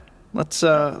mail.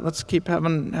 Let's keep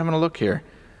having a look here.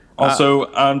 Also,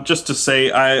 just to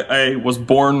say, I was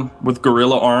born with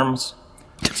gorilla arms,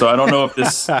 so I don't know if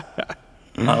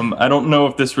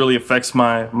this really affects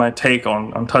my take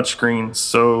on touchscreens.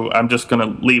 So I'm just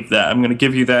gonna leave that. I'm gonna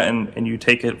give you that, and you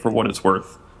take it for what it's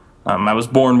worth. I was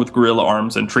born with gorilla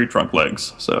arms and tree trunk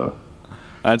legs, so.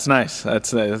 That's nice.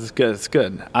 That's good. It's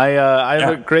good. I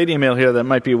have a great email here that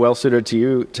might be well suited to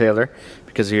you, Taylor,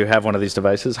 because you have one of these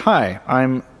devices. Hi,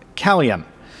 I'm Callian.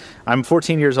 I'm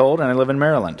 14 years old, and I live in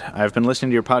Maryland. I've been listening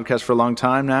to your podcast for a long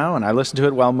time now, and I listen to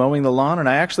it while mowing the lawn, and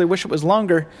I actually wish it was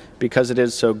longer because it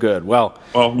is so good. Well,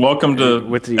 welcome to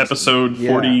episode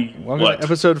 40. Welcome to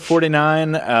episode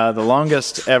 49, the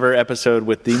longest ever episode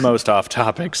with the most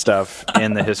off-topic stuff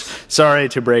in the history. Sorry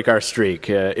to break our streak.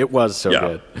 It was so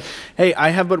good. Hey, I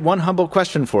have but one humble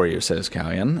question for you, says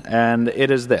Callian, and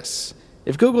it is this.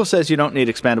 If Google says you don't need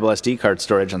expandable SD card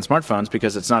storage on smartphones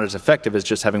because it's not as effective as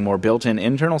just having more built-in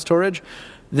internal storage,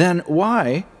 then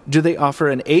why do they offer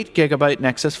an 8GB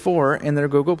Nexus 4 in their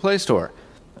Google Play Store?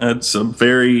 It's a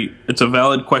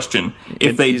valid question.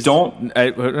 It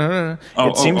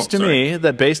seems to me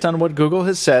that based on what Google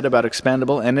has said about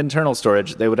expandable and internal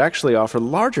storage, they would actually offer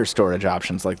larger storage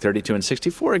options like 32 and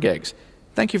 64 gigs.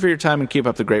 Thank you for your time and keep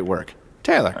up the great work.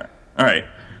 Taylor. All right.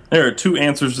 There are two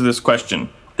answers to this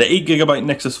question. The 8GB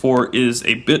Nexus 4 is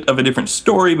a bit of a different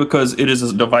story because it is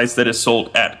a device that is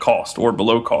sold at cost or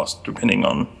below cost, depending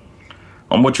on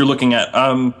what you're looking at.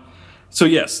 So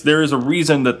yes, there is a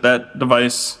reason that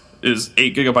device is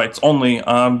 8GB only,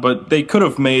 but they could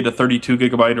have made a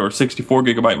 32GB or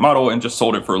 64GB model and just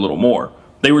sold it for a little more.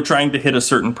 They were trying to hit a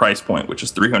certain price point, which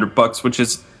is $300, which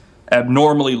is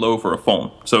abnormally low for a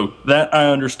phone. So that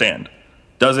I understand.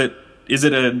 Is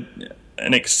it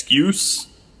an excuse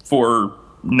for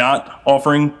not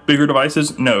offering bigger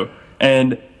devices? No.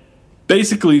 And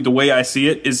basically the way I see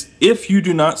it is if you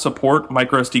do not support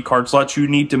microSD card slots, you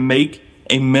need to make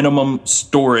a minimum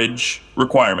storage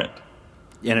requirement.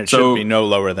 And it should be no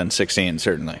lower than 16,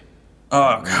 certainly.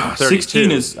 Oh, God.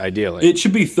 16 is ideally. It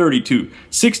should be 32.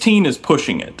 16 is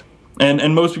pushing it.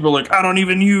 And most people are like, I don't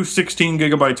even use 16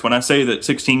 gigabytes when I say that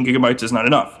 16 gigabytes is not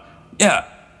enough. Yeah,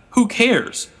 who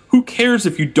cares? Who cares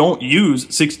if you don't use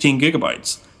 16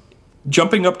 gigabytes?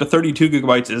 Jumping up to 32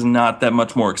 gigabytes is not that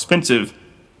much more expensive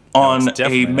on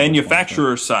a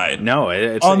manufacturer side. No,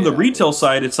 it's on the retail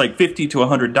side, it's like $50 to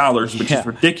 $100, which is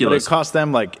ridiculous. But it costs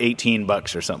them like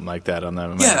 $18 or something like that on the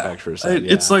manufacturer side.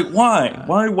 It's like, why?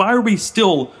 Why are we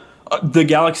still the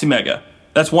Galaxy Mega?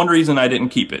 That's one reason I didn't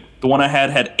keep it. The one I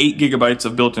had 8 gigabytes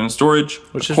of built-in storage.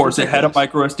 Of course, it had a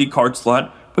micro SD card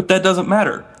slot, but that doesn't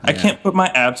matter. I can't put my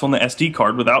apps on the SD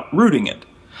card without rooting it.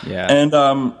 Yeah. And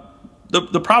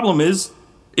the problem is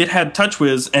it had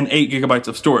TouchWiz and 8 gigabytes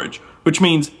of storage, which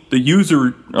means the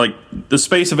user, like the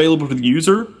space available for the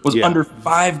user, was under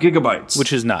 5 gigabytes,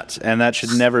 which is nuts, and that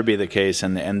should never be the case.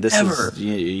 And this Ever.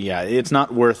 it's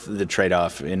not worth the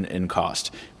trade-off in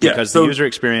cost, because the user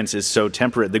experience is so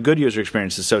temporary. The good user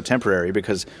experience is so temporary,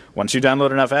 because once you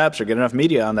download enough apps or get enough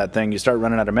media on that thing, you start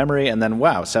running out of memory, and then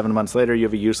wow, 7 months later you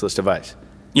have a useless device.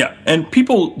 Yeah, and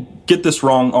people get this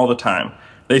wrong all the time.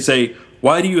 They say,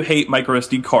 "Why do you hate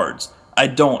microSD cards?" I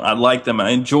don't. I like them. I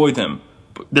enjoy them.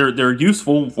 They're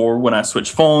useful for when I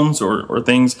switch phones or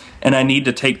things, and I need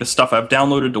to take the stuff I've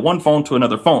downloaded to one phone to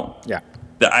another phone. Yeah.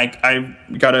 I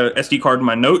got a SD card in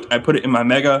my Note. I put it in my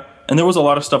Mega, and there was a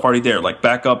lot of stuff already there, like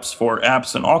backups for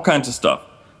apps and all kinds of stuff.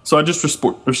 So I just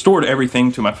restored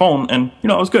everything to my phone, and it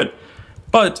was good.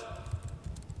 But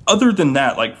other than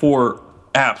that, like for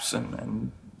apps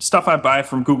and stuff I buy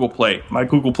from Google Play, my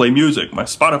Google Play Music, my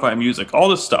Spotify Music, all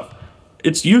this stuff,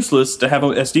 it's useless to have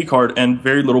an SD card and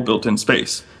very little built-in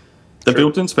space. The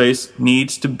built-in space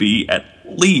needs to be at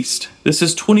least, this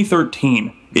is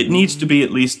 2013, it needs to be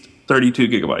at least 32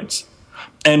 gigabytes.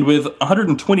 And with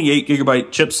 128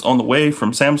 gigabyte chips on the way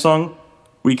from Samsung,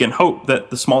 we can hope that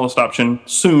the smallest option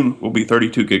soon will be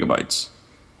 32 gigabytes.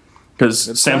 Because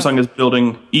Samsung is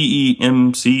building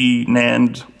eEMC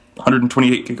NAND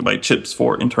 128 gigabyte chips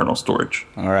for internal storage.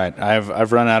 All right,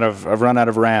 I've run out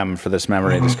of RAM for this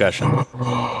memory discussion.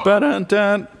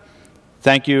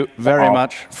 Thank you very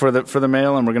much for the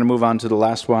mail, and we're going to move on to the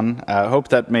last one. I hope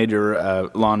that made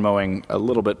your lawn mowing a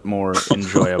little bit more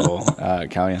enjoyable,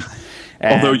 Callian.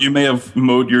 Although you may have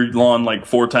mowed your lawn like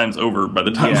 4 times over by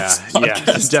the time.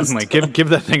 Definitely. Give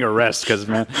that thing a rest, because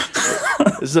man,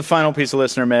 this is the final piece of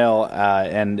listener mail,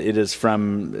 and it is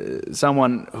from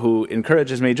someone who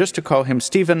encourages me just to call him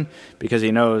Stephen, because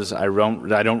he knows I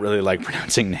don't really like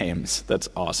pronouncing names. That's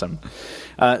awesome.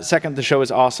 Second, the show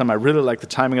is awesome. I really like the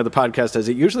timing of the podcast, as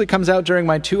it usually comes out during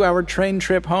my 2-hour train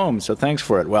trip home. So thanks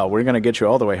for it. Well, we're going to get you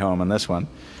all the way home on this one.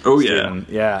 Oh, Stephen.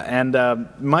 Yeah. And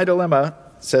my dilemma,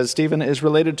 says Stephen, is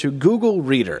related to Google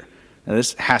Reader. Now,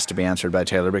 this has to be answered by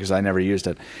Taylor, because I never used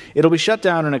it. It'll be shut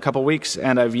down in a couple weeks,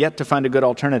 and I've yet to find a good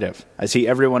alternative. I see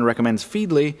everyone recommends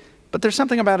Feedly, but there's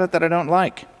something about it that I don't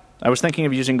like. I was thinking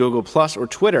of using Google Plus or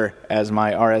Twitter as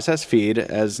my RSS feed,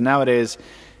 as nowadays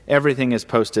everything is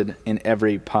posted in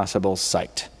every possible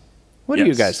site. What do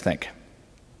you guys think?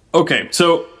 Okay,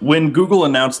 so when Google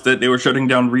announced that they were shutting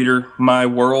down Reader, my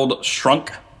world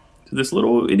shrunk to this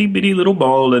little itty-bitty little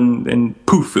ball, and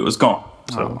poof, it was gone.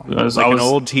 So like an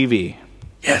old TV.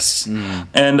 Yes.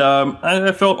 And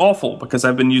I felt awful, because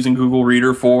I've been using Google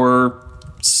Reader for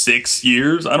 6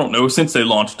 years. I don't know, since they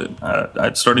launched it.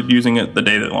 I started using it the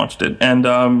day they launched it. And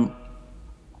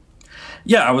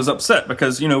yeah, I was upset,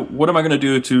 because, what am I going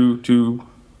to do to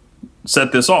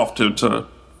set this off, to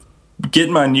get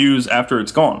my news after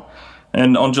it's gone?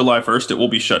 And on July 1st, it will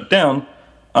be shut down.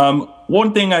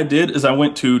 One thing I did is I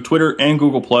went to Twitter and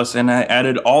Google Plus, and I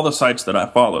added all the sites that I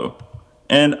follow.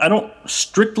 And I don't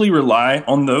strictly rely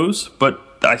on those, but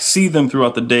I see them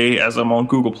throughout the day as I'm on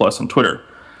Google Plus and Twitter.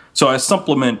 So I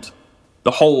supplement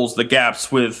the holes, the gaps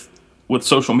with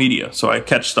social media, so I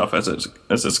catch stuff as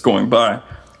it's going by.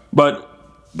 But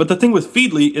the thing with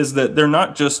Feedly is that they're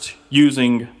not just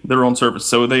using their own service.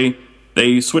 So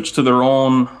they switch to their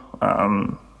own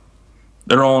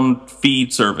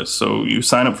feed service. So you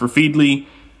sign up for Feedly,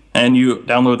 and you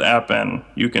download the app, and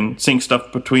you can sync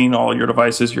stuff between all your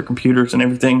devices, your computers, and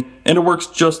everything. And it works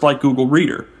just like Google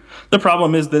Reader. The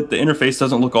problem is that the interface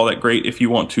doesn't look all that great if you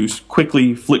want to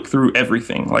quickly flick through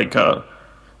everything, like a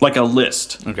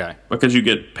list. Okay. Because you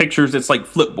get pictures. It's like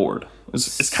Flipboard.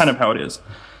 It's kind of how it is.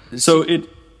 So it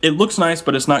looks nice,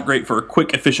 but it's not great for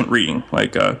quick, efficient reading,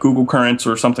 like Google Currents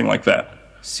or something like that.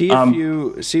 See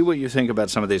what you think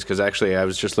about some of these, because actually I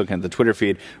was just looking at the Twitter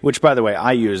feed, which, by the way,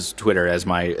 I use Twitter as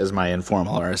my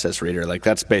informal RSS reader. Like,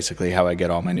 that's basically how I get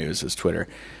all my news, is Twitter,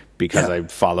 because I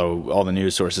follow all the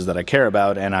news sources that I care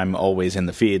about, and I'm always in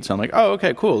the feed. So I'm like, oh,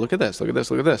 okay, cool, look at this.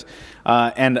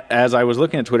 And as I was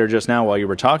looking at Twitter just now while you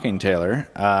were talking, Taylor,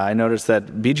 I noticed that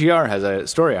BGR has a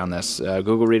story on this.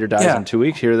 Google Reader dies in 2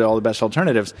 weeks. Here are all the best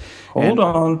alternatives. Hold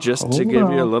on. Just to give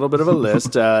you a little bit of a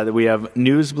list, we have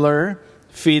NewsBlur,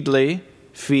 Feedly,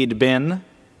 Feedbin,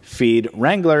 Feed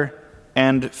Wrangler,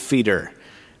 and Feeder,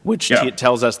 which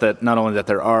tells us that not only that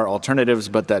there are alternatives,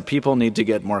 but that people need to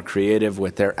get more creative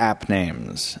with their app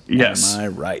names. Yes. Am I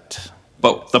right?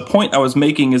 But the point I was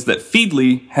making is that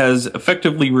Feedly has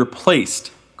effectively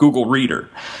replaced Google Reader,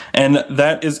 and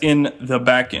that is in the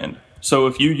back end. So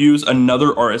if you use another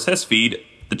RSS feed,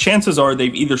 the chances are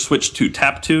they've either switched to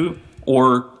Tap2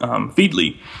 or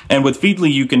Feedly. And with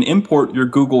Feedly, you can import your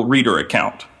Google Reader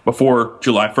account. before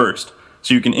July 1st.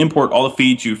 So you can import all the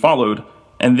feeds you followed,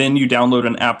 and then you download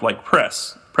an app like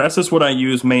Press. Press is what I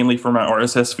use mainly for my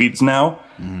RSS feeds now.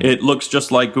 It looks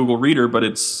just like Google Reader, but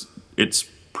it's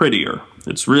prettier.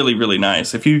 It's really, really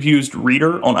nice. If you've used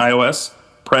Reader on iOS,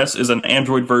 Press is an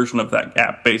Android version of that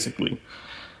app, basically.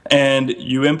 And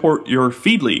you import your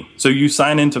Feedly. So you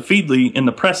sign into Feedly in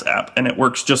the Press app, and it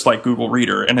works just like Google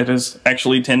Reader, and it is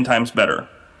actually 10 times better.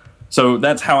 So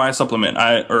that's how I supplement,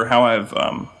 how I've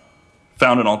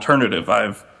found an alternative.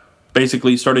 I've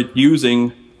basically started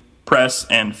using Press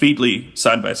and Feedly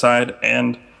side by side,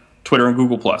 and Twitter and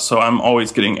Google+. So I'm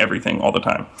always getting everything all the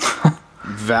time.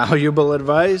 Valuable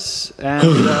advice.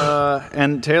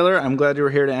 And Taylor, I'm glad you were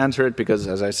here to answer it because,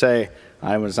 as I say,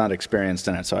 I was not experienced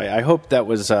in it. So I hope that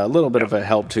was a little bit of a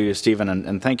help to you, Stephen,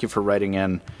 and thank you for writing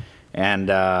in. And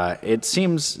it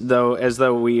seems, though, as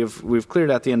though we've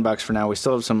cleared out the inbox for now. We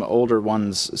still have some older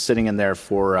ones sitting in there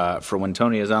for when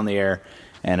Tony is on the air.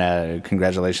 And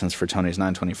congratulations for Tony's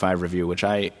 925 review, which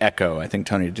I echo. I think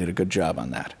Tony did a good job on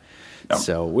that. No.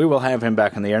 So we will have him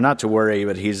back in the air. Not to worry,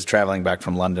 but he's traveling back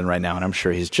from London right now, and I'm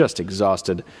sure he's just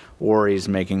exhausted, or he's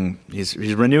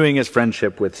renewing his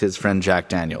friendship with his friend Jack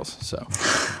Daniels. So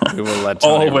we will let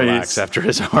Tony relax after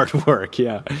his hard work.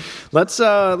 Yeah, let's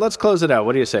close it out.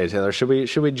 What do you say, Taylor? Should we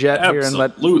jet here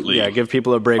and give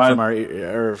people a break from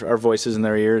our voices in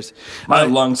their ears? My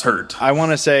lungs hurt. I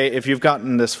want to say, if you've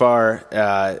gotten this far,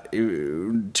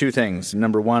 2 things.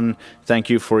 Number one, thank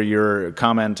you for your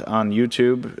comment on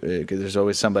YouTube. There's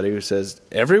always somebody who says,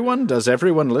 does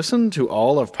everyone listen to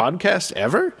all of podcasts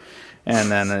ever? And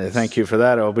then thank you for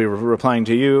that. I'll be replying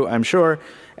to you, I'm sure.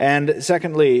 And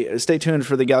secondly, stay tuned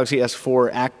for the Galaxy S4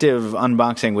 active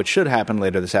unboxing, which should happen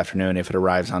later this afternoon if it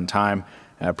arrives on time.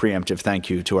 Preemptive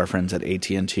thank you to our friends at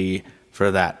AT&T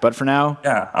for that. But for now...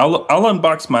 Yeah, I'll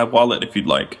unbox my wallet if you'd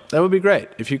like. That would be great.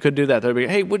 If you could do that, that would be...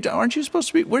 Hey, aren't you supposed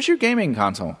to be... Where's your gaming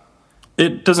console?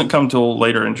 It doesn't come till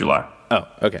later in July. Oh,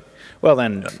 okay. Well,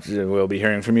 then we'll be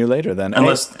hearing from you later then.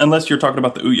 Unless you're talking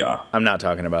about the Ouya. I'm not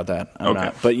talking about that. I'm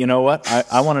not. But you know what?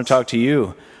 I want to talk to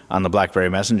you on the BlackBerry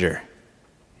Messenger.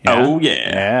 Yeah? Oh, yeah.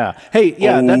 Yeah. Hey,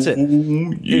 that's it.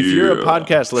 Yeah. If you're a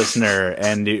podcast listener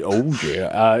and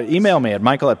email me at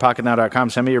michael@pocketnow.com.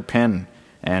 Send me your PIN,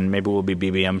 and maybe we'll be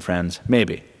BBM friends.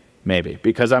 Maybe,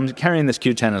 because I'm carrying this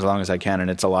Q10 as long as I can, and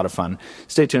it's a lot of fun.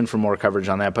 Stay tuned for more coverage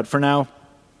on that. But for now,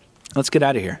 let's get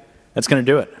out of here. That's going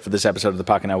to do it for this episode of the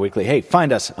Pocketnow Weekly. Hey,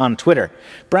 find us on Twitter.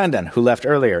 Brandon, who left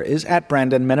earlier, is at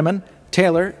Brandon Miniman.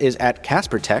 Taylor is at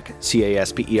CasperTech,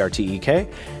 CasperTek.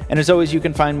 And as always, you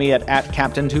can find me at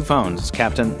Captain2Phones. It's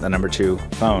Captain, the number 2,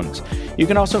 Phones. You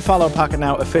can also follow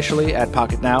Pocketnow officially at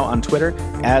Pocketnow on Twitter,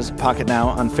 as Pocketnow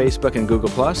on Facebook and Google+.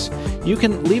 You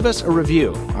can leave us a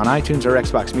review on iTunes or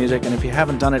Xbox Music, and if you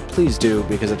haven't done it, please do,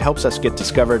 because it helps us get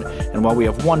discovered. And while we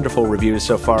have wonderful reviews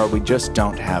so far, we just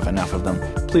don't have enough of them.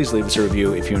 Please leave us a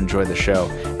review if you enjoy the show.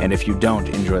 And if you don't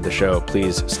enjoy the show,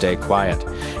 please stay quiet.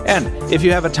 And if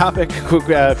you have a topic,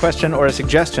 question, or a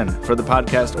suggestion for the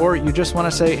podcast, or you just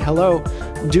want to say hello,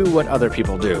 do what other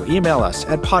people do. Email us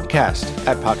at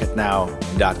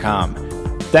podcast@pocketnow.com.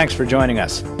 Thanks for joining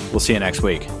us. We'll see you next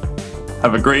week.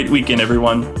 Have a great weekend,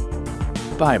 everyone.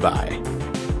 Bye-bye.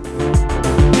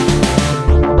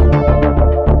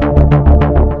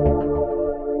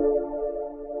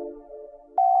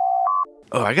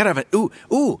 Oh, I gotta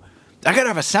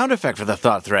have a sound effect for the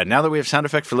thought thread. Now that we have sound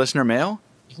effect for listener mail,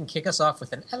 you can kick us off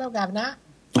with an "Hello, Governor."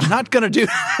 I'm not gonna do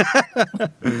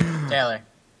that. Taylor,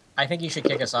 I think you should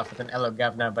kick us off with an "Hello,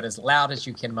 Governor," but as loud as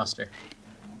you can muster.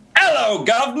 Hello,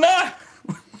 Governor.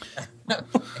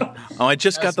 Oh, I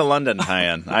just got the London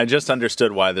tie-in. I just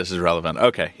understood why this is relevant.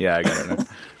 Okay, yeah, I got it now.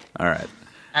 All right.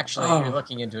 Actually, you're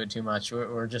looking into it too much.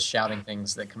 We're just shouting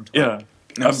things that come to mind.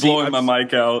 I'm blowing my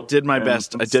mic out. I did my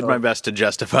best to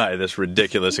justify this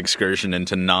ridiculous excursion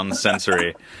into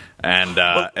non-sensory, and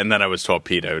then I was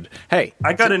torpedoed. Hey,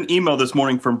 I got an email this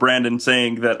morning from Brandon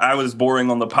saying that I was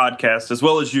boring on the podcast as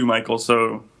well as you, Michael.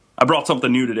 So I brought something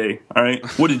new today. All right,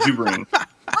 what did you bring?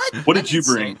 What did you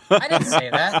bring? I didn't say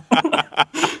that.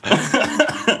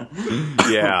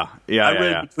 Yeah. I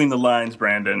read between the lines,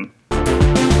 Brandon.